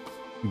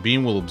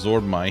 Bean will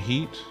absorb my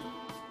heat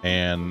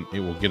and it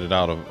will get it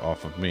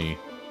off of me.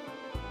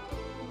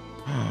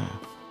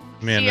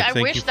 Man, See, I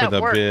thank wish you for that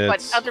the worked,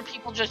 bits. but other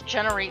people just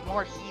generate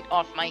more heat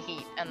off my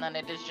heat, and then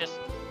it is just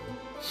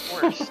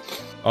worse.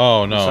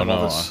 Oh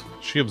no.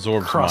 She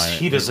absorbs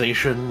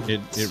cross-heatization.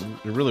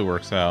 It really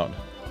works out.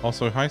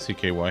 Also, hi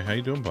CKY, how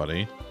you doing,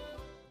 buddy?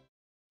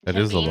 That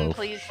Can is a Bean loaf.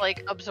 please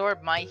like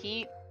absorb my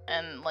heat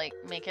and like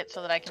make it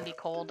so that I can be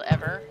cold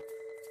ever?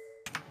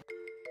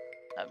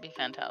 That would be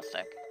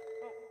fantastic.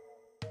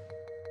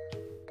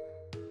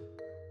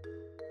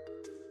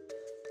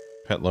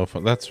 Pet loaf.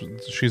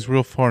 She's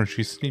real far and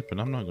she's sleeping.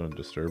 I'm not going to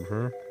disturb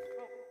her.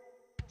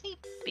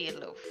 Sleepy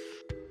loaf.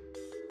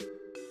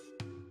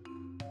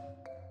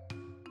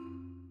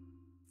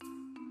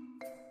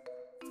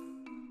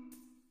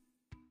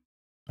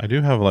 I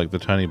do have like the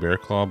tiny bear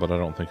claw, but I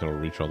don't think it'll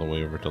reach all the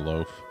way over to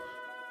Loaf.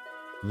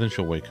 And then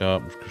she'll wake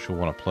up because she'll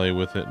want to play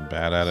with it and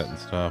bat at it and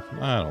stuff.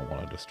 And I don't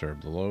want to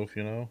disturb the Loaf,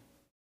 you know?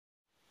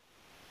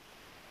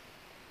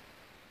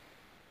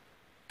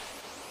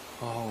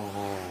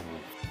 Oh,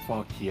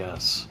 fuck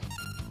yes.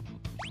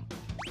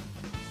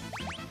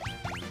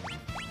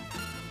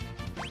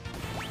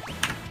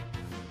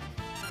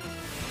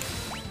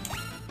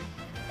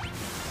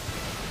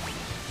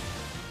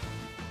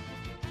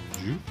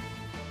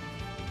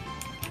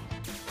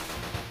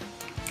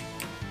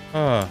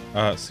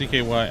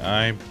 CKY,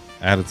 I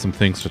added some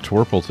things to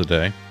Twerple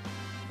today.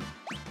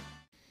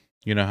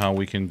 You know how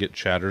we can get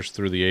chatters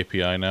through the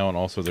API now, and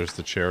also there's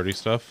the charity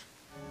stuff?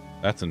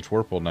 That's in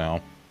Twerple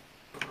now.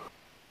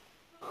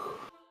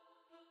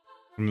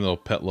 Little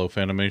pet loaf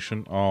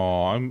animation.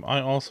 Oh,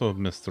 I also have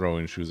missed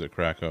throwing shoes at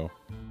Krakow.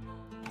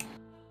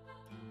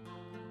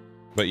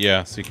 But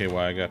yeah, CKY,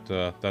 I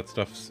got that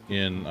stuff's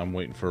in. I'm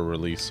waiting for a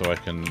release so I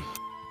can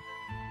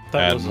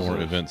add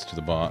more events to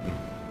the bot.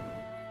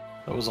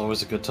 That was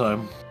always a good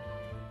time.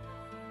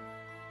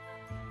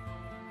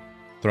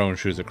 Throwing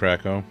shoes at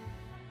Krakow.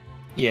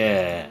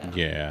 Yeah.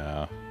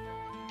 Yeah.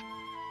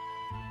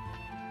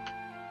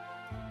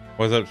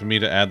 Was it up to me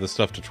to add the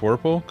stuff to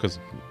Twerple? Because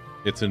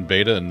it's in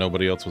beta and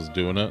nobody else was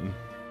doing it.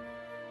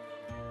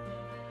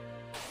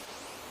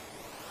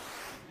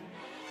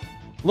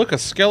 Look, a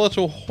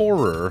skeletal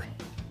horror.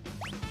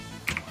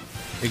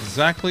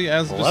 Exactly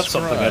as described. That's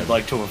something I'd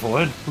like to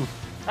avoid.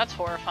 That's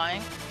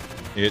horrifying.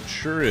 It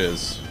sure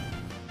is.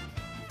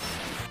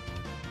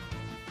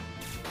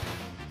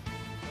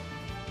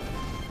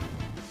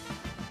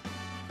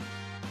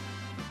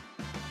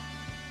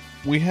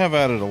 we have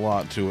added a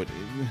lot to it.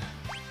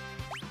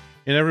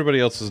 In everybody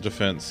else's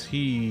defense,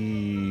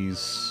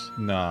 he's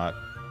not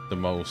the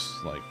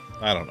most, like,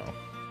 I don't know.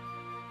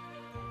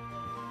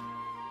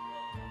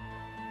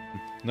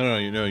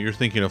 No, you're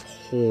thinking of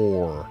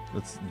whore.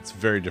 It's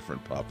very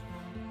different, pup.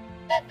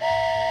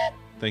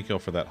 Thank y'all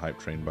for that hype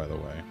train, by the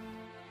way.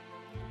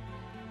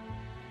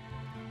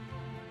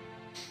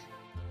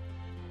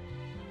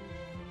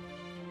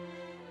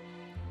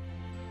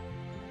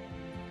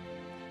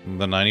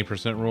 The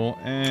 90% rule?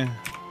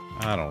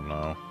 I don't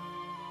know.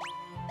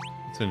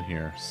 What's in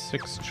here?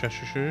 6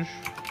 Cheshires?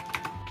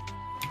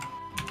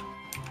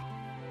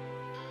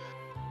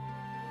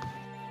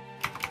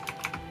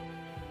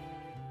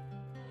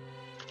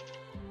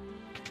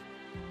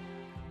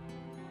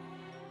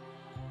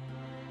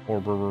 Or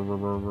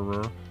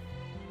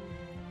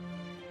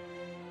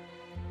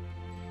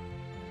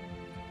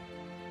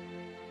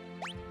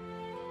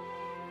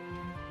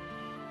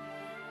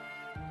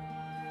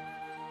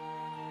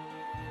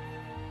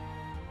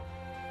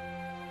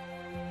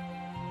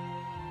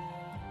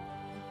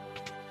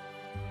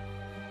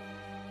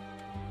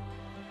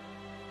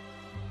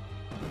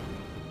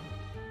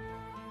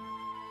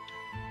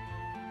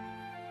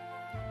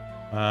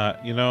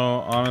you know,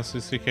 honestly,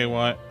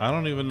 CKY, I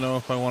don't even know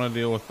if I want to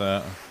deal with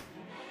that.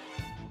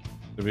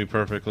 To be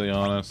perfectly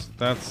honest,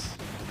 that's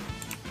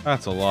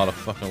a lot of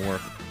fucking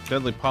work.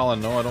 Deadly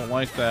pollen, no, I don't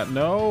like that.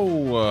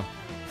 No.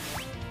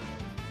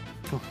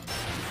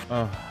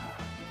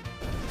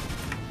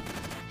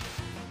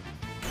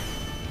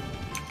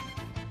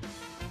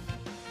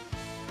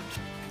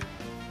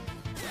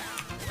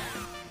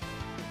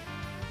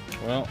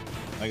 Well,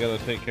 I gotta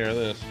take care of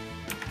this.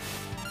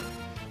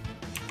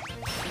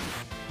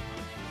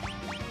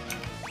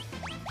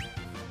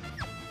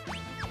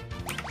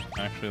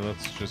 Actually,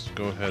 let's just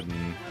go ahead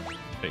and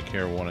take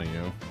care of one of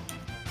you.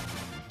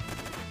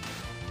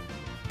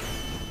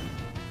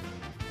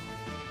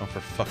 Oh, for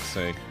fuck's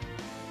sake.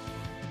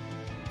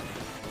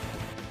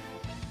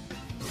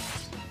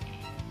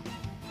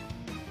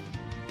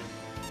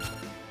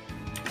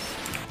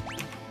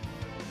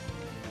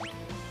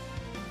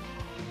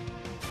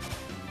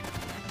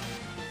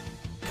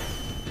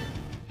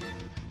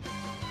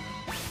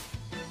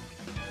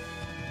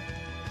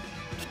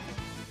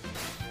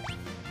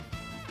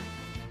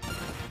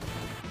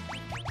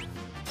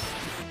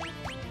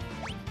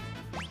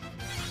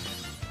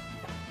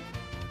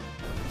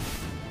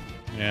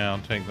 Yeah, I'll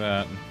take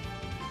that.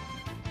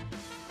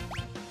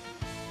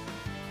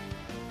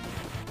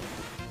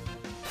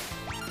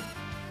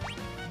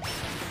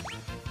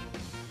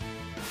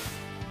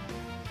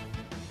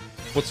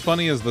 What's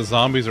funny is the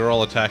zombies are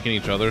all attacking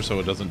each other, so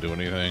it doesn't do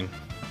anything.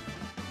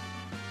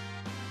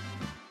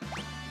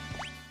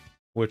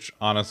 Which,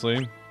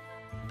 honestly,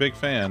 big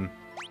fan.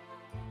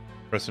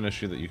 Press an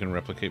issue that you can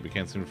replicate but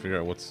can't seem to figure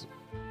out what's...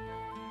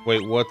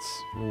 Wait,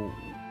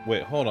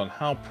 Wait, hold on.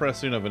 How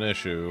pressing of an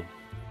issue?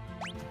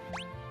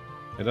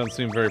 It doesn't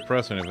seem very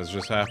pressing if it's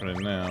just happening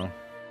now.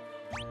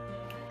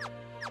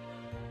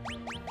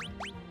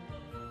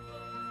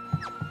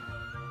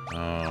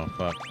 Oh,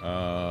 fuck.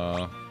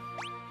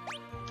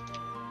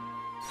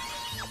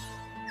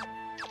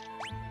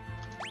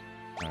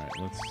 Alright,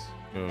 let's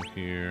go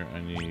here.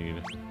 I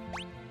need...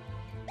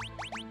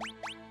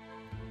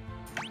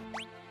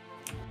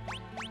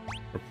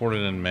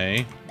 Reported in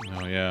May?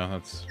 Oh, yeah,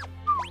 that's...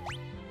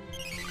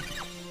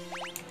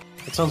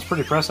 That sounds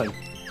pretty pressing.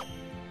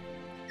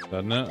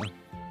 Doesn't it?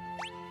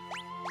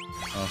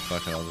 Oh,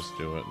 fuck it, I'll just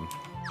do it.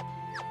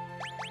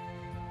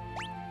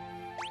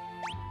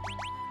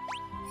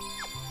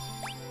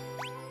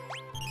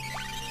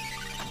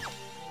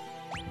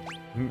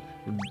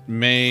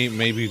 May,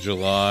 maybe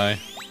July.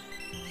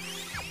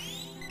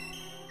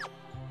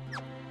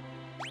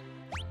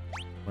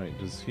 Wait,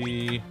 does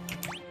he...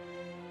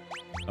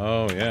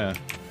 Oh, yeah.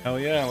 Hell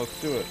yeah, let's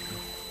do it.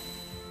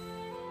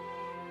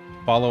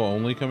 Follow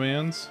only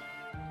commands?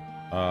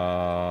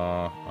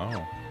 Oh.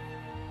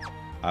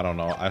 I don't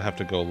know. I'd have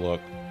to go look.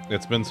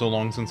 It's been so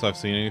long since I've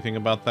seen anything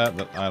about that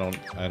that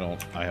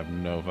I have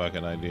no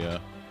fucking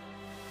idea.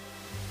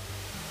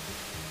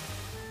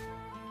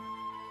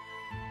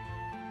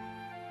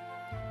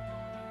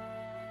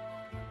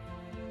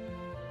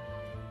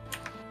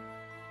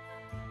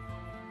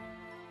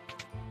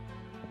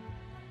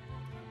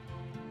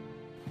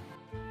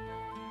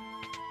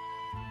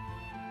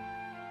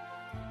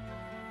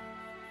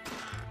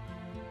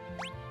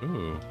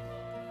 Ooh.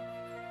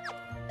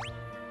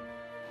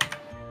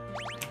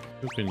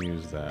 Who can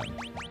use that?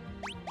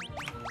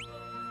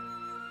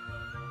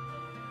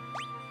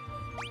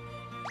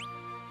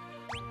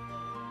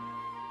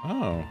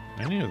 Oh,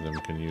 any of them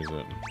can use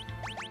it.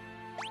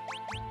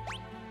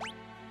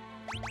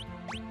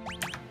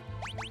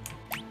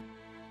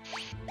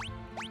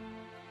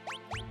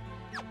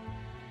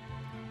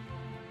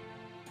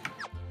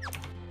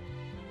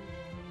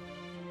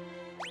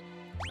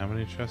 How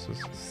many chests?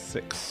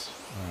 6.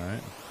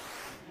 Alright.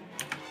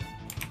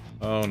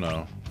 Oh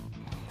no.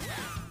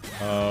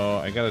 Oh,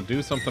 I gotta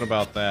do something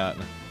about that.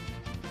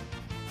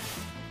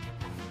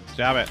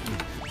 Stop it.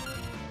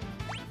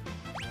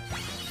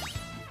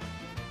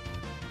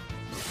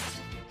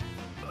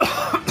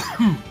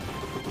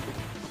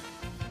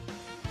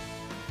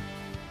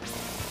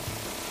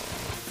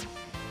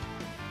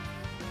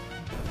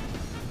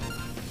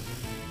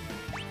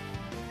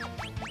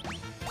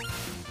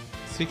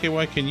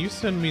 CKY, can you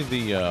send me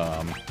the,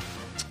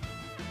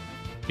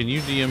 can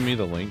you DM me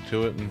the link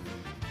to it?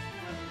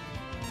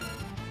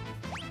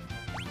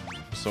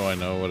 So I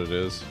know what it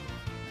is.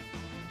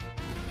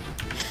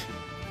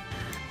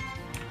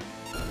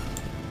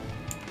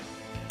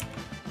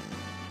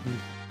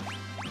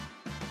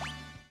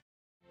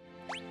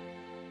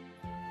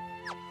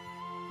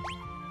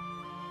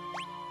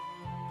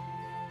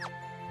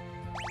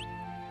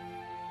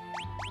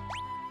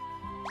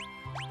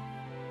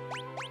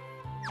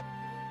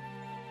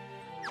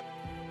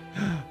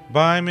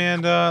 Bye,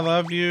 Amanda. I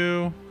love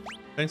you.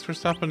 Thanks for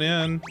stopping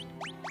in.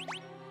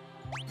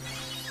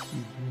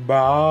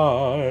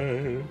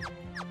 Bye.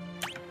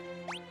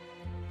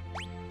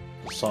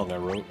 The song I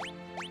wrote.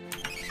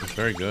 It's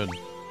very good.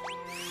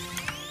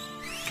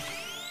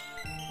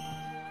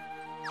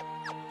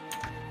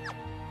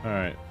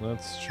 Alright,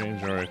 let's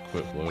change our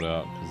equip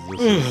loadout,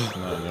 because this is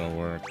not gonna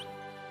work.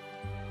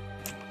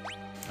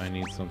 I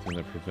need something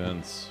that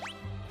prevents.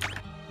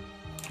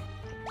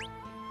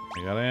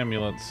 I got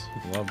amulets.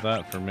 Love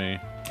that for me.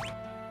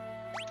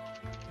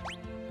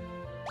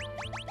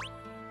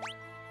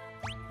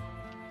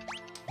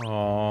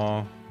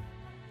 Aww.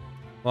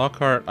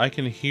 Lockhart, I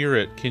can hear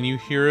it. Can you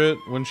hear it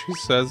when she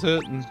says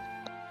it?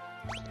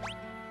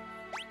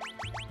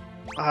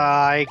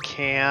 I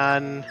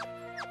can.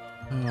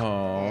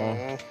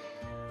 Aww.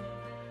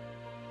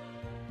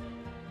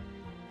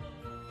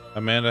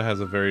 Amanda has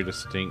a very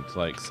distinct,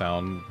 like,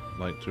 sound,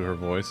 like, to her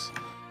voice.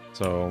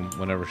 So,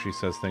 whenever she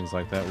says things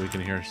like that, we can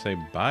hear her say,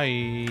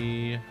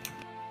 bye.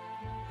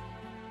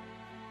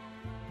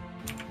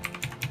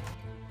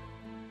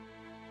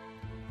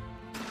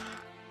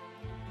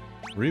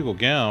 Regal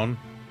gown.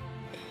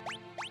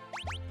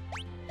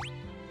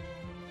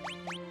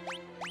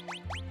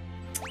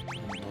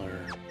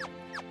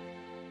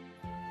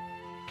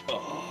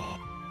 Oh.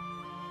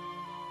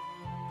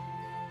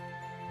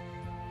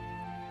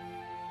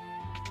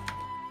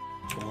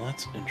 Well,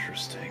 that's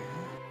interesting.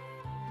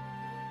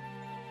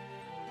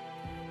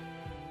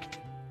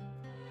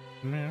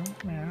 Meow,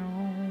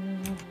 meow.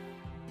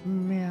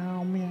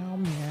 Meow, meow,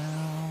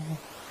 meow.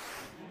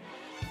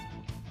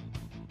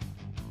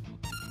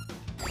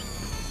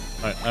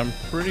 Alright, I'm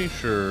pretty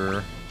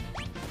sure...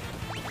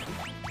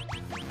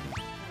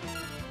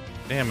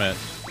 Damn it.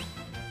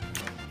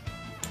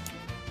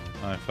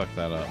 I fucked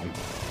that up.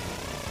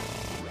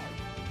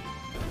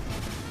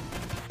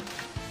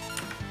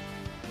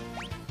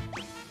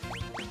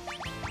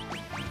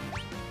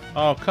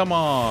 Oh, come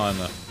on!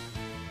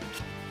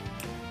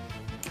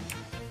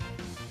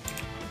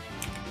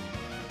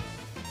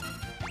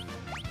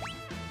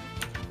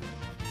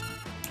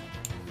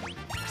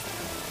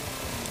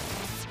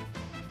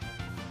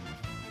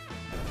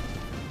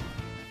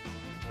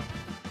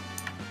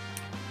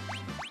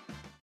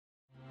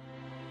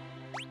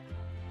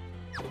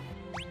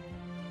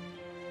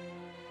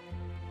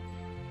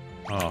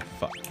 Oh,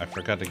 fuck. I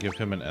forgot to give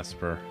him an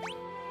Esper.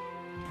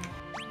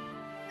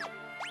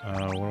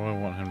 What do I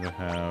want him to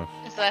have?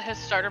 Is that his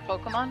starter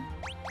Pokemon?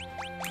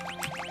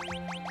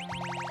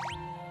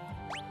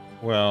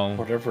 Well...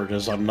 Whatever it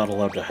is, I'm not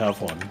allowed to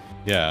have one.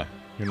 Yeah,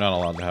 you're not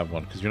allowed to have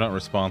one, because you're not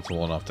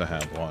responsible enough to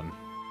have one.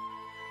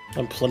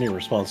 I'm plenty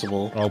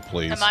responsible. Oh,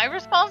 please. Am I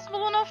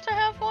responsible enough to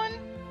have one?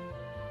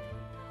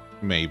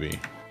 Maybe.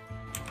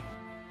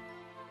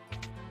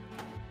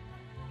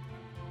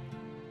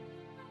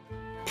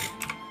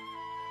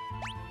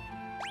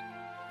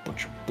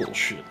 Bunch of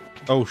bullshit.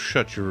 Oh,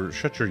 shut your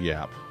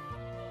yap.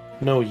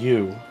 No,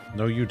 you.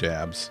 No, you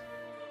dabs.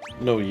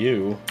 No,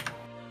 you.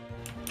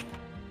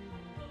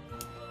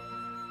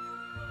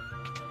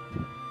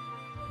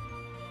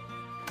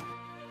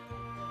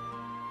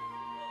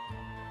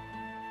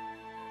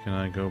 Can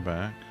I go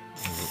back?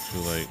 Is it too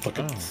late? Fuck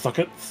it, Oh. fuck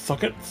it,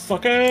 fuck it,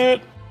 fuck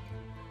it!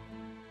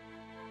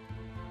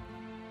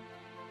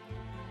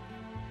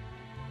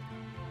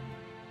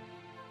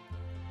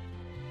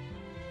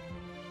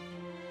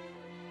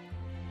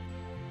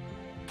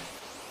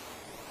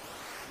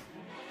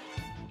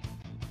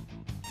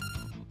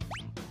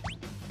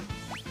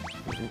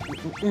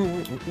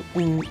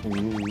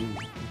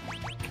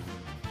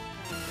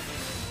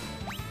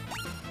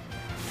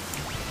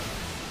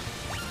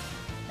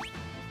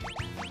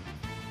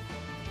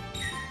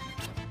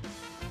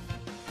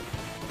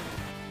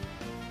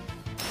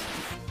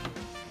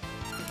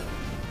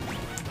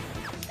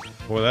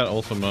 Boy, that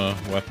Ultima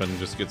weapon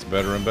just gets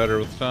better and better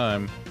with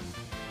time.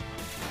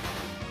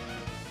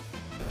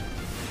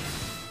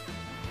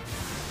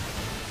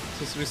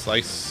 Sesame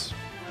slice.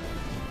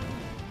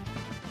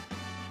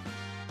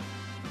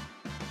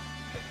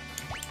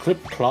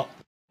 Clip clop.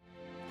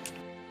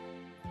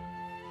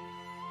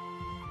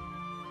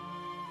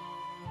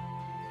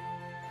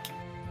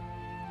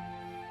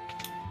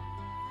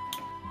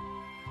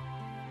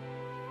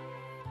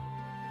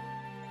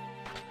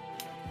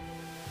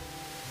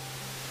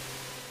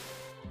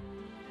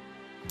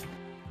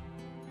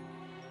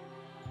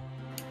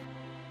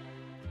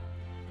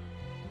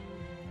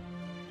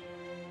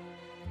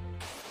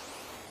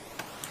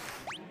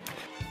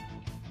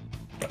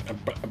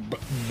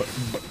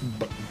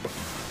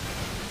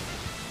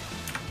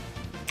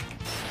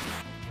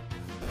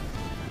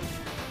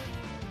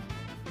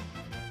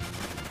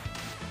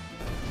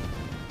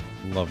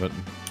 Love it.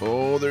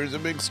 Oh, there's a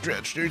big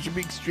stretch. There's a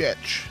big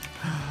stretch.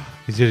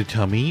 Is it a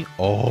tummy?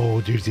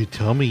 Oh, there's a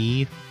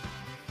tummy.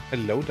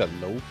 Hello,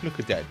 hello. Look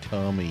at that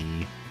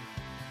tummy.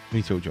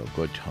 Me so your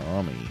good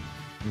tummy.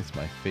 It's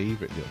my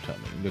favorite little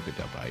tummy. Look at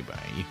that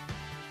bye-bye.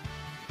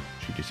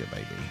 She just said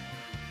bye-bye.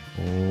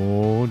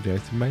 Oh,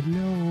 that's my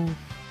love.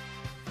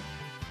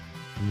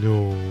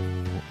 No.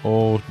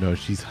 Oh, no,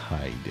 she's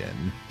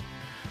hiding.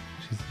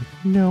 She's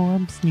like, no,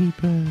 I'm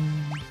sleeping.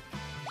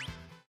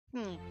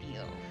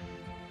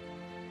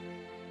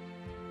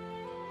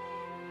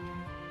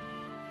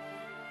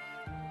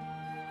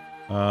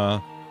 I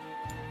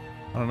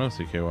don't know,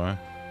 CKY.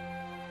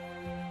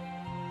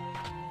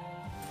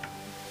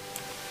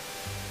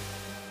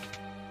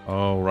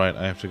 Oh, right.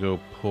 I have to go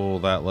pull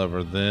that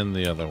lever, then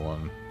the other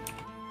one.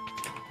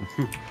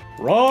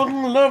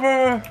 Wrong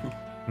lever!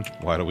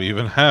 Why do we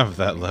even have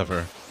that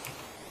lever?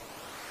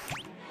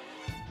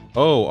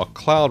 Oh, a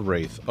cloud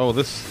wraith. Oh,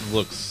 this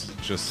looks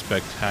just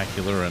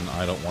spectacular and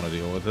I don't want to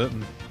deal with it.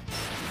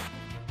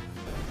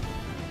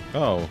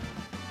 Oh,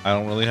 I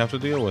don't really have to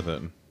deal with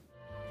it.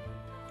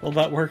 Well,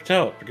 that worked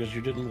out because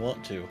you didn't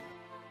want to.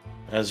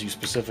 As you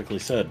specifically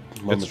said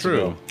moments It's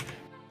true. ago.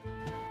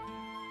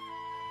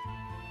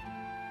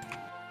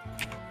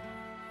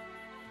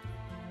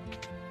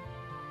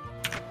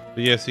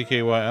 But yeah,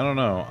 CKY, I don't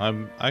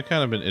know. I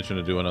kind of been itching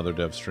to do another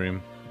dev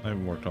stream. I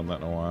haven't worked on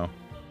that in a while.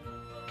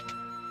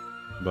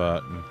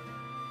 But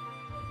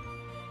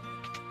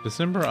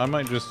December, I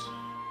might just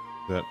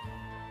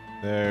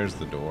there's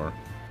the door.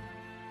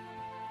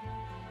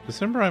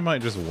 December, I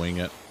might just wing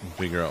it and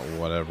figure out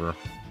whatever.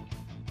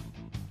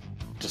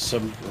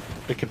 December.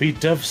 It could be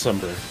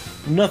Devcember.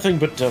 Nothing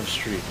but dev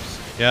streams.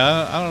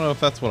 Yeah, I don't know if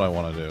that's what I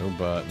want to do,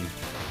 but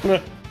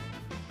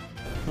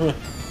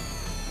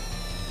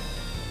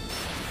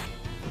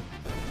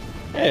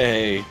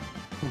Hey,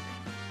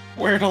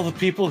 where'd all the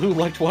people who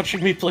liked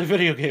watching me play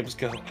video games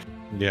go?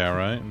 yeah,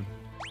 right.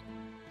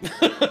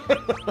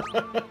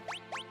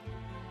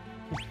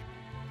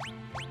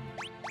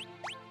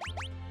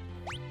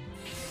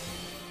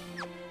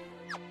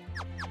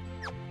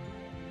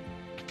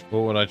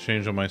 What would I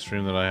change on my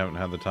stream that I haven't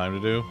had the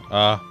time to do?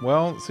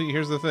 Well, see,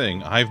 here's the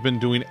thing. I've been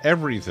doing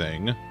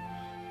everything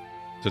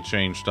to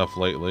change stuff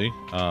lately,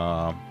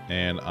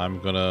 and I'm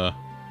gonna.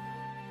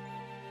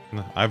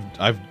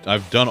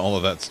 I've done all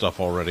of that stuff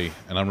already,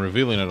 and I'm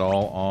revealing it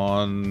all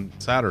on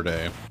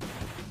Saturday.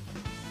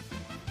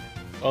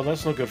 Oh,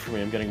 that's no good for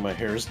me. I'm getting my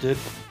hairs did.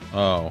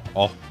 Oh,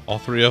 all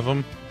three of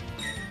them?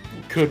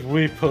 Could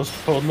we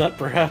postpone that,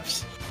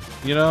 perhaps?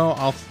 You know,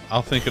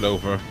 I'll think it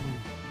over.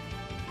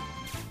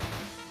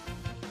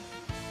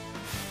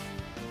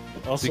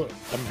 Also,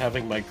 I'm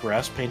having my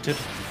grass painted.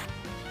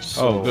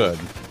 So, oh, good.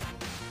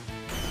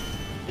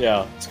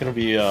 Yeah, it's gonna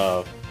be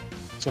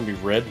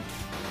red.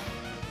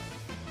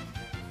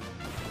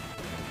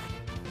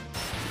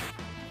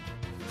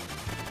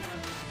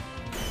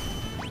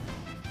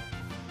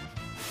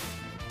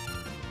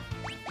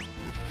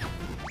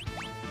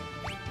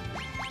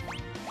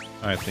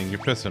 I think you're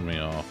pissing me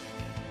off.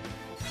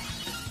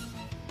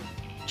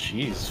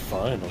 Jeez,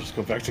 fine. I'll just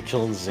go back to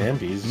killing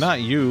zombies.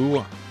 Not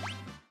you.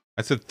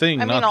 I said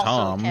thing, I mean, not also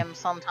Tom. him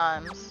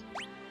sometimes.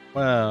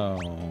 Well,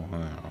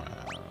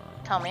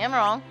 Tell me I'm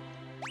wrong.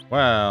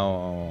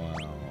 well.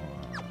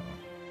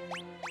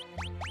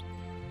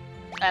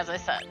 As I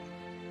said.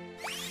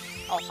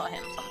 Also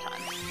him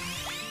sometimes.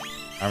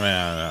 I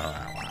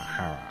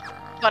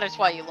mean, But it's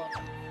why you love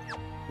him.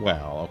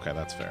 well, okay,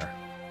 that's fair.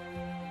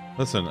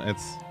 Listen,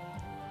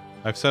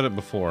 I've said it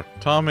before.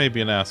 Tom may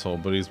be an asshole,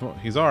 but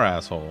he's our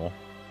asshole.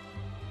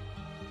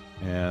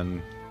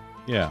 And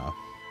yeah.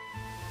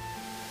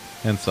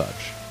 And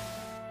such.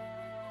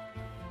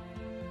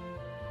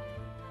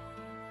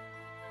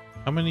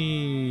 How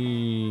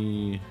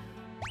many...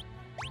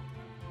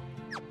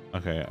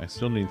 Okay, I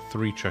still need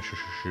 3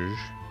 Cheshires.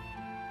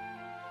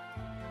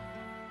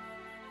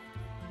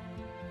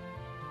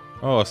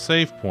 Oh, a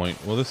save point.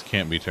 Well, this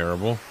can't be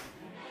terrible.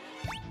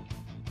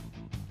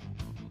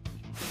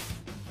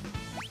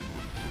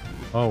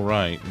 Oh,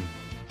 right.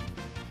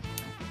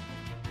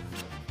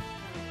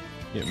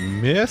 It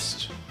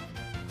missed?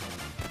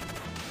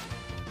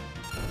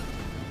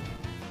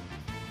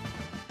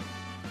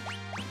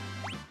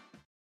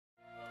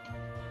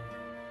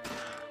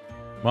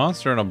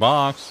 Monster in a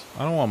box?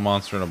 I don't want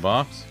monster in a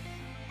box.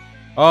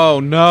 Oh,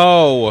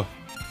 no!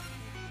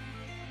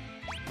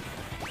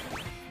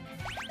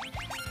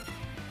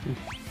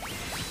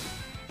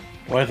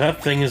 Why,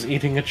 that thing is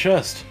eating a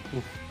chest.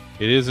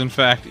 It is, in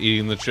fact,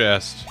 eating the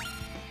chest.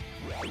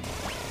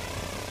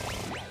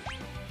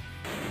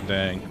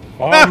 Dang.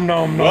 Nom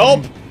nom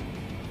nom.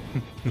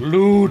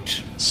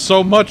 Loot.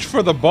 So much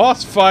for the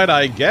boss fight,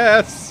 I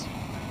guess.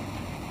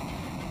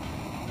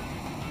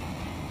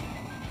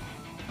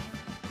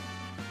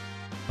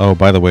 Oh,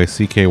 by the way,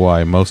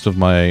 CKY, most of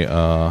my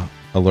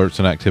alerts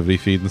and activity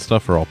feed and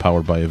stuff are all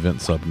powered by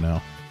Event Sub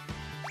now.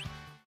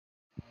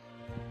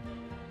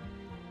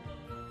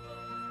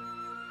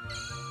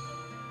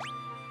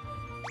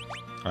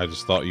 I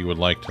just thought you would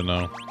like to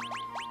know.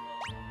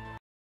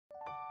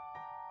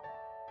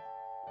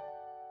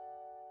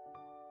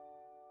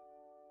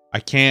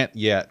 can't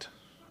yet.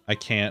 I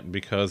can't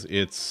because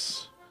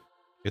it's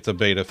a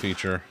beta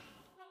feature.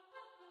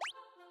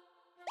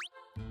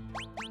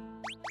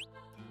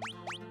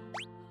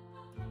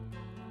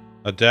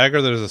 A dagger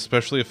that is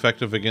especially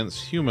effective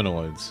against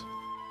humanoids.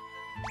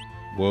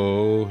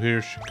 Whoa,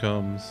 here she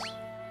comes.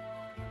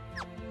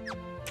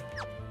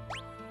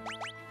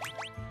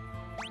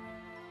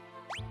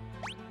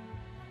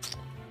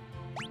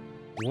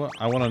 What?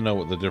 I want to know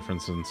what the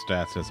difference in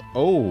stats is.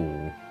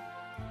 Oh!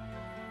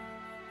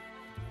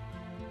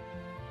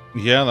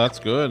 Yeah, that's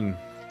good.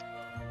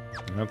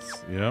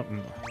 That's, yep.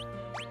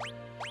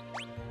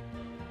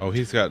 Oh,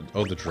 he's got,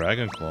 oh, the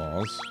dragon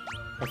claws.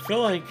 I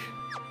feel like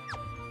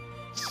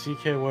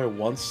CKY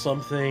wants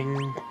something,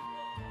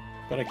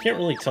 but I can't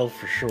really tell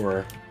for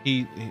sure.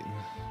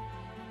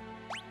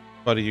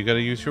 Buddy, you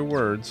gotta use your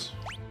words.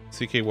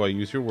 CKY,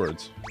 use your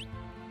words.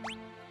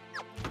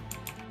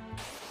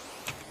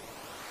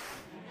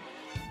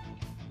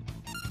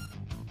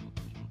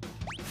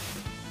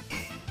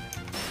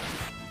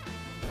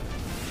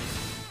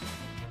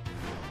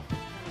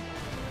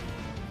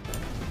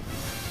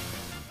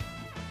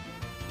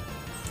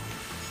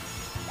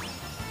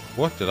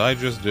 What did I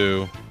just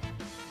do?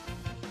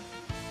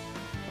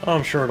 Oh,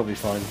 I'm sure it'll be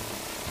fine.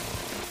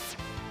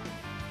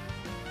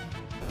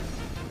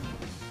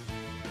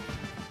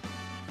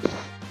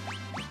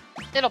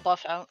 It'll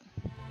buff out.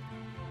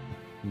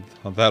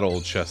 That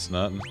old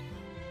chestnut.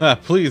 Ah,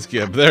 please,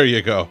 Gib. There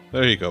you go.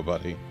 There you go,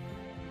 buddy.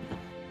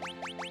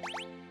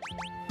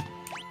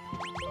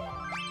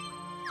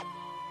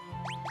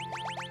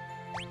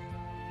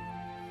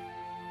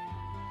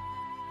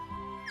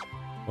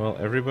 Well,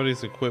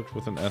 everybody's equipped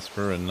with an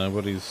Esper and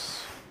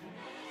nobody's...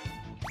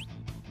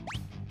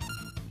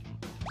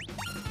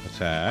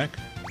 Attack.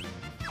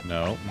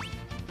 No.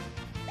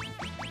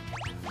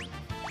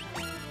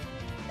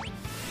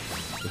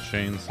 The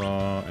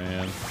chainsaw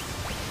and...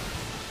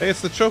 Hey,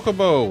 it's the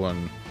Chocobo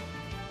one!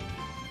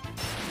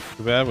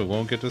 Too bad we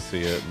won't get to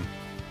see it.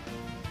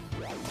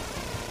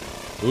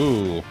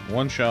 Ooh,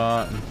 one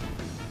shot.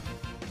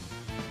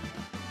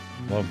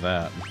 Love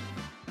that.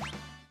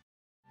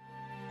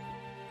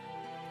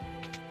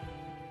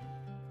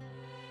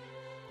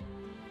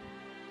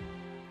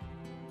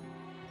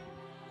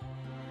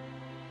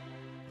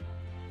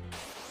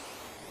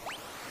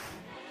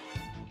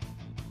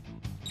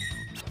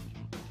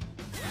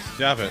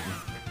 Stop it.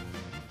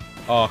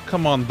 Oh,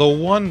 come on. The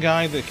one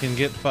guy that can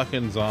get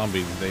fucking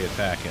zombies, they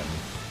attack him.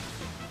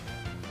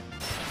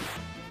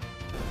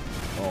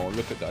 Oh,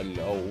 look at that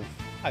loaf.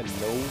 I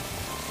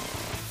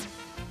loaf.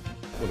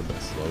 What a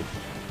best loaf.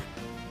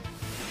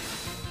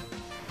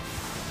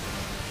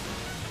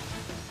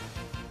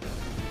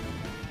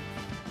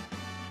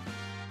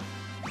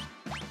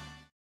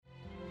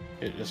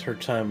 It is her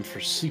time for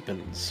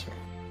Seepins.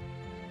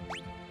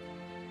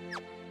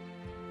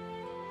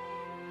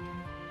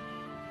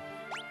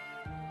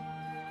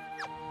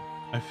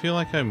 I feel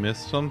like I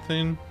missed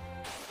something.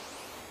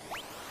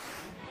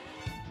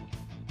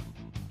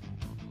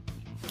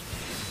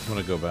 I'm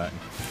gonna go back.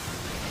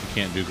 You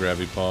can't do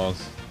grabby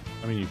paws.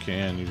 I mean, you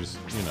can, you just,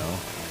 you know.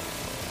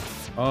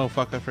 Oh,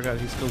 fuck, I forgot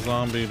he's still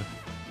zombied.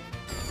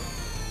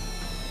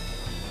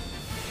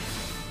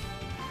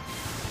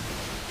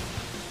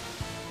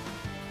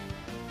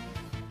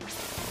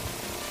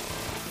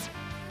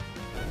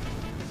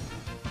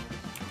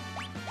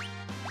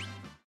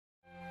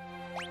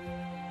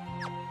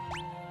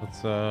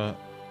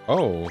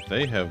 Oh,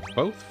 they have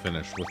both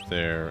finished with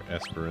their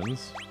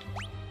Esperins.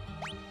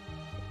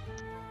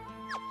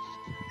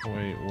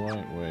 Wait.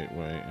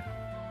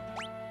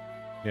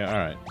 Yeah,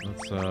 alright.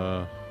 Let's,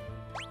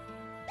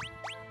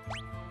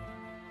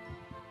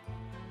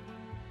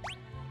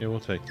 yeah, we'll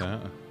take that.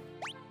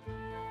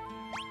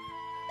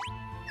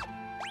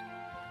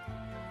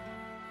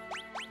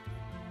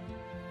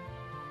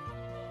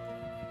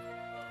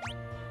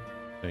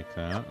 Take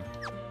that.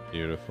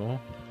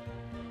 Beautiful.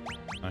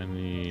 I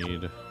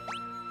need...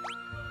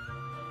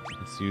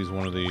 Let's use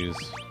one of these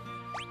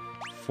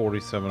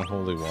 47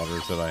 holy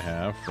waters that I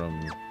have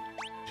from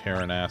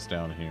tearing ass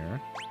down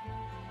here.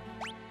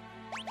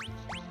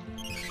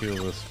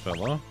 Heal this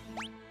fella.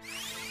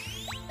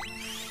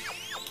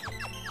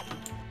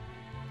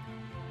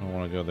 I don't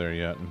want to go there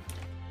yet.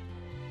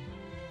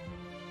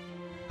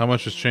 How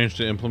much has changed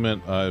to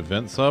implement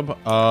event sub?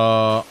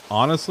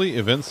 Honestly,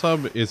 event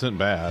sub isn't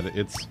bad.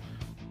 It's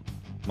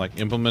like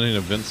implementing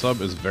event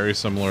sub is very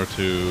similar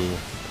to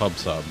pub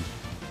sub.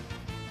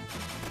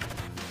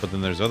 But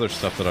then there's other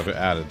stuff that I've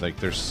added. Like,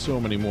 there's so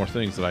many more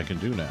things that I can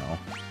do now.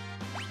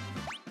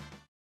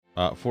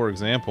 For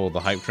example,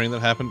 the hype train that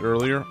happened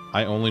earlier,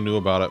 I only knew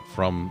about it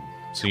from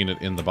seeing it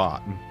in the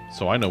bot.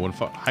 So I know when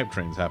hype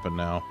trains happen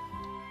now.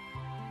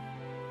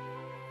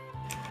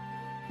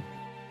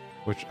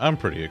 Which I'm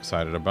pretty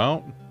excited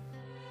about.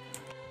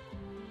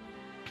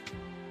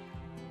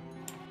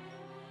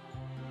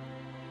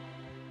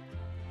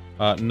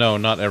 No,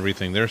 not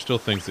everything. There are still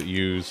things that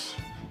use...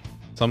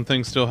 Some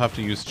things still have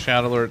to use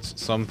chat alerts,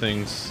 some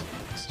things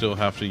still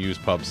have to use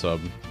pub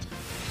sub.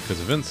 Because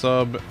event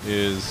sub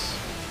is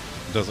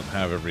doesn't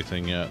have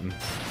everything yet.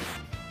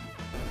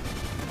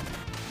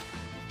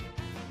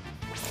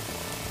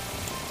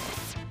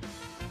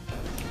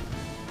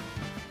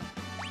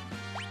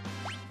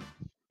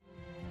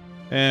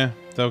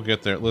 They'll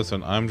get there.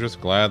 Listen, I'm just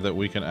glad that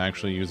we can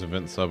actually use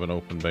event sub and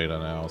open beta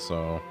now,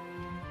 so...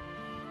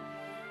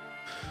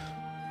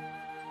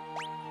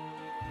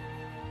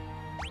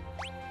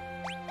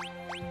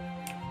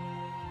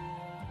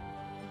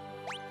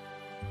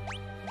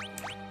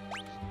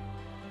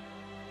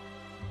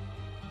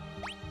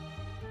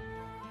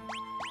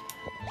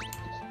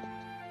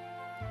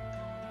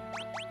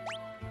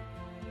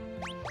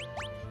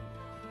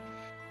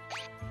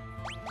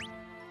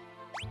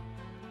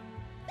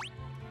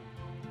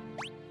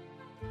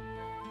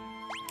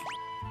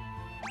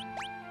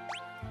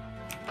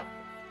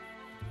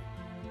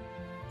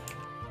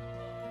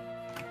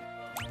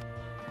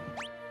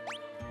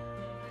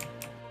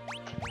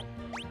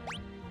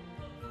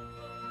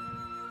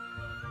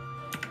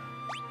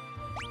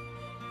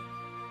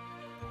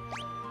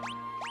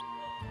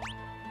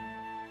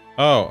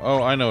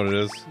 Oh, I know what it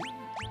is.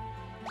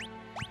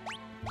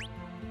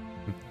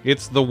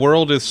 It's the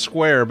world is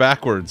square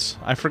backwards.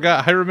 I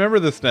forgot. I remember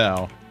this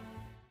now.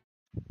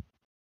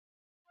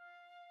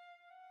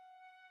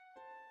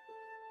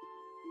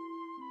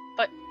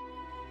 But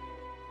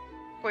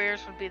squares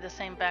would be the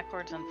same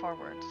backwards and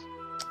forwards.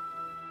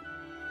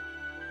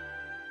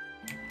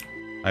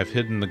 I've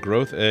hidden the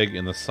growth egg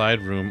in the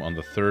side room on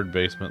the 3rd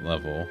basement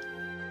level.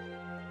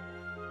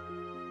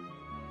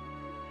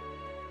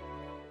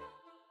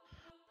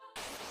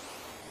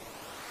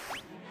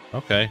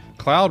 Okay.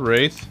 Cloud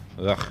Wraith.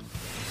 Ugh.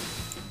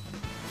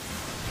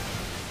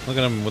 Look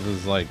at him with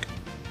his, like,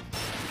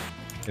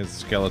 his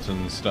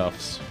skeleton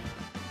stuffs.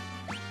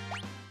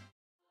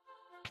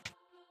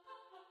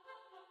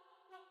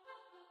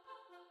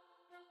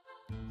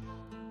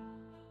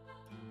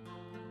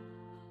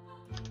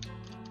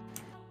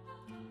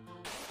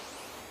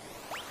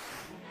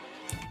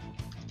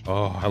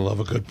 Oh, I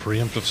love a good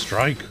preemptive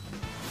strike.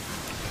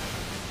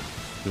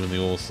 Doing the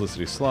old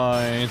Slicity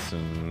Slice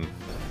and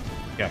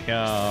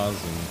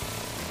yahs and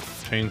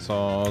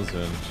chainsaws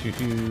and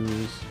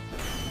hoo-hoos.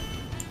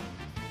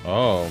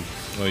 Oh,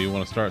 well, you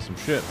want to start some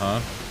shit, huh?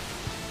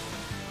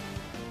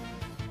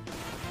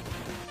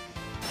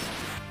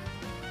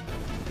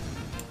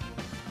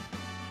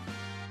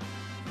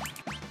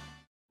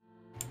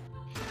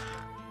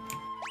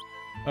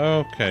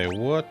 Okay,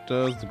 what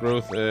does the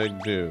growth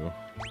egg do?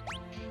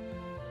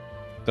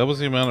 Doubles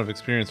the amount of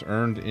experience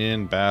earned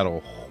in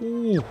battle.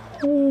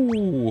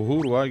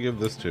 Who do I give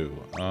this to?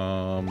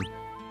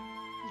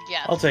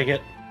 Yes. I'll take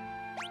it.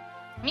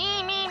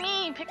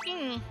 Me, pick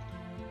me.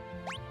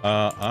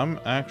 I'm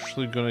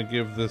actually gonna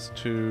give this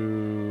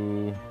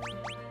to...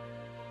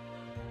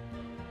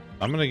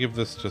 I'm gonna give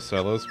this to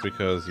Celis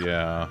because,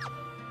 yeah,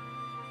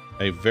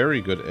 a very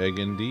good egg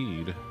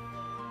indeed.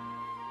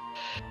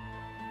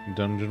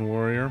 Dungeon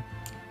Warrior.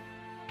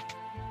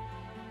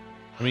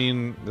 I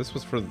mean, this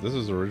was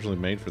originally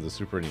made for the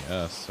Super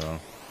NES, so...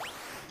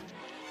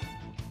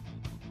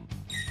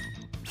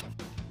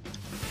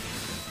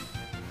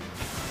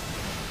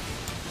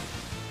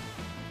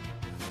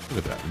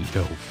 Look at that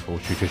loaf. Oh,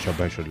 she's just a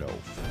special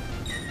loaf.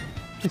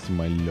 This is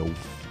my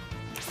loaf.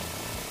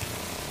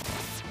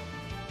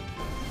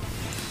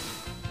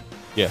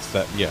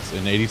 Yes,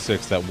 in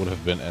 86 that would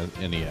have been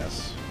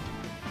NES.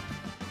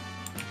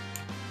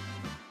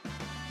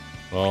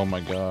 Oh my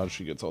god,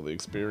 she gets all the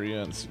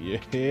experience.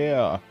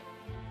 Yeah!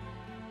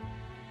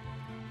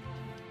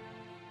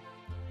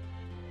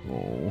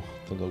 Oh,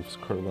 the loaf's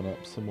curling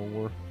up some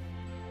more.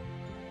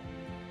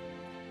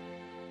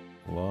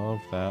 Love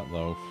that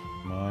loaf.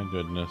 My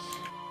goodness.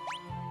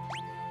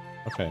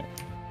 Okay.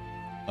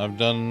 I've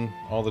done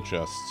all the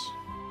chests.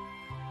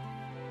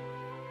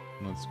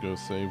 Let's go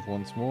save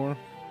once more.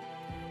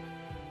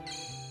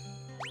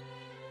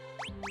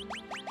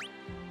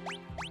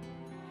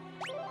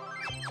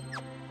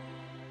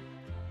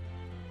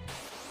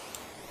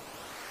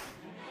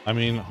 I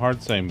mean,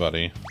 hard same,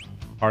 buddy.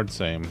 Hard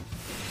same.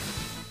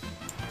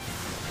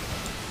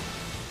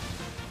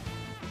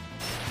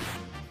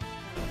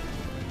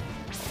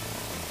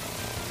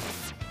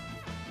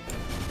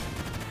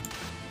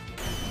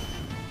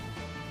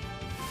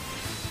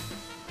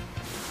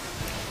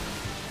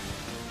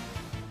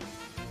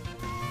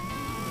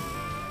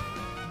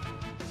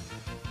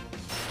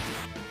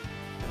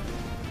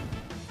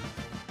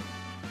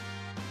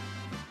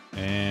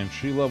 And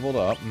she leveled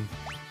up.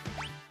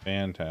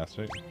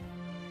 Fantastic.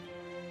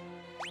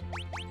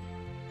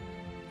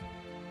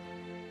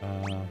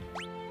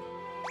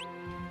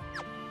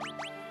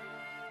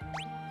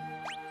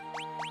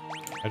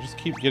 I just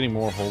keep getting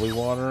more holy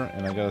water,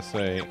 and I gotta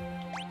say,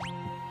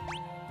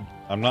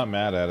 I'm not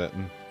mad at it.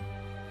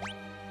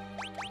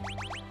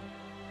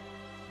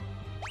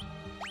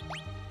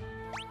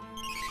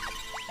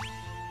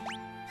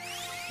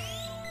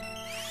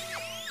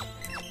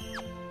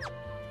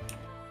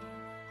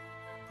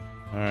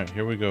 Alright,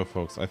 here we go,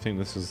 folks. I think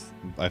this is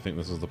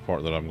the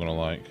part that I'm gonna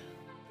like.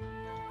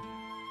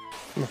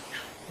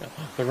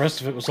 The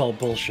rest of it was all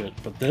bullshit,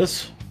 but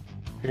this,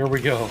 here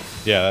we go.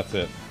 Yeah, that's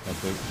it.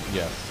 That's it.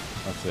 Yes,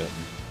 that's it.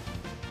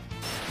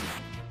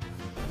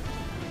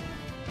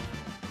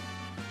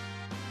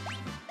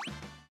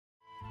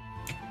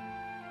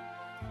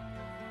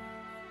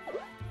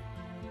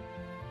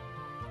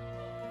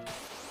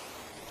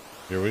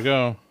 Here we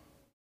go.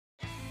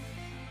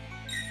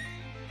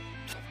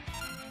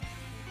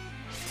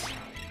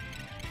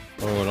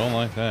 Oh, I don't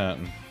like that.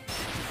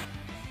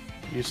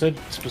 You said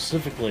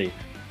specifically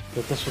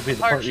that this would be the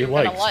Part part you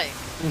you're gonna liked. like.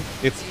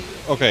 It's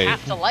You okay.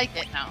 have to like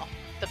it now.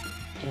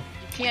 You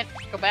can't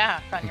go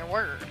back on your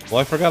word.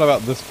 Well, I forgot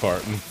about this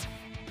part.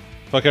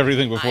 Fuck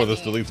everything before I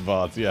this mean- deletes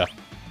VODs. Yeah.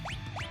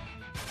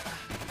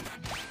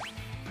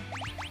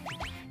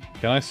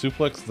 Can I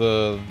suplex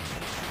the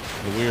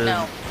weird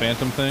No.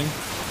 phantom thing?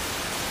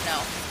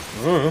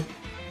 No,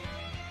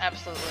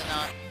 absolutely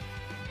not.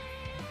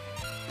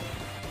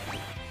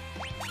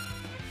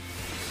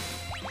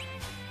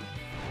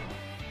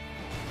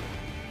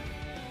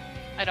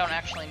 I don't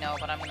actually know,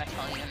 but I'm gonna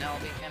tell you no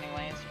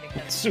anyways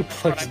because that's what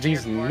Suplex I'm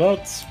these here for.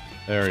 nuts.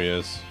 There he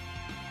is.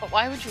 But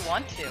why would you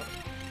want to?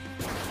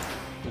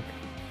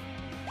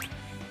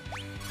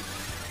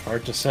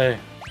 Hard to say.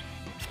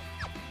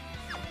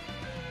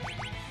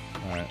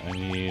 Alright, I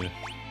need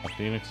a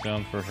phoenix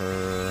down for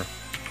her.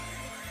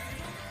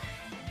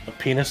 A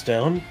penis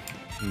down?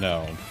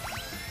 No.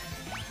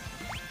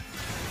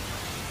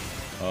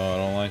 Oh, I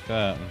don't like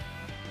that.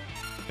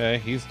 Okay,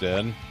 he's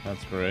dead.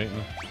 That's great.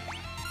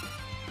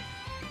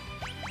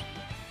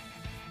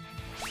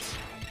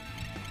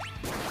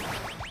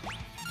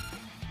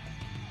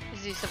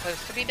 Is he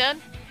supposed to be dead?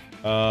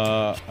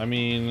 I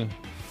mean...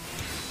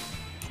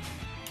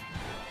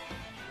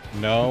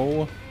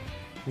 No.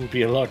 It would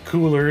be a lot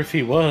cooler if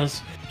he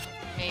was.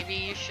 Maybe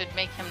you should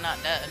make him not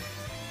dead.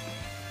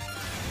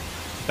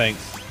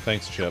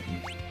 Thanks, Chip.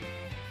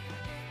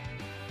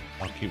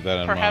 I'll keep that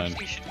in Perhaps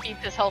mind. you should keep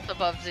his health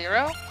above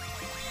 0?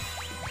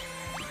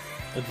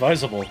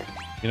 Advisable.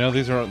 You know,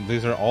 these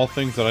are all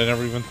things that I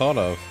never even thought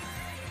of.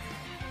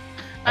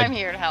 I'm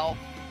here to help.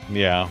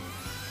 Yeah,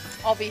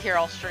 I'll be here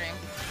all stream.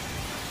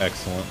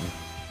 excellent.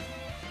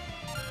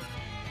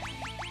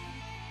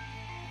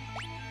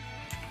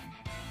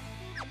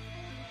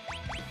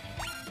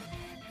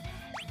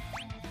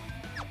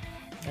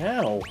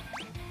 Ow.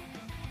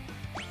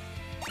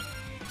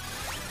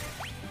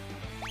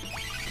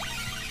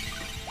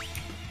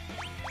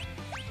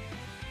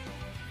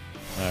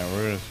 Alright,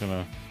 we're just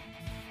gonna...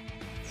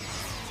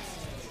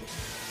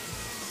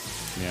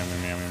 Meow,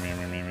 meow, meow, meow,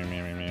 meow, meow,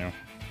 meow, meow, meow.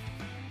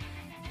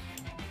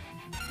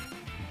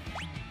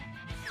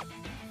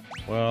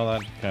 Well,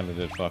 that kinda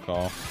did fuck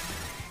all.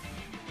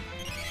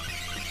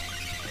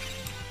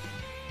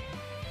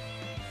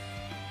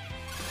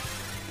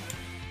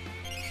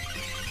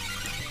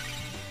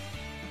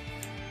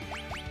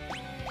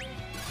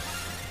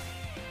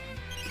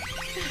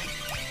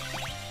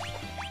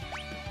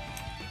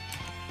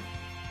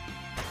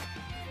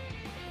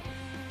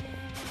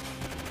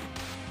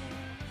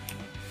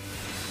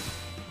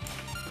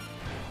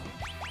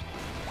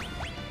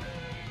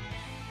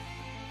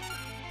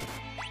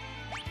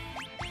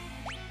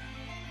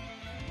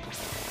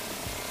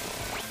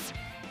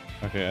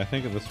 Okay, I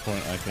think at this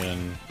point I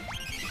can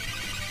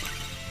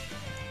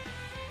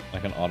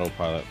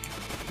autopilot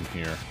from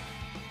here.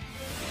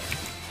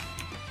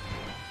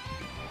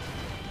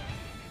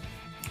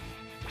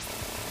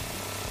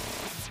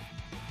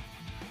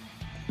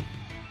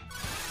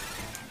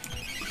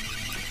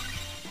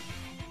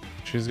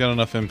 She's got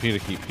enough MP to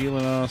keep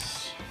healing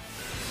us.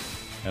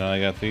 And I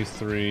got these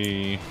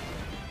three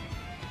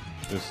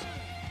just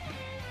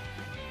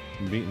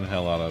beating the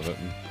hell out of it.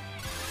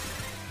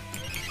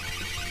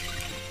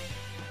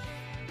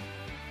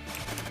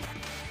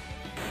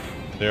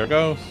 There it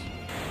goes.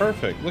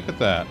 Perfect. Look at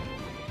that.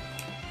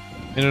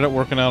 Ended up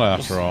working out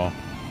after all.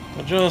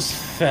 Just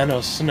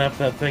Thanos snapped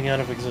that thing out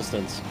of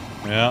existence.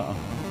 Yeah.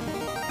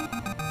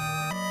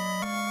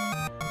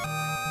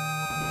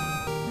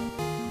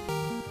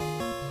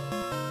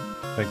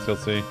 Thanks,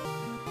 LC.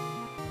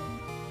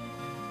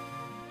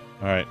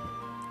 Alright.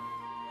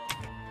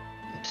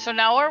 So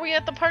now are we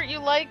at the part you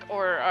like,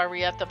 or are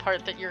we at the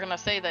part that you're gonna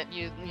say that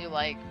you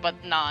like,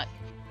 but not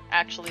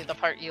actually the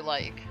part you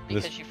like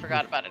because you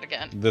forgot about it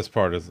again? This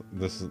part is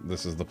this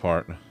is the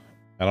part.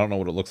 I don't know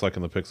what it looks like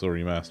in the Pixel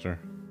remaster.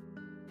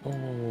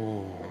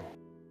 Oh.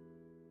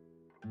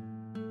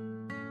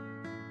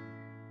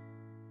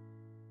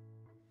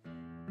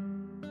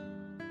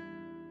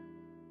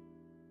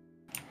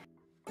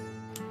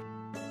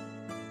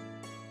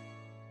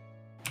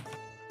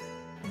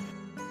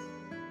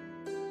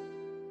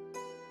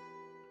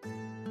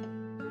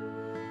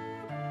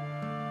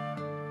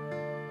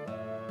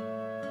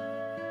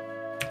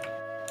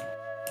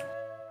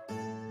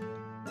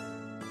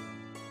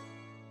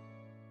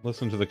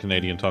 Listen to the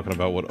Canadian talking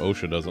about what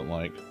OSHA doesn't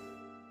like.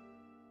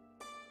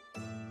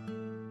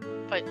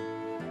 But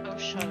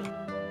OSHA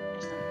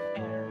isn't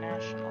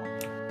international.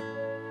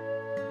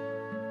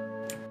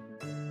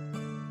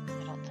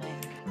 I don't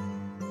think.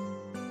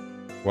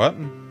 What?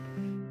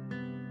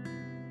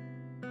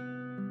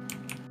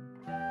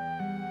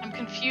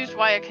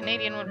 why a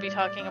Canadian would be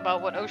talking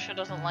about what OSHA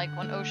doesn't like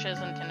when OSHA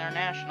isn't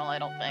international, I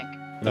don't think.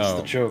 That's No.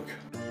 the joke.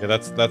 Yeah,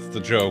 that's the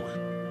joke.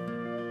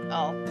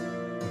 Oh.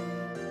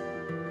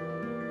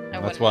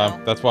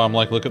 That's why I'm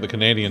like, look at the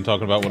Canadian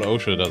talking about what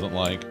OSHA doesn't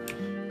like,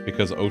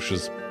 because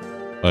OSHA's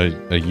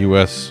a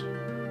U.S.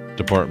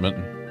 department.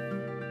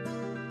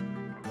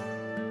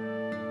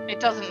 It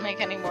doesn't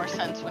make any more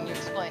sense when you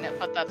explain it,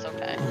 but that's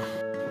okay.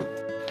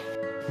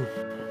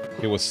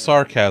 It was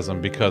sarcasm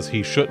because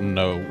he shouldn't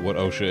know what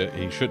OSHA.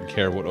 He shouldn't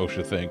care what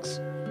OSHA thinks.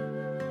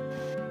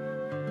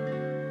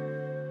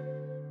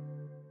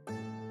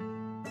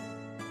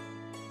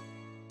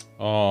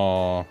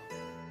 Aww.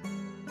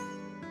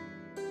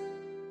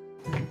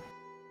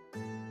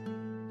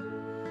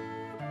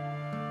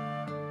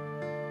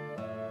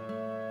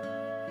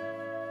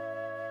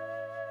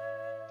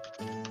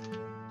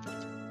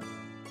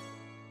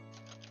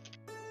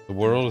 The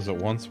world as it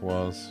once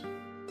was.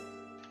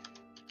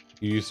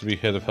 You used to be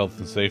head of health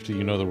and safety,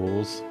 you know the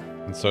rules,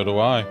 and so do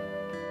I.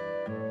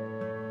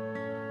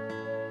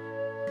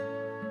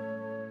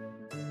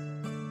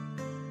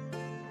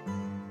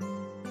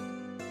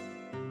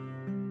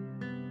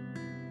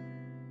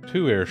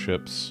 Two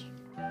airships.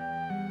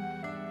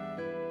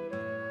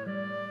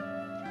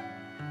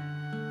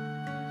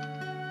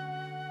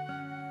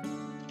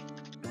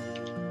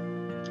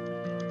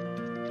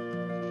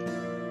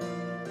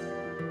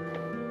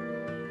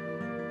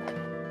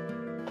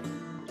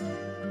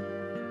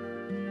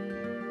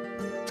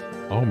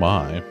 Oh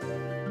my.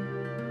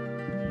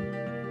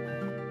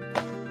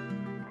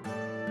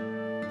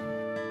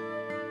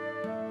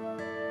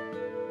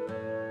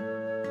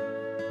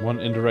 One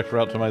indirect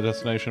route to my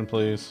destination,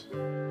 please.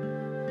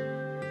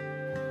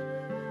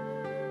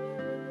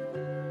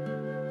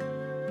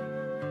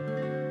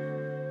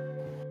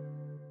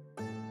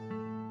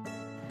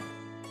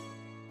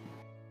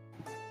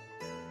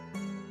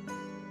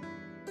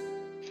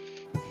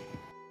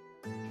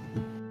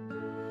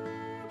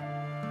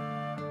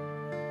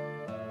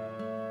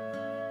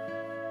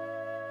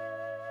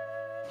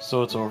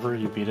 So it's over?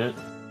 You beat it?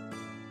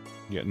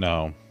 Yeah,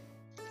 no.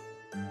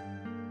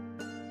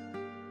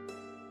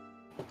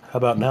 How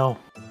about now?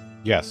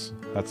 Yes,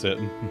 that's it.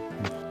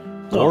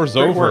 Oh, War's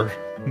great over. work.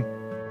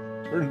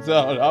 Turns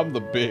out I'm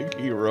the big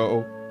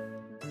hero.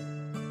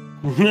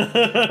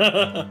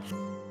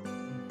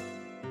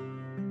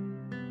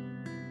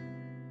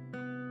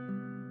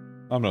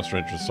 I'm no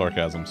stranger to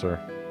sarcasm, sir.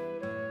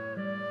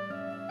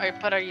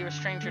 But are you a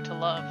stranger to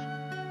love?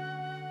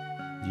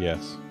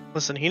 Yes.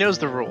 Listen, he knows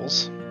the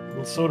rules.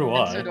 Well, so do And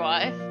I. so do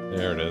I.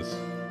 There it is.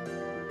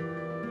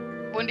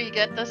 When do you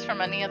get this from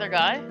any other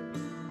guy?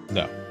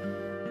 No.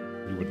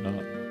 You would not.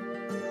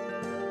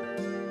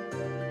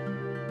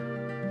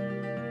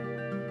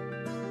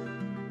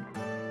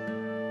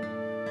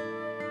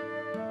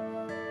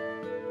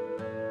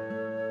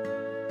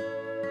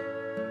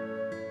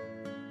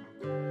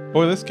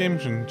 Boy, this game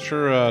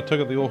sure took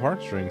at the old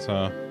heartstrings,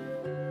 huh?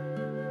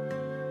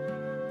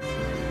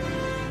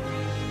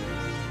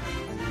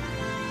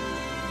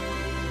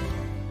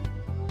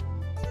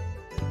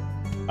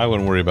 I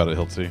wouldn't worry about it,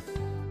 Hiltsy.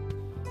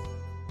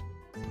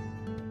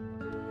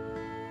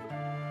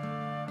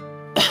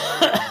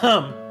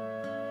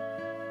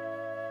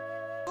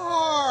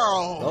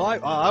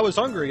 Well, I was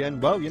hungry,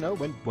 and well, you know,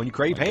 when you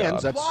crave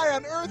hands, that's. Why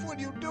on earth would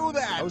you do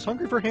that? I was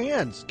hungry for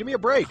hands. Give me a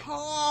break.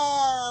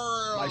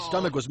 Carl! My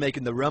stomach was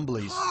making the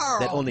rumblies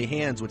that only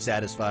hands would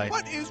satisfy.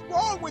 What is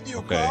wrong with you,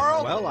 Okay.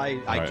 Carl? Well, I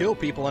Right. kill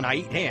people and I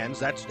eat hands.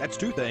 That's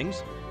two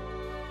things.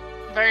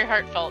 Very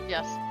heartfelt,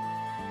 yes.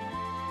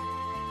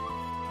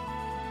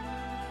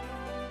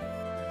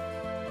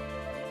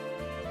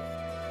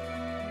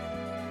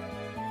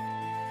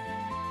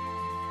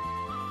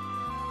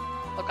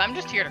 Look, I'm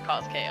just here to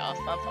cause chaos,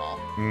 that's all.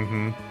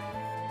 Mm-hmm.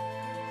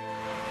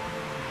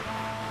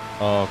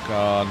 Oh,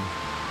 God.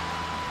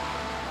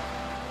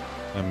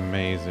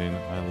 Amazing.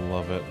 I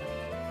love it.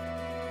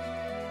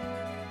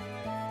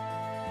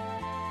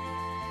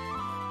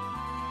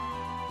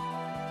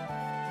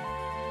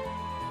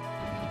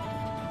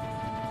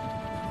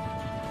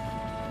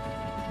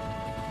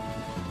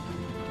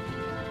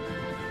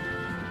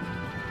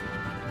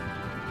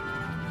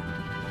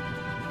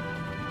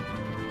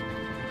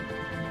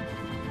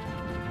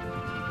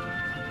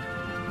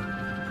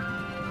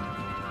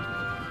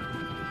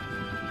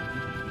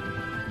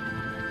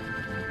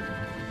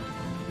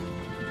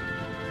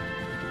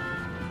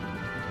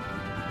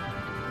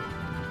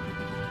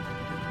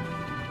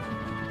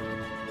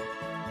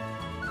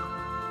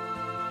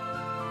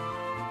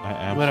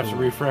 I might have to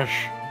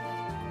refresh.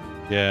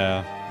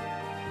 Yeah.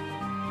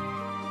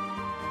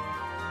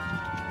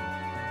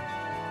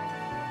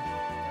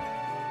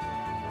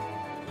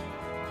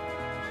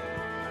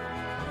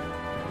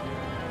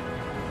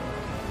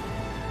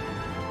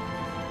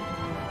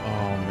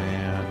 Oh,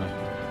 man.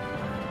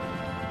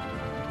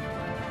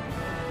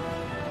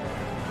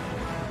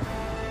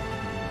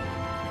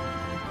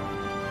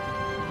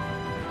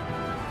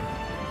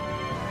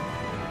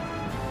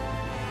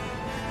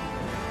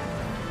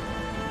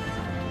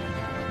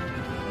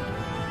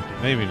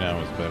 Maybe now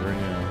is better,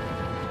 yeah.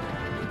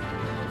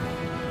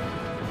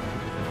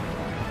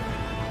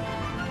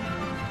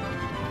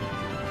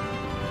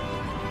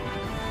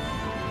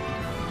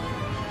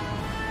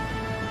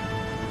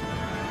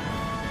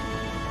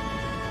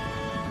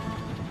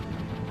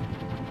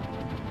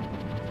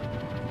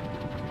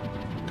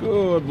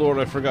 Good lord,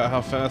 I forgot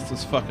how fast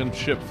this fucking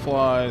ship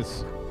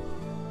flies.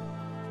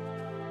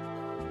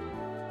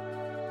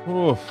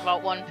 Oof.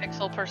 About 1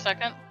 pixel per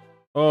second.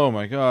 Oh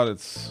my god,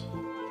 it's...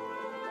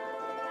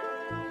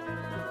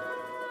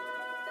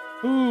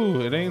 Ooh,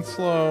 it ain't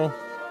slow.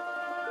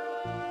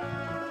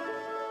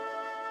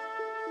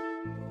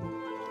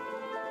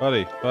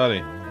 Buddy,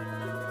 buddy.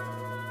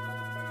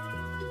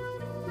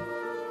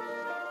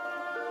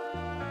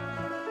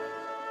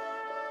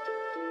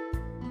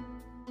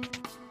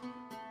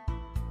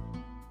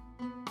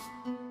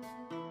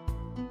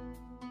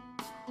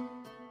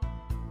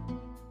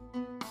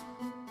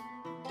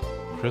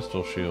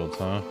 Crystal shields,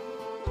 huh?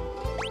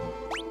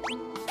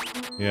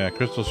 Yeah,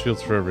 crystal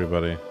shields for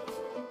everybody.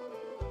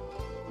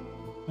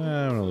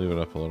 I'm gonna leave it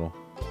up a little.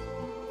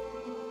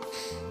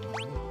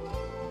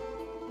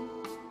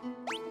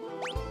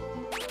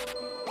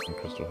 Some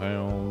crystal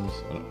helms,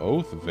 an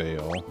oath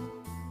veil.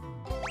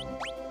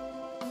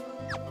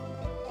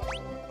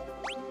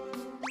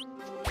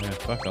 Yeah,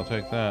 fuck, I'll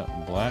take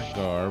that. Black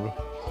garb.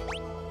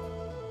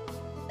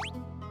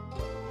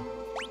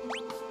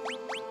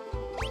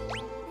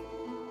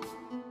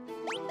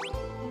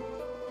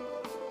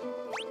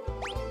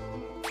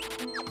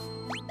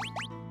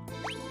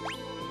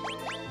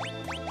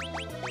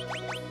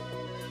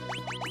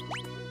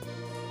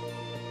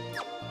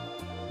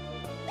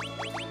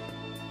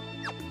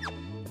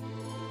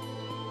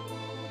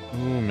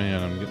 Oh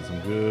man, I'm getting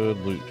some good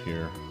loot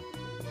here.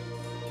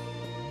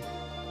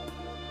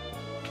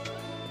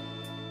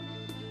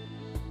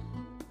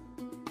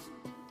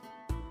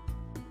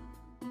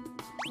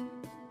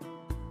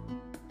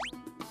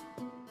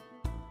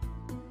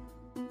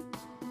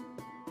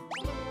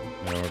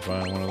 Now we're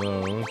buying one of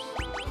those.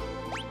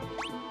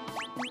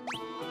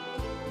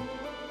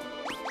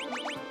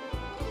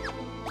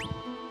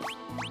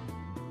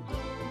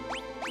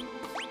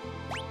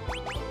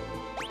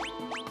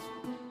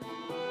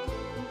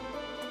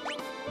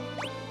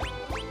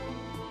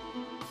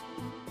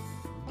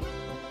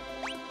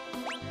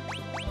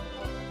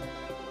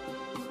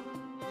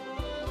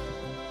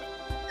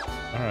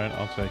 Alright,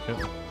 I'll take it.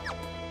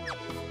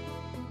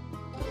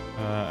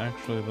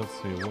 Actually, let's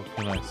see, what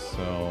can I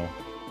sell?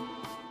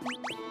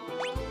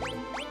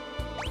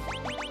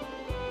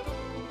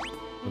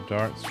 The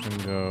darts can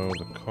go,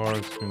 the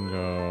cards can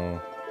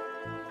go.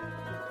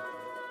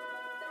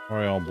 Are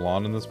we all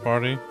blonde in this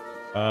party?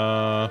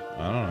 I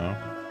don't know.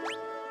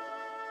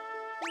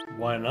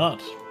 Why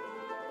not?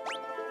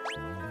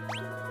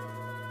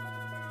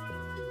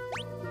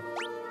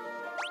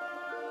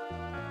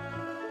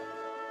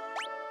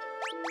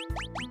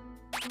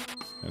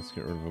 Let's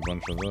get rid of a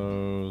bunch of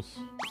those.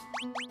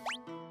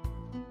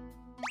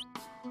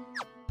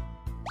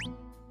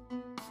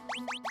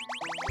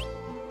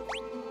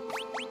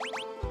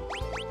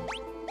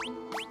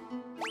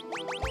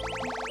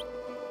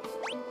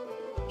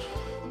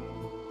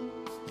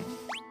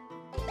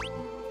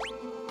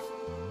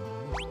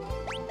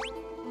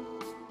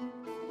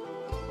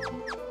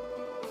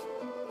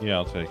 Yeah,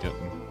 I'll take it.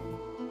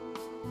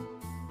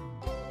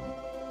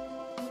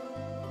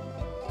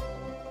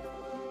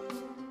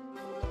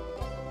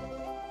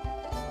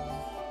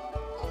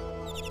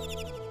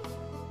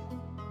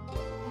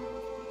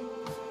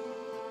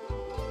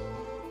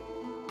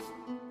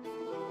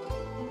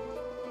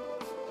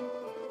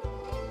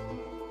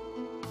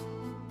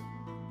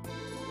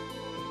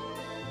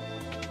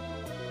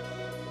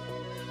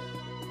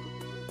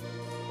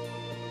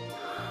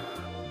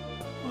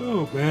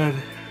 Oh man.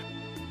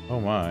 Oh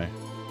my.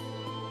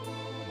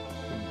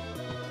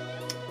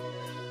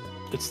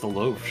 It's the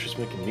loaf. She's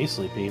making me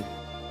sleepy.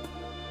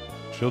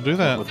 She'll do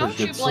that. With her Don't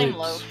you good blame sleeps.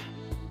 Loaf.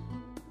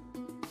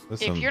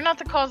 Listen, If you're not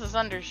the cause of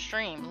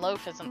Zunderstream,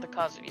 Loaf isn't the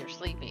cause of your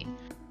sleepy.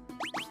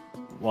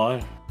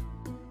 Why?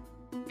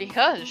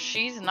 Because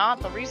she's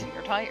not the reason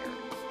you're tired.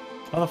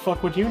 How the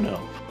fuck would you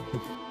know?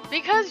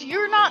 Because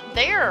you're not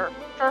there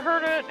for her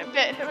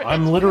to...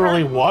 I'm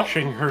literally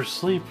watching her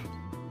sleep.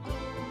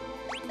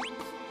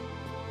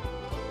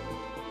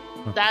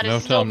 That is no,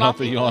 still Tom, not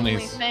the the only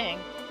yawnies. thing.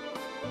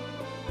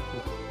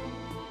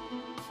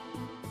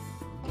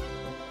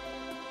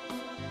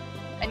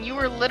 And you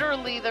were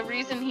literally the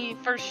reason he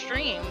first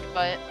streamed,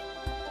 but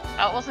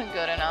that wasn't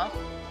good enough.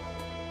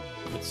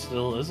 It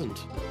still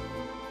isn't.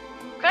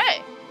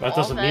 Okay. That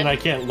doesn't mean I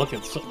can't look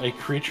at a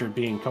creature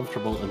being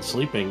comfortable and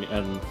sleeping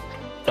and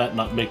that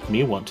not make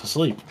me want to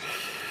sleep.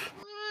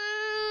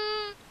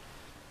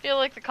 Feel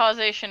like the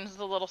causation is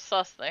a little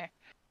sus there.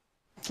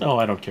 No,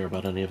 I don't care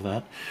about any of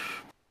that.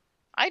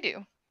 I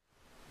do.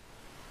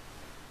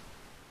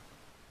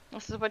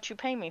 This is what you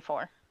pay me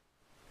for.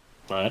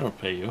 I don't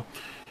pay you.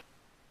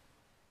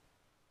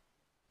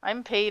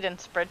 I'm paid in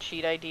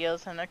spreadsheet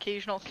ideas and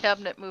occasional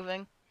cabinet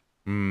moving.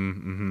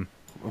 mm-hmm.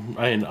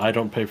 I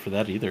don't pay for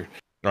that either.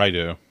 I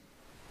do.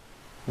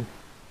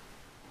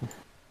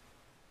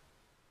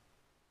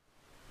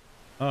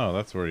 Oh,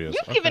 that's where he is.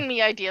 You've given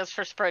me ideas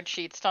for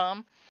spreadsheets,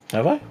 Tom.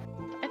 Have I?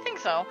 I think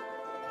so.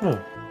 Huh.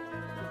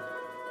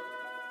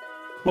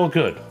 Well,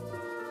 good.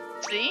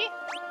 See?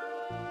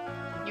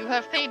 You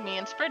have paid me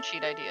in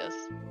spreadsheet ideas.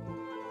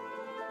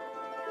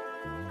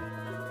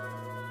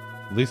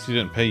 At least he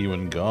didn't pay you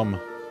in gum.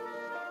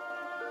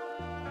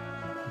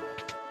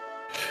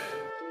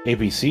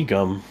 ABC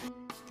gum.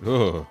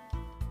 Ugh.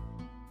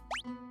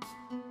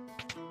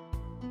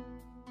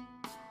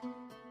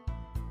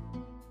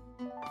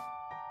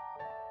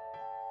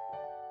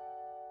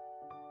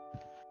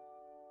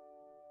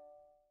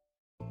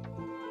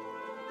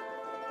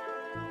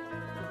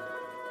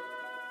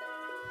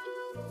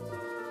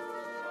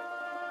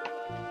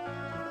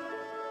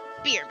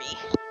 BRB.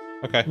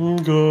 Okay.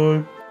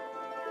 Okay.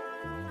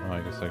 Oh,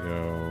 I guess I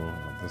go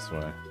this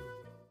way.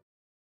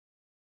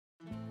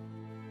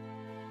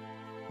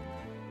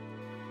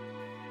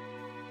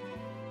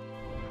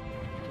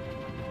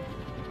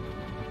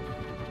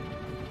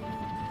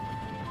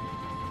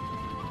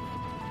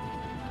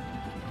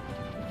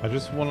 I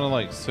just want to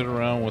like sit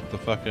around with the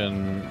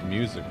fucking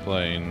music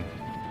playing.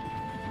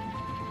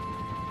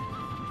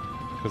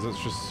 Because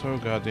it's just so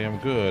goddamn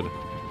good.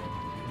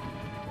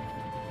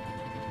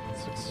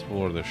 Let's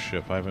explore this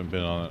ship. I haven't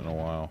been on it in a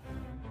while.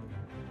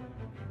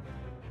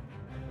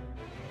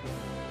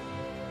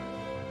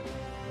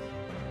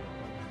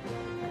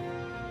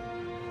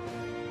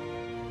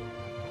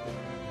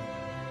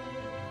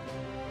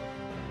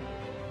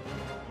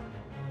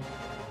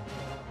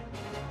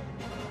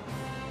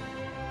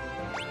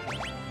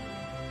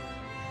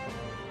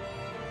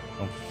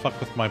 Don't fuck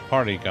with my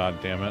party,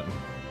 goddammit.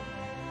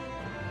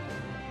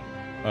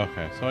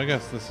 Okay, so I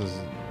guess this is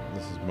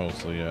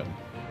mostly it.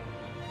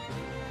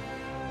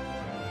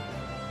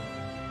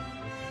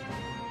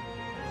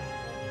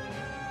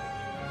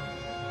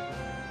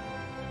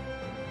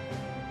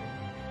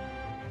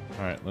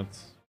 Alright,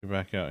 let's get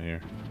back out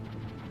here.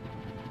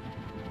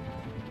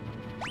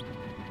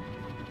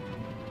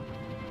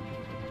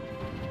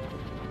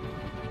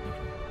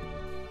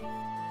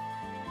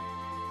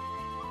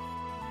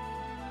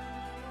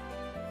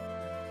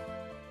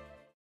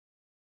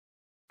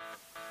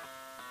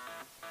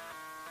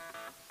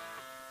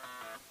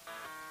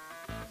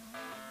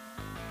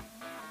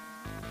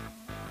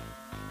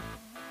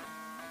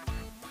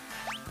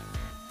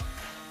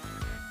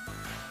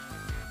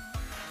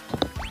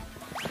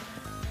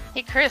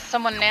 Hey Chris,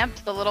 someone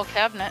nabbed the little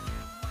cabinet.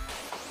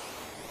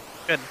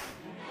 Good.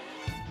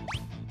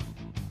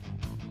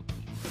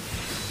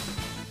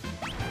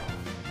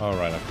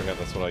 Alright, I forgot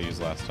that's what I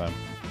used last time.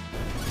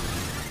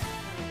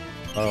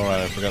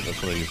 Alright, I forgot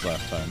that's what I used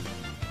last time.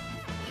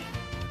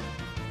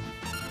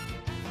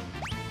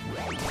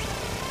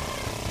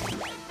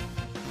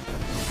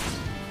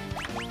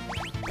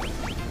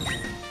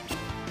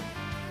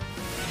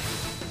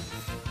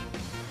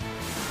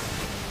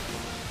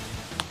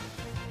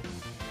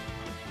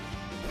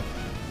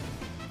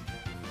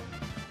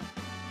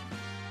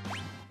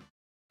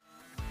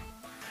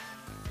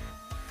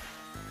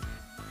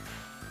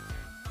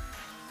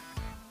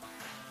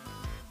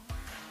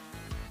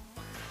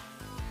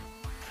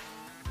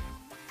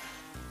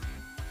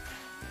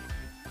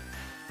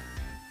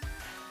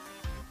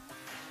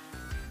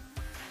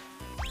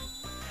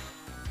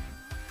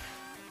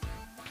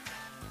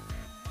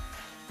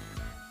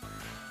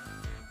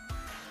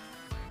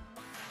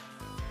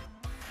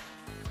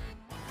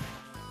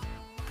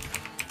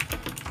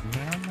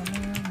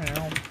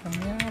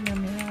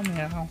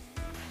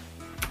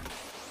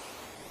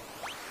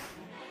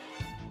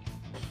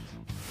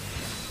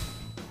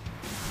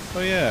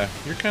 Oh yeah,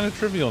 you're kind of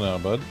trivial now,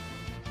 bud.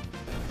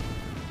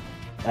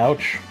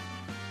 Ouch.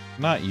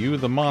 Not you,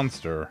 the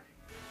monster.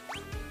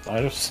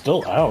 I just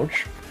still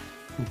ouch.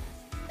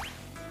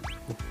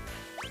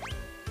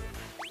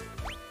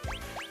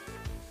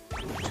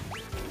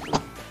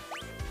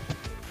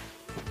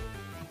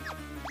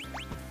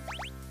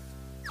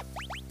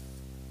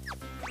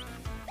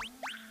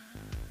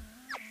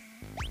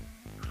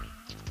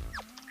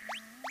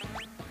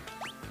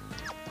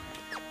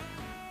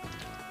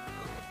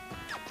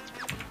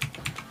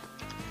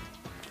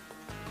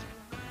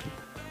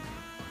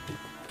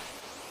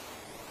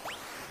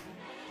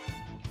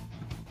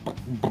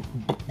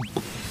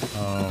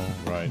 Oh,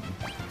 right.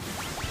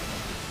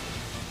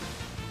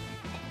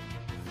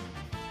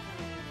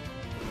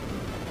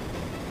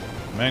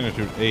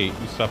 Magnitude 8,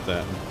 you stop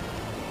that.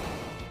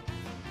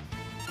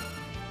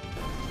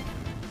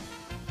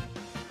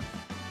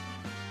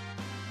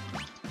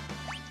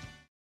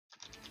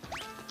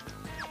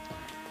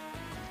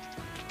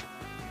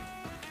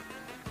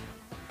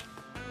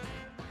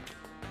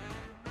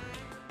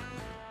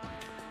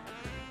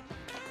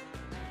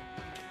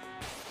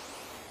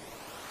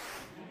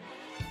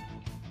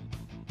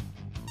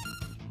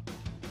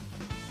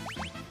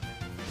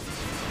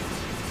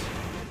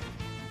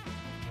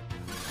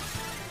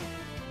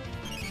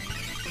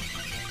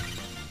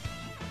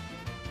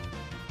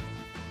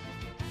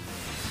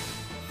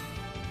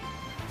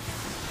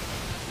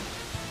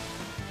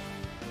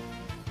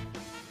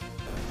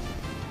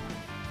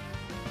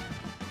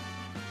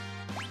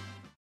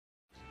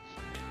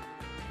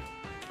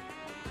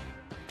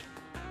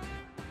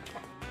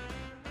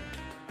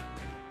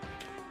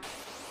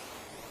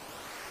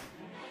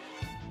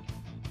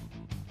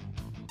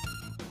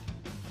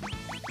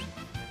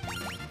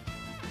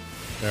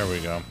 There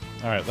we go.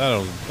 Alright,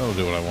 that'll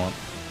do what I want.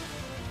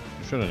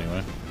 You should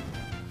anyway.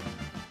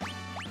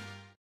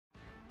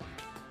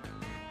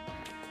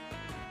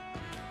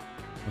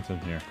 What's in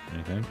here?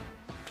 Anything?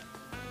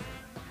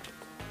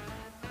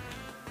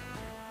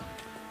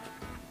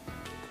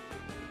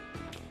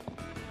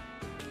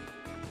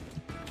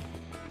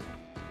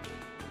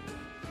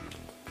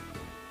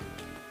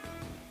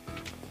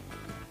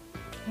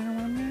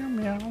 Meow, meow,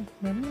 meow,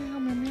 meow, meow,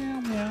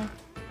 meow, meow.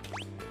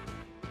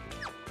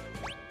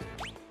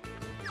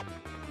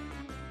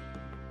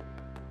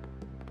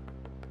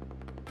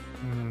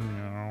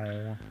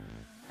 Meow.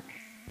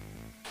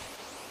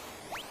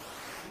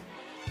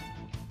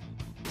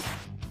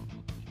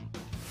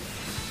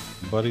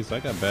 Buddies, I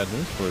got bad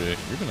news for you.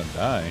 You're gonna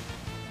die.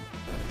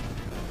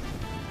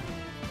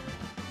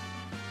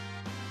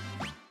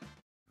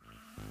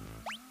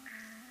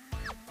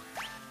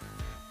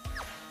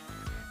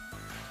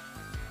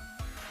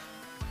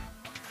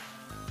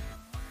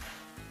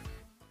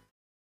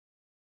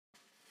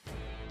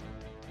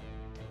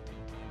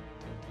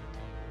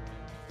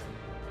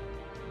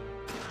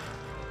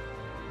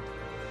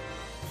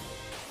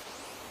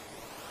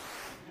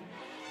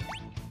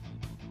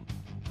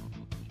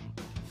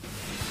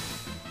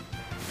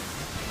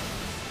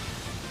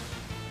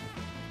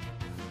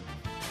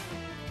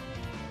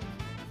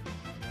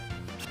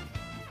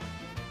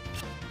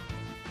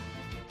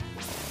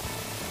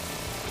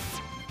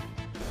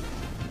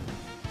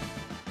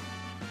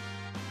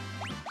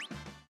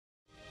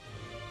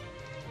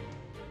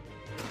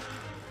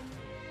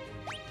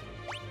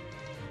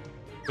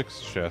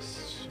 Six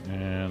chests,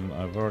 and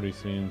I've already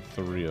seen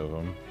 3 of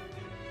them.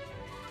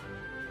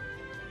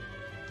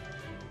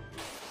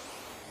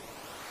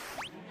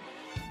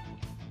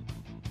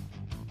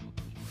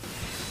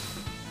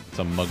 It's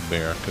a mug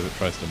bear because it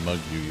tries to mug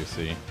you, you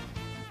see.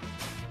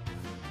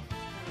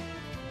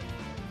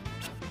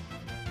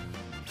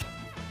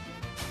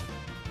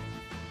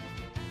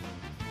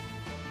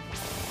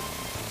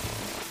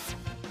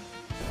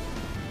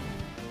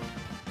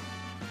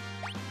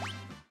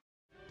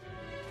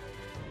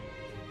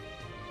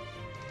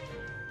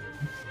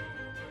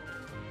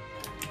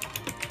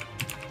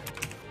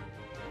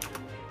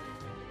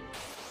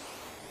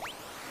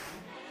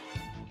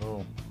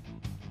 Oh,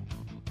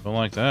 don't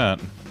like that.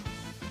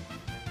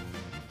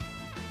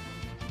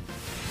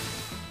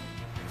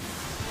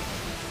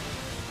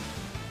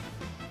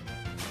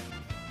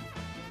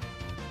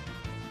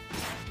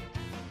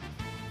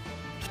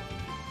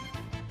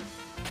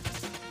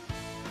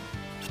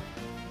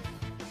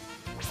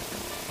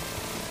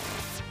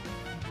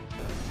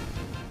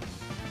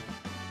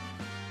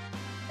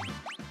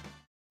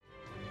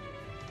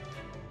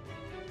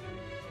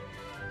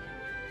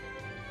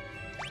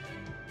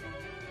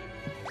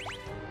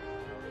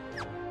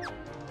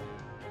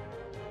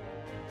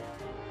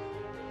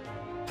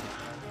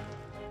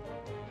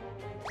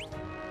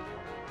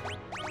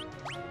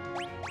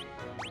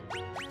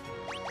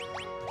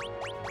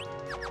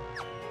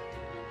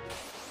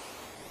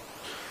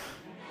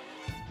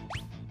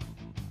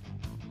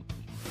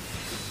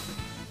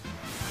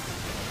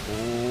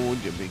 Oh,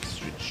 the big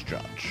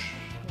stretch.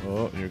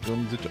 Oh, here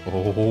comes it.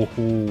 Oh,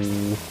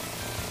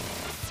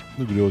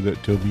 look at all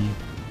that tubby.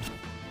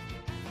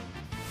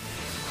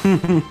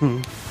 Look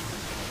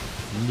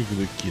at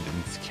the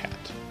kitten's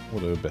cat.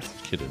 What a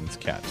best kitten's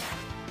cat.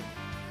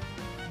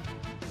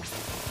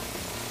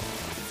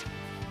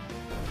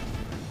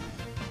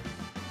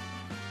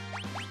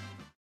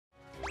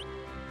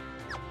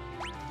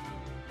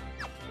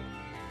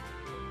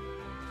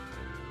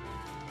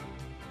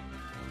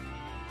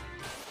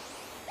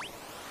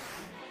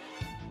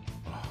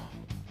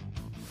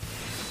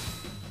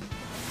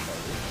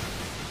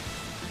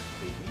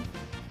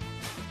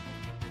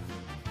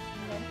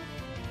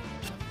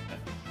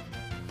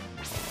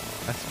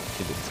 That's my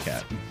kitten's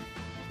cat.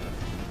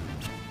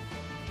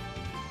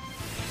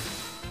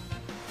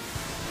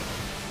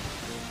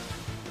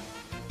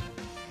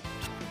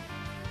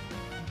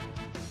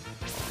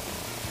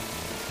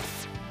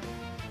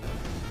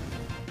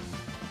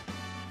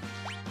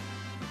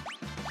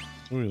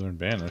 Ooh, we learned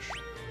Banish.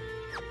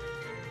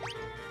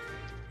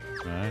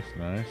 Nice,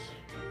 nice.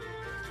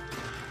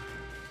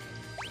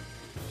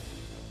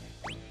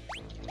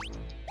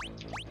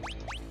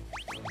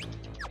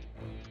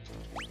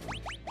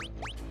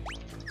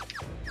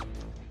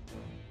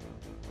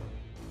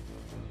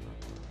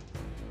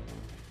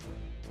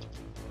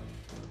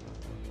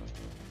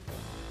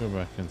 Go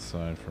back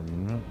inside for a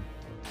minute.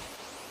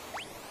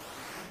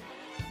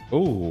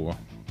 Oh, well,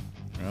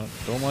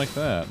 don't like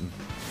that.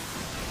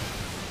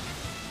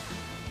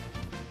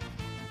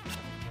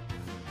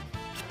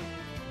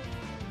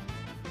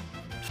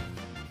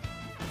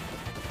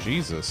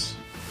 Jesus.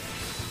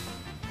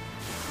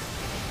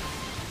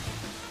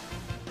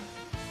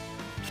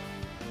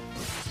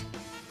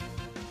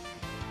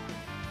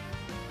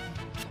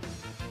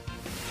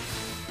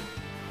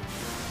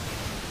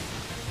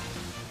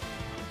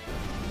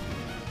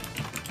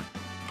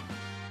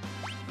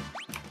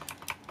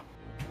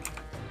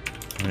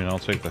 I mean, I'll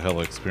take the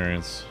hell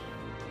experience.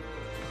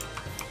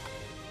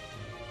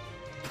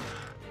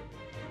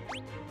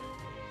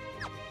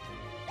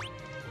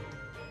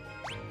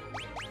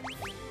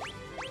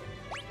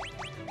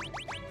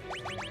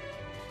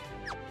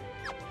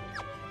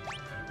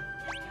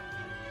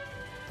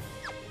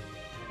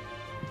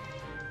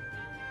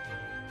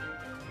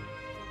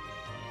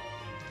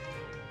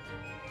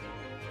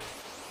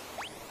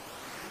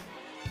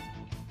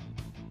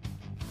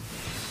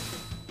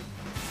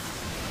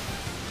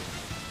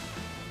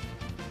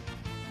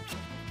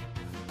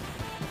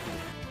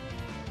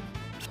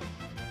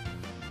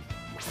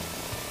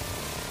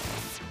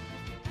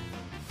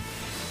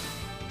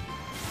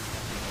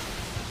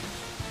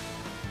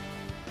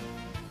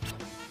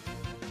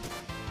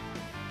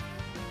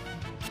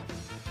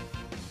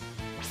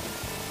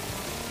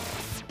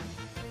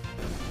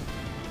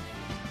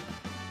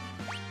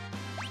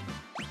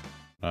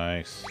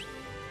 Nice.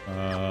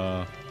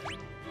 I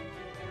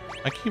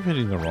keep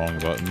hitting the wrong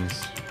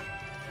buttons.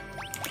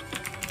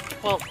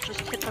 Well, just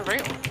hit the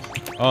right ones.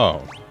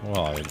 Oh,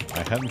 well,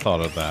 I hadn't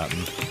thought of that.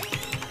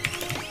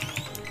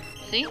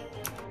 See?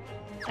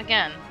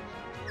 Again,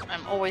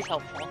 I'm always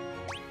helpful.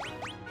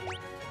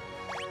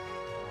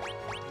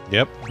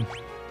 Yep.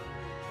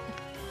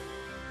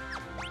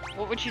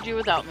 What would you do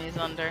without me,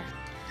 Zunder?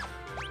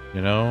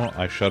 You know,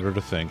 I shudder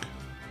to think.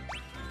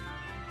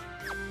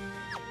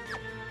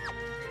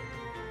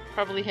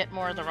 Probably hit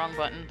more of the wrong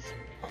buttons.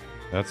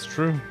 That's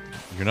true.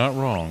 You're not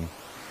wrong.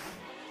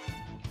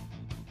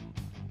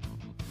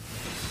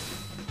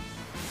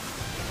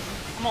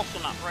 I'm also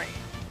not right,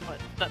 but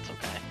that's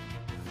okay.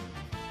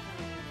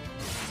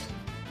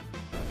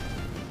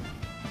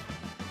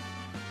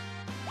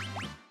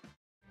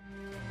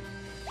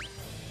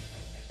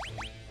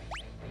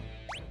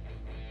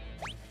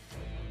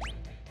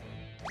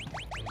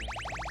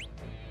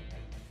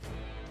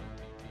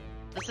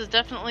 This is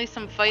definitely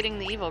some fighting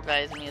the evil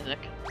guys music.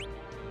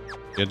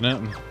 Isn't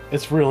it?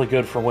 It's really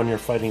good for when you're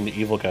fighting the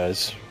evil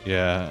guys.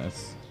 Yeah,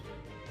 it's...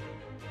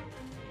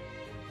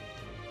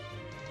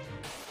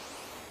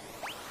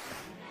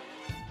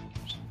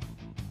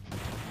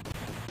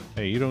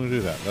 Hey, you don't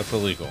do that. That's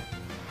illegal.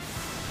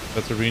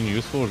 That's for being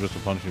useful or just a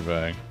punching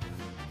bag?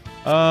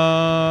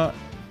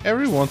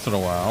 Every once in a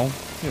while,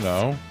 you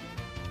know.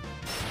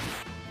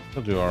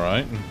 He'll do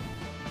alright.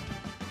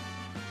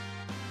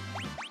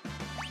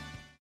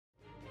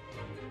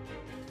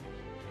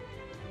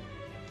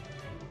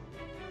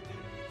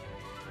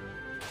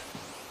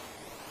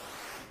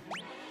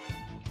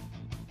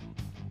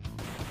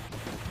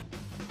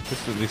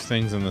 Just that these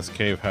things in this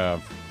cave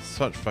have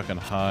such fucking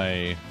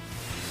high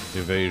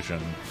evasion.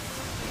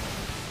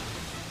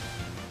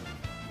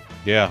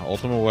 Yeah,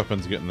 ultimate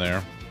weapon's getting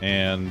there.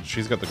 And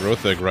she's got the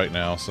growth egg right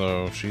now,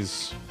 so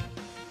she's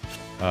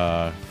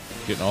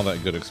getting all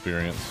that good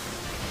experience.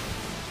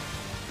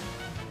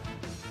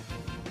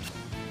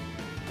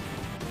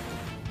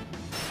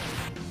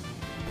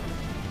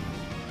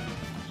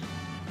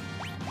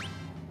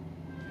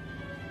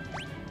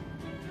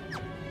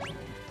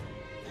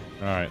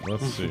 Alright,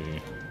 let's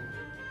see.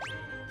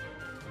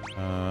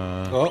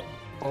 Oh.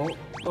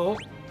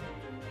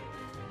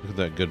 Look at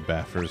that good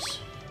baffers.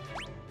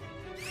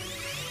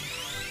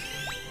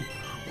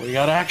 We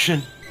got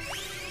action.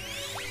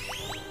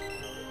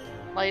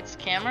 Lights,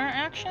 camera,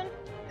 action?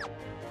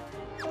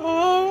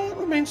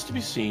 Remains to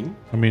be seen.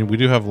 I mean, we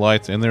do have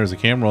lights, and there's a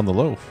camera on the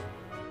loaf.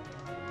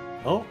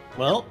 Oh,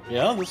 well,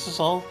 yeah, this is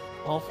all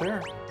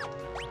fair.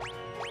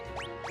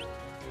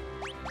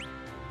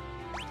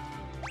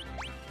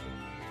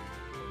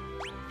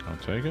 I'll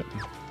take it.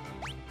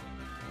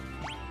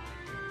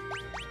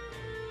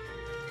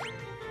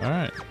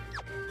 Alright.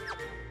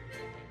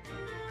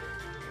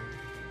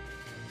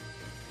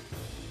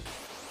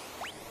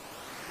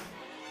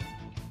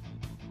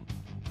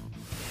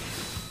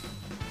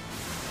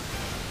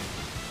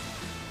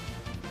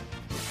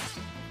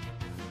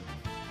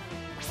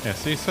 Yeah,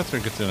 see,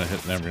 Setzer gets in a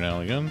hit every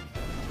now and again.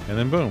 And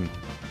then boom.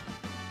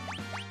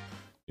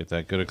 Get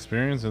that good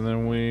experience, and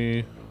then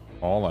we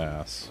haul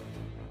ass.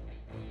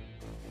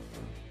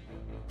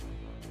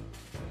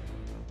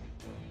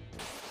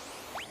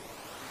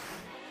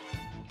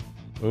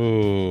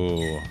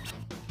 Ooh.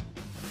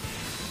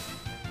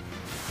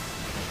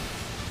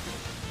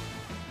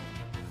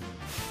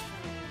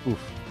 Oof.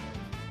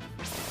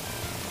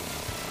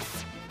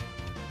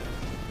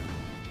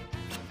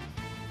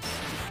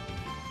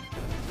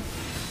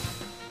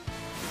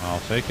 I'll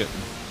take it.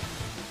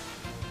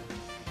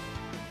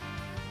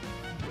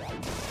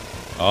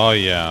 Oh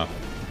yeah.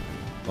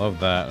 Love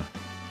that.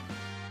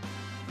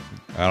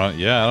 I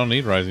don't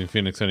need Rising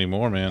Phoenix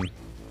anymore, man.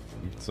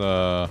 It's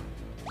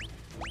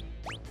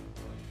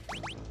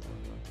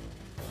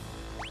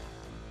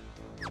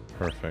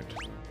perfect.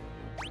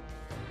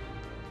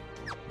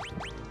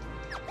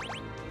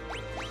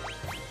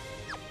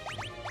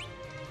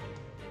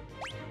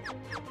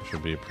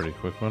 Should be a pretty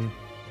quick one.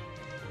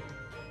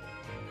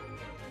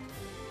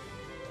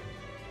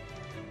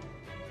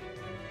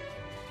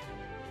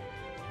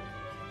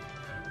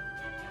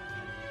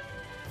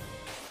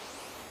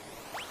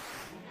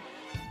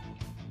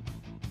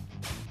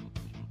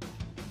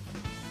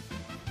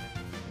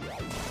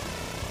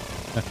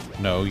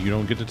 No, you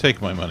don't get to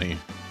take my money.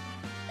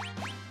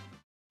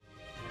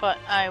 But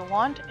I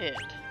want it.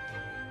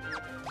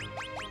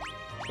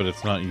 But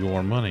it's not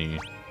your money.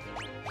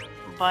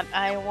 But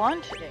I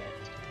want it.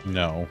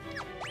 No.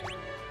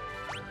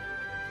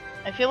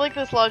 I feel like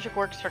this logic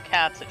works for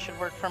cats. It should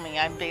work for me.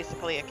 I'm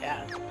basically a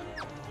cat.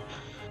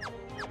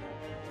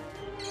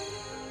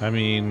 I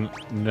mean,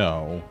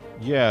 no.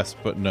 Yes,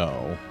 but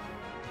no.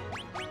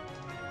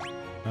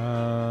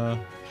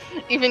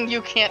 Even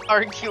you can't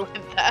argue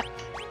with that.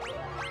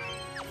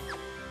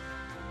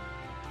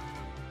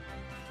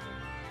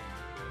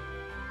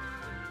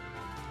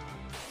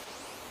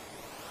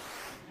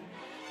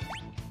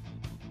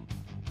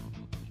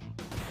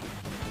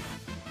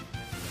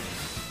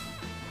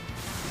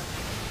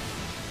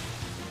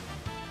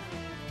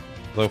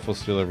 Loaf will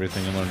steal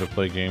everything and learn to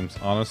play games.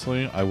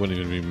 Honestly, I wouldn't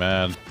even be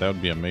mad. That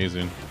would be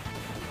amazing.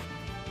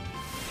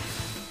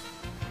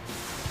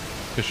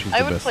 Because she's I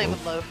the would best play Loaf.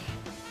 with Loaf.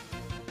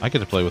 I get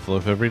to play with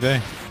Loaf every day.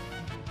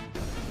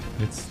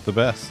 It's the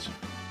best.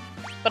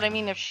 But I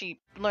mean, if she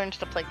learns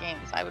to play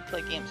games, I would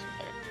play games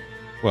with her.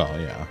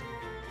 Well, yeah.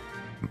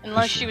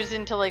 Unless she was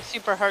into like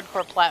super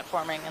hardcore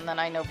platforming, and then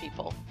I know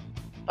people.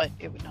 But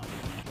it would not be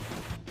me.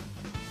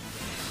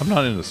 I'm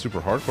not into super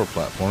hardcore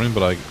platforming,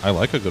 but I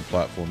like a good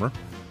platformer.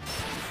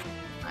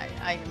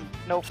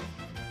 Nope.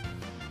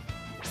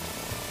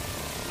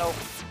 Nope.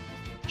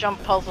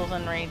 Jump puzzles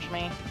enrage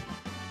me.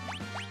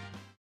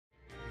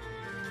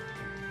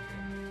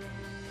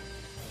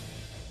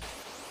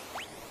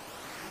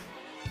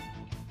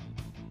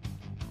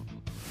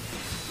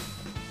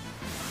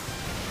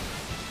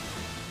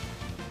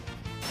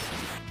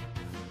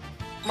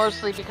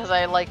 Mostly because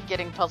I like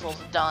getting puzzles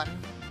done.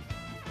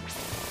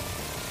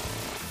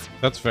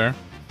 That's fair.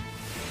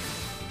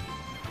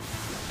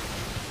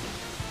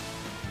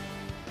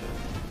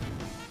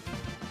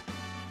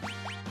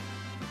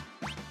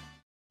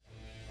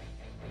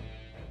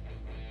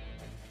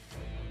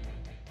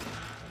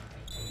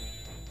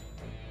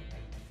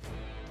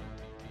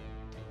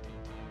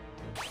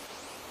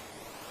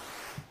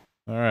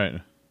 All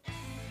right.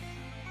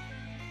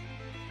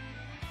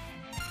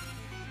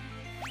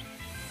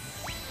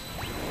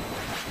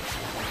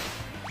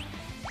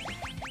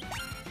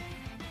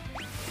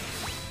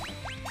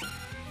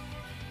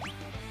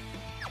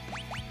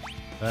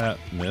 That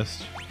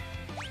missed.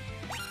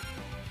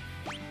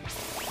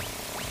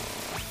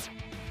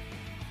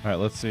 Alright,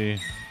 let's see.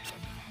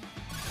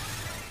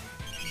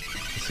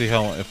 Let's see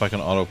how if I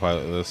can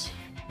autopilot this.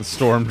 The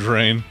storm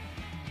drain.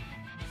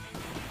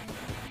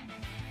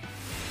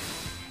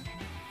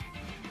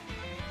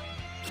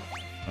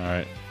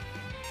 Alright.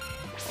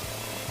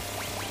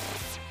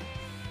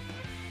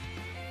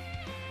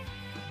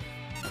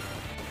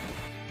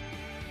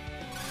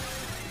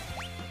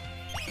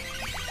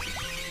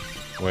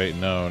 Wait,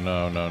 no.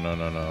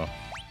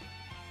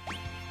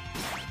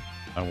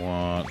 I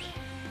want...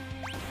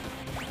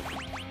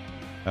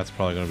 That's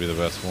probably going to be the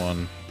best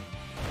one.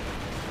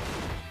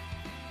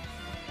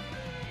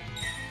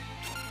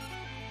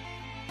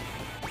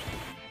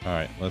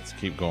 Alright, let's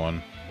keep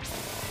going.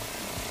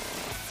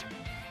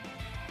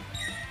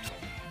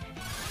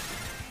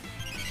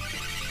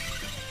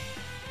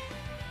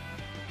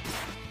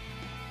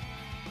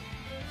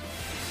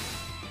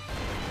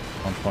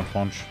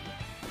 Punch.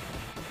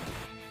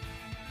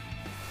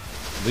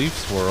 Leaf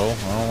swirl?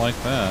 I don't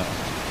like that.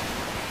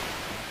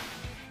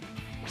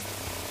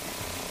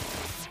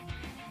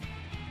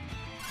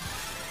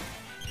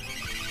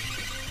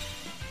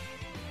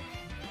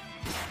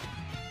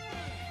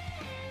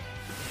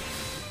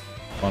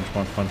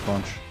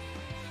 Punch.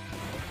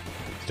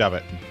 Stop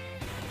it.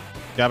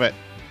 No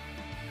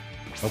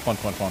punch.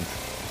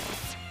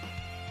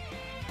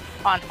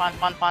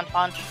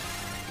 Punch.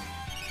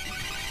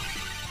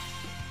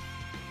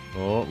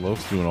 Oh,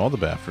 Loaf's doing all the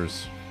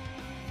baffers.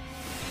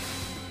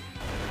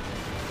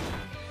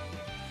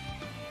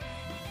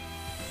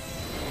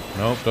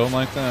 Nope, don't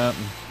like that.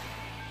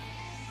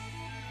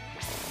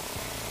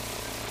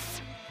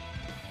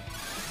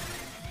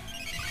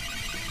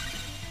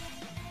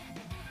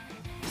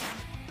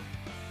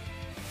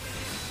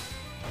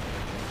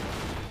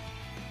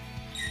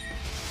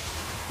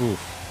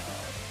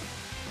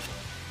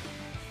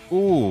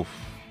 Oof.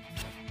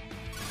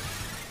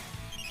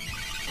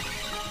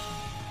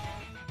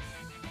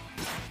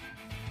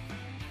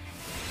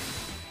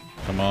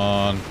 Come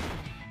on.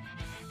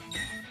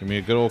 Give me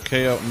a good old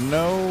KO.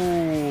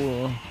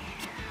 No!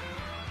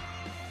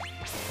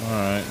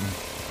 Alright.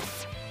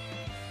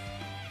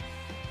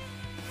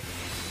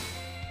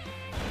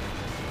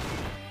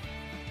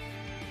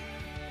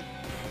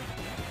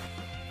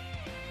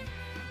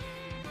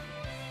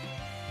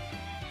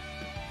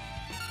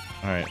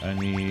 Alright, I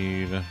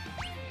need a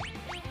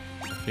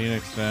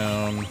Phoenix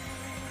down.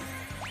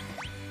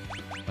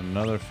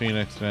 Another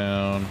Phoenix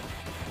down.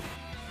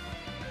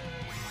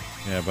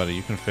 Yeah, buddy,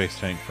 you can face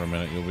tank for a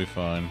minute. You'll be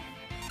fine.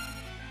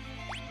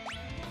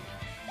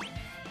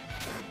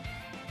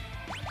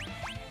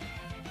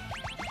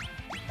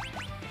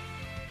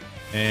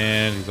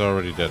 And he's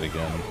already dead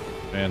again.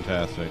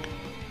 Fantastic.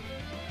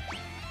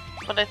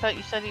 But I thought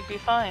you said he'd be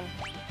fine.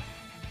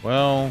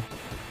 Well...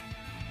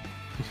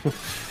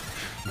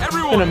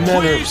 Everyone,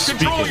 please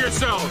control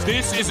yourselves.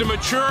 This is a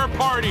mature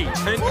party.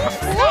 And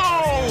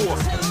no!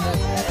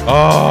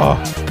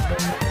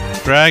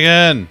 Oh!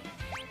 Dragon!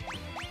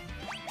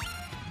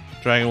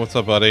 Dragon, what's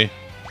up, buddy?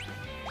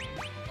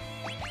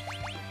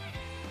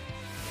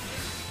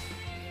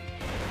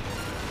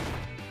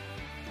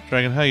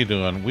 Dragon, how you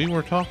doing? We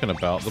were talking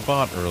about the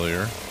bot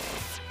earlier.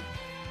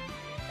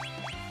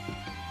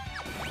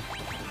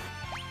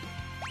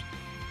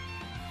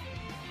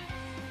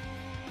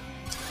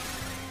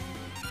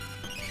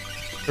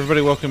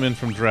 Everybody welcome in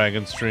from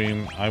Dragon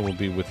Stream. I will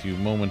be with you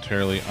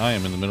momentarily. I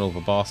am in the middle of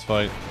a boss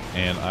fight,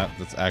 and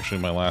that's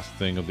actually my last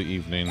thing of the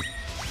evening.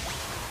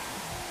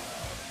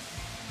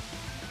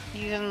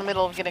 He's in the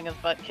middle of getting his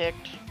butt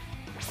kicked.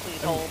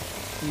 Please hold.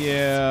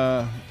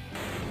 Yeah.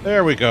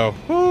 There we go.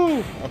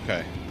 Woo!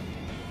 Okay.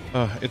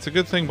 It's a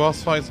good thing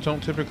boss fights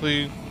don't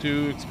typically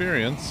do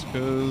experience,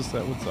 because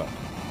that would suck.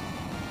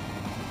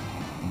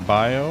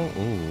 Bio?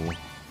 Ooh.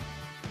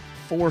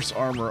 Force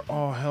armor.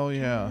 Oh, hell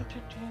yeah.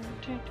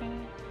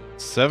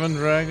 7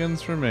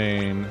 dragons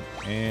remain,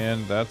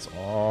 and that's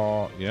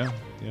all. Yeah,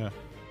 yeah.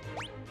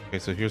 Okay,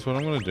 so here's what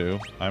I'm gonna do.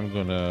 I'm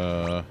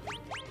gonna...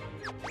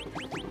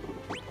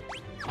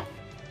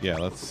 Yeah,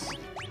 let's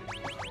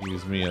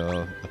use me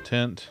a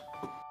tent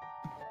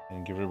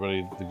and give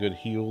everybody the good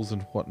heals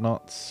and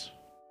whatnots.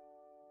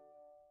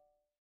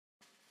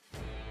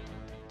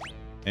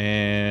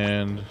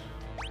 And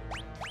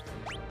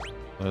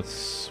let's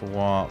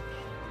swap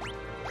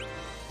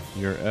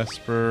your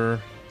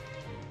Esper,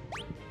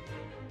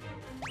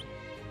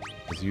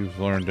 because you've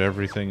learned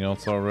everything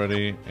else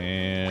already,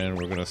 and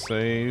we're gonna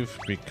save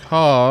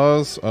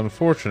because,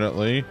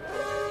 unfortunately,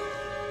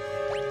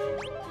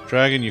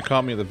 Dragon, you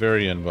caught me at the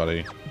very end,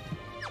 buddy.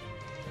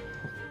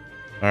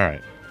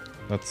 Alright.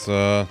 Let's,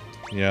 yeah,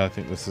 I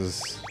think this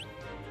is...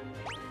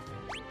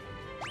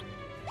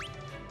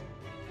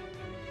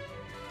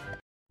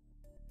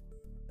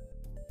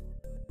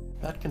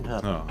 That can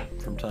happen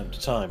from time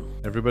to time.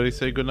 Everybody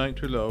say goodnight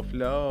to Loaf.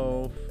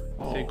 Loaf.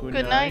 Say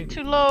Good night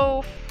to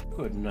Loaf.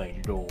 Good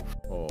night, Loaf.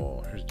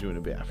 Oh, here's Juna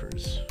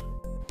Baffers.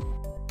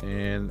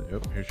 And,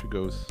 oh, here she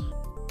goes.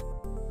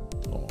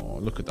 Oh,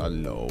 look at that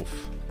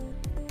Loaf.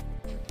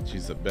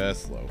 She's the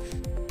best, Loaf.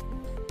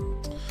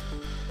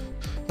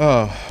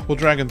 Well,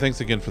 Dragon,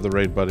 thanks again for the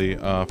raid, buddy.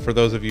 For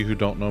those of you who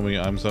don't know me,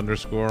 I'm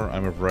zunderstream.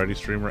 I'm a variety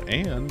streamer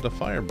and a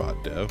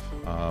Firebot dev.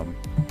 I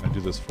do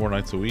this 4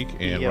 nights a week,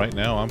 and right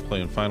now I'm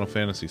playing Final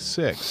Fantasy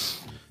VI.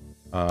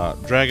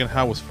 Dragon,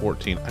 how was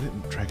 14?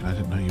 Dragon, I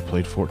didn't know you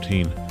played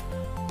 14.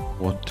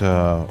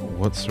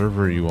 What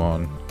server are you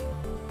on?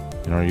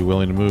 And are you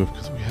willing to move?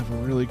 Because we have a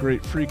really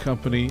great free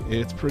company.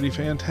 It's pretty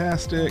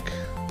fantastic.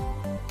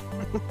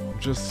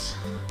 Just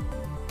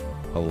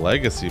a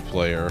legacy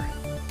player.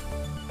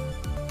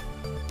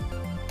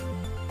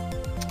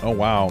 Oh,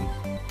 wow.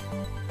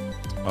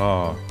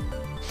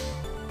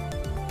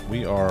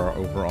 We are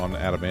over on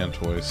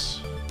Adamantoise.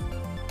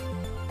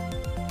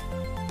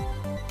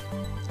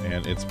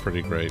 And it's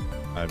pretty great.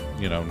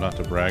 You know, not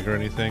to brag or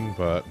anything,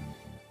 but...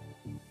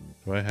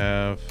 Do I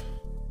have...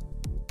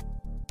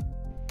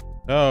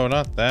 No,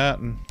 not that.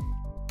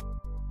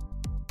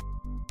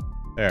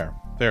 There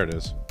it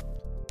is.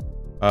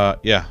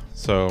 Yeah,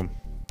 so...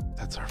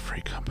 That's our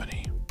free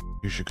company.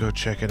 You should go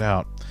check it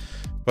out.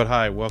 But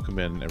hi, welcome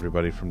in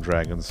everybody from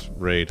Dragon's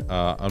Raid.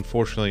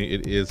 Unfortunately,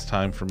 it is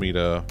time for me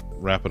to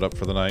wrap it up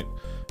for the night.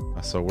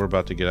 So we're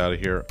about to get out of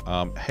here.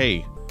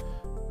 Hey,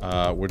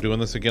 we're doing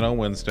this again on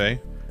Wednesday.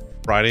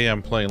 Friday,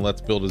 I'm playing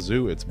Let's Build a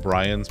Zoo. It's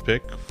Brian's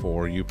pick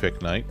for You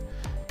Pick Night.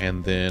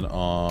 And then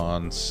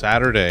on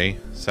Saturday's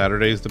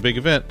the big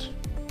event.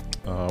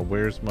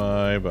 Where's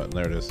my button?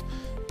 There it is.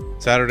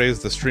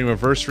 Saturday's the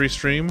Streamiversary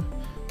stream.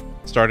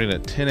 Starting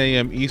at 10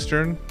 a.m.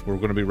 Eastern, we're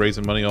going to be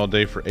raising money all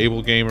day for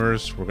Able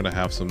Gamers. We're going to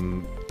have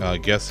some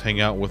guests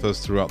hang out with us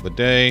throughout the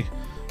day.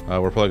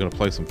 We're probably going to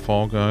play some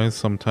Fall Guys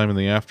sometime in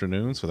the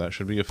afternoon, so that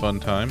should be a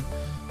fun time.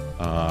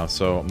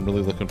 So I'm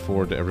really looking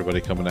forward to everybody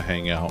coming to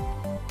hang out.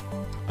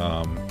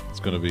 It's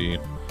going to be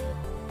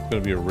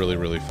a really,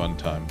 really fun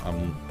time.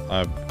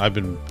 I've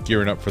been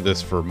gearing up for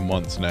this for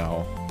months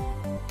now,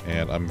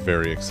 and I'm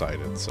very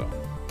excited. So,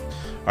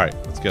 all right,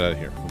 let's get out of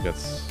here. We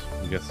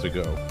gets to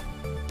go.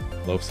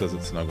 Loaf says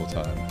it's snuggle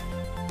time.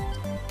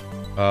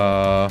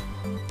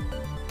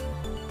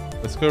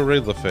 Let's go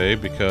raid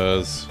LaFay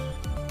because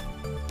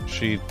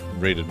she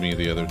raided me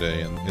the other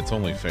day and it's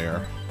only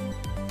fair.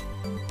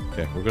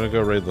 Okay, we're gonna go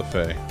raid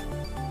LaFay.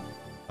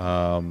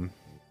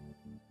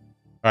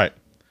 Alright.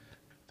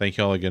 Thank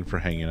you all again for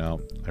hanging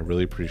out. I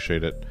really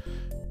appreciate it.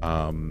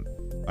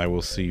 I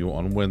will see you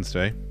on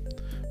Wednesday.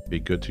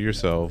 Be good to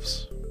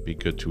yourselves. Be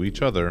good to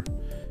each other.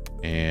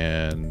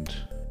 And...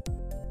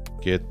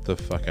 get the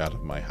fuck out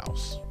of my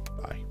house.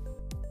 Bye.